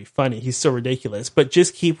guy's trying to be funny. He's so ridiculous. But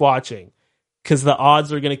just keep watching because the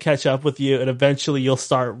odds are going to catch up with you and eventually you'll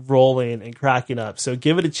start rolling and cracking up. So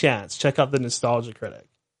give it a chance. Check out The Nostalgia Critic.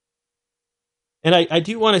 And I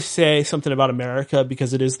do want to say something about America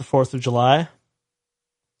because it is the 4th of July.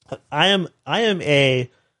 I am a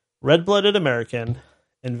red-blooded American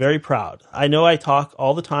and very proud. I know I talk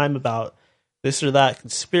all the time about this or that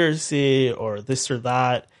conspiracy or this or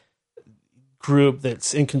that group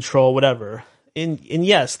that's in control, whatever. And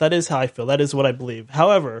yes, that is how I feel. That is what I believe.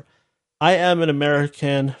 However, I am an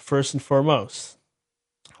American first and foremost.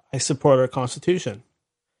 I support our Constitution.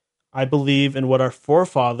 I believe in what our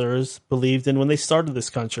forefathers believed in when they started this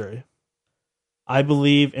country. I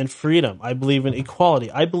believe in freedom. I believe in equality.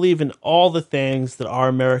 I believe in all the things that our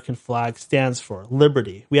American flag stands for.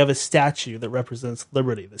 Liberty. We have a statue that represents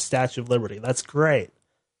liberty, the Statue of Liberty. That's great.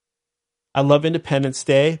 I love Independence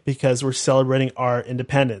Day because we're celebrating our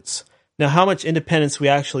independence. Now, how much independence we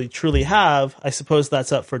actually truly have, I suppose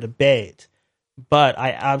that's up for debate. But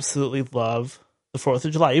I absolutely love the 4th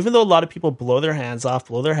of July. Even though a lot of people blow their hands off,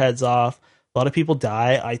 blow their heads off, a lot of people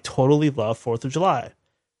die, I totally love 4th of July.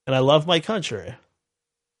 And I love my country.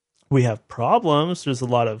 We have problems. There's a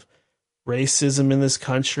lot of racism in this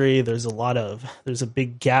country. There's a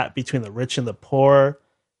big gap between the rich and the poor.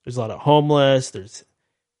 There's a lot of homeless. There's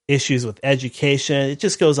issues with education. It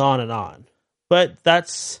just goes on and on. But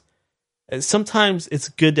sometimes it's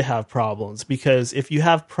good to have problems, because if you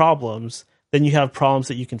have problems, then you have problems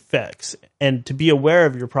that you can fix. And to be aware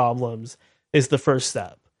of your problems is the first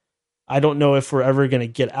step. I don't know if we're ever going to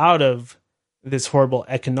get out of this horrible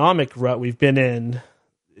economic rut we've been in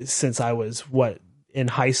since I was, in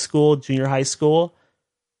high school, junior high school.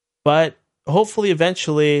 But hopefully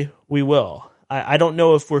eventually we will. I don't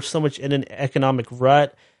know if we're so much in an economic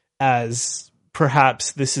rut as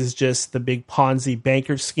perhaps this is just the big Ponzi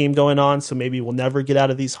banker scheme going on, so maybe we'll never get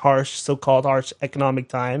out of these so-called harsh economic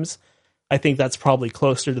times. I think that's probably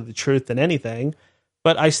closer to the truth than anything.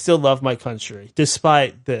 But I still love my country,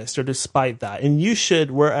 despite this or despite that. And you should,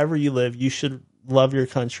 wherever you live, you should love your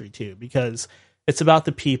country too, because it's about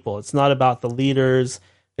the people. It's not about the leaders.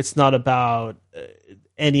 It's not about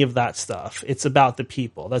any of that stuff. It's about the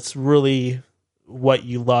people. That's really what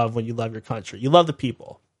you love when you love your country. You love the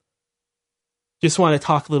people. Just want to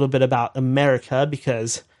talk a little bit about America,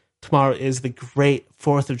 because tomorrow is the great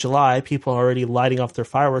 4th of July. People are already lighting off their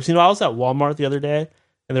fireworks. I was at Walmart the other day,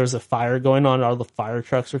 and there was a fire going on, and all the fire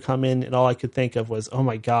trucks were coming, and all I could think of was, oh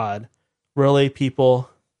my God, really, people?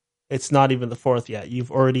 It's not even the 4th yet.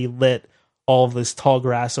 You've already lit all of this tall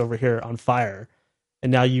grass over here on fire,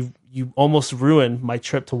 and now you almost ruined my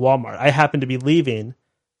trip to Walmart. I happen to be leaving,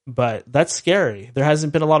 but that's scary. There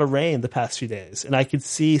hasn't been a lot of rain the past few days, and I could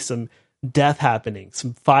see some death happening,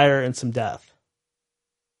 some fire and some death.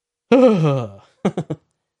 Okay,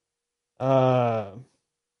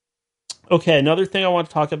 another thing I want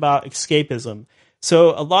to talk about, escapism.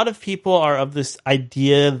 So a lot of people are of this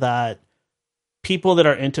idea that people that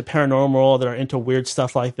are into paranormal, that are into weird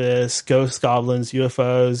stuff like this, ghosts, goblins,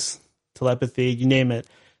 UFOs, telepathy, you name it,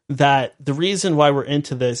 that the reason why we're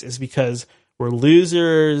into this is because we're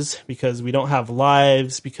losers, because we don't have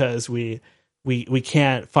lives, because we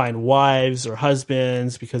can't find wives or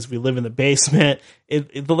husbands, because we live in the basement.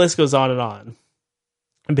 The list goes on and on.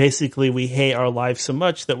 And basically, we hate our lives so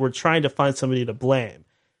much that we're trying to find somebody to blame.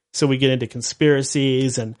 So we get into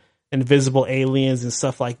conspiracies and invisible aliens and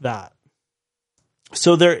stuff like that.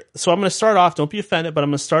 So I'm going to start off, don't be offended, but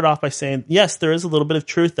I'm going to start off by saying, yes, there is a little bit of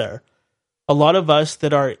truth there. A lot of us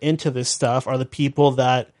that are into this stuff are the people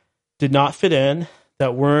that did not fit in,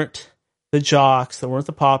 that weren't the jocks, that weren't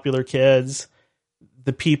the popular kids.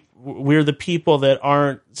 We're the people that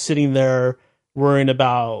aren't sitting there worrying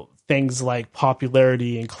about things like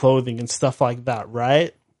popularity and clothing and stuff like that,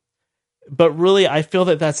 right? But really, I feel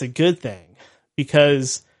that that's a good thing,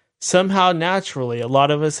 because somehow naturally, a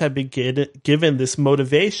lot of us have been given this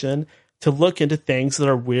motivation to look into things that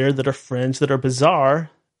are weird, that are fringe, that are bizarre.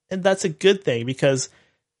 And that's a good thing, because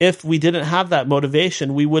if we didn't have that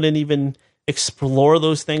motivation, we wouldn't even explore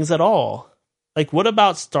those things at all. Like, what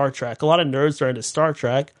about Star Trek? A lot of nerds are into Star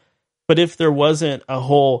Trek, but if there wasn't a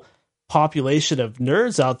whole population of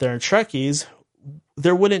nerds out there and Trekkies,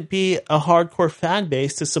 there wouldn't be a hardcore fan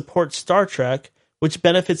base to support Star Trek, which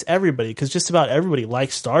benefits everybody, because just about everybody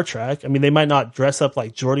likes Star Trek. I mean, they might not dress up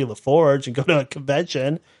like Geordie LaForge and go to a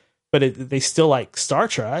convention, but they still like Star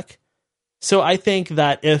Trek. So I think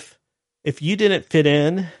that if you didn't fit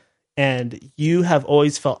in and you have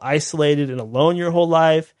always felt isolated and alone your whole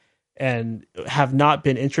life and have not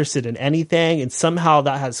been interested in anything, and somehow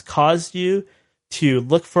that has caused you to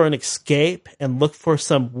look for an escape and look for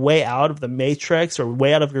some way out of the matrix or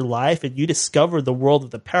way out of your life, and you discovered the world of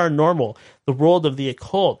the paranormal, the world of the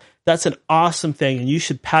occult, that's an awesome thing, and you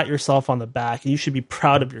should pat yourself on the back, and you should be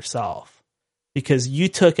proud of yourself, because you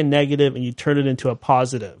took a negative and you turned it into a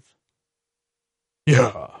positive.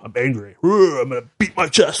 Yeah, I'm angry. I'm going to beat my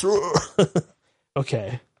chest.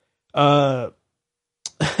 Okay. Not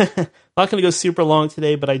going to go super long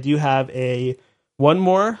today, but I do have one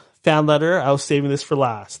more fan letter. I was saving this for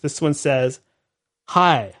last. This one says,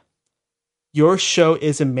 "Hi, your show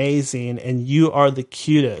is amazing and you are the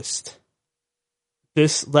cutest."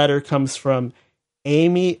 This letter comes from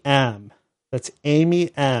Amy M. That's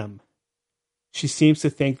Amy M. She seems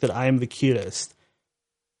to think that I am the cutest.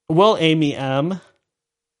 Well, Amy M.,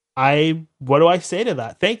 what do I say to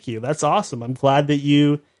that? Thank you. That's awesome. I'm glad that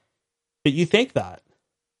you think that.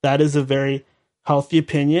 That is a very healthy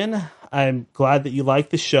opinion. I'm glad that you like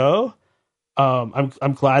the show.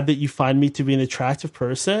 I'm glad that you find me to be an attractive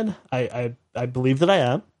person. I believe that I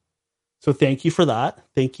am. So thank you for that.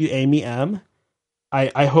 Thank you, Amy M.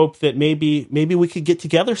 I hope that maybe we could get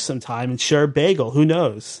together sometime and share a bagel. Who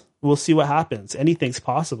knows? We'll see what happens. Anything's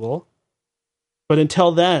possible. But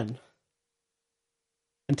until then,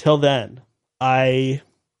 I've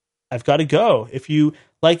got to go. If you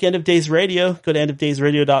like End of Days Radio, go to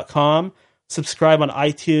endofdaysradio.com. Subscribe on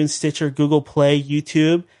iTunes, Stitcher, Google Play,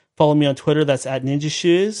 YouTube. Follow me on Twitter. That's at Ninja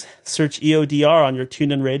Shoes. Search EODR on your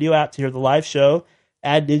TuneIn Radio app to hear the live show.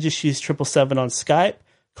 Add Ninja Shoes 777 on Skype.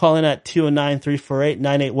 Call in at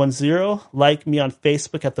 209-348-9810. Like me on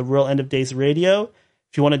Facebook at The Real End of Days Radio.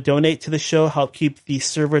 If you want to donate to the show, help keep the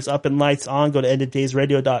servers up and lights on, go to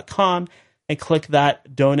endofdaysradio.com and click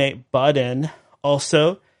that donate button.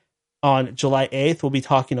 Also, on July 8th, we'll be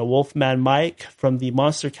talking to Wolfman Mike from the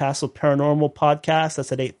Monster Castle Paranormal podcast.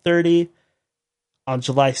 That's at 8:30. On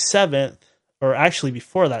July 7th, or actually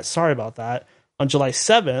before that, sorry about that. On July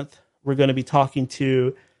 7th, we're going to be talking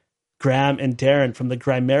to Graham and Darren from the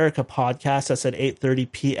Grimerica podcast. That's at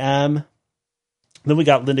 8:30 p.m. Then we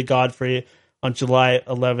got Linda Godfrey on July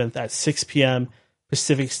 11th at 6 p.m.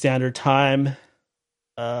 Pacific Standard Time.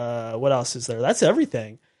 What else is there? That's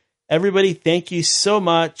everything. Everybody, thank you so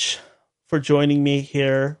much for joining me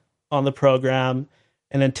here on the program.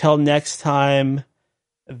 And until next time,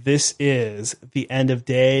 this is The End of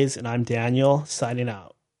Days, and I'm Daniel, signing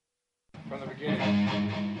out. From the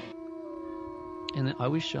beginning. And I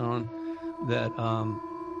was shown that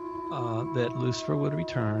that Lucifer would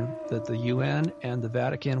return, that the UN and the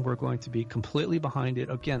Vatican were going to be completely behind it,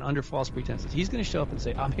 again, under false pretenses. He's going to show up and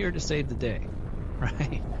say, I'm here to save the day,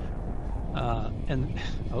 right? And,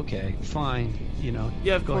 okay, fine,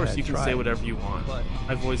 Yeah, of course, ahead, you can say whatever you want. But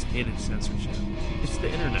I've always hated censorship. It's the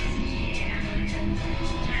internet.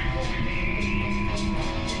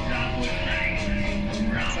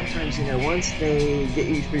 Sometimes, once they get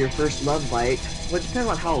you for your first love bite, well, it depends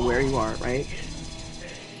on how aware you are, right?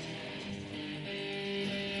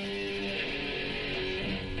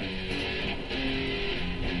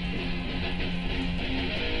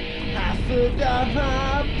 I forgot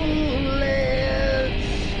my bullets.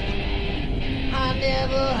 I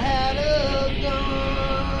never had a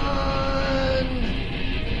gun.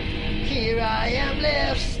 Here I am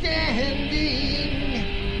left standing.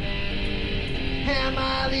 Am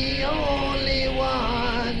I the only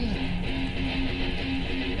one?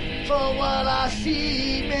 For what I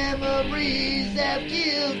see, memories have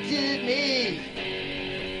guilted me.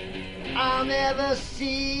 I'll never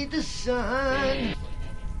see the sun.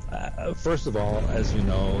 First of all, as you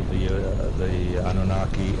know, the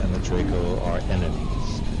Anunnaki and the Draco are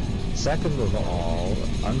enemies. Second of all,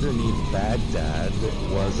 underneath Baghdad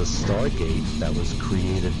was a stargate that was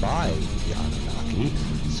created by the Anunnaki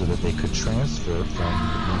so that they could transfer from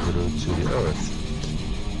Jupiter to the Earth.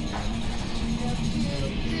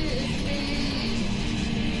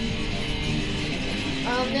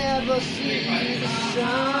 I'll never see the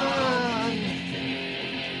sun.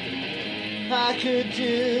 I could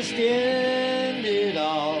just end it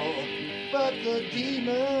all, but the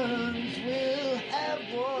demons will have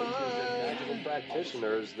won. Magical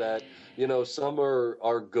practitioners that, some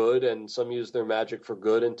are good and some use their magic for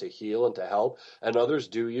good and to heal and to help, and others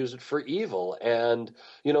do use it for evil. And,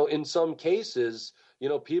 in some cases,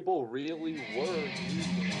 people really were using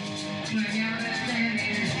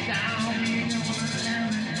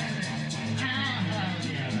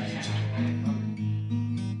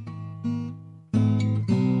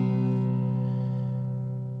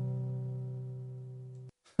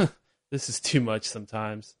This is too much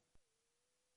sometimes.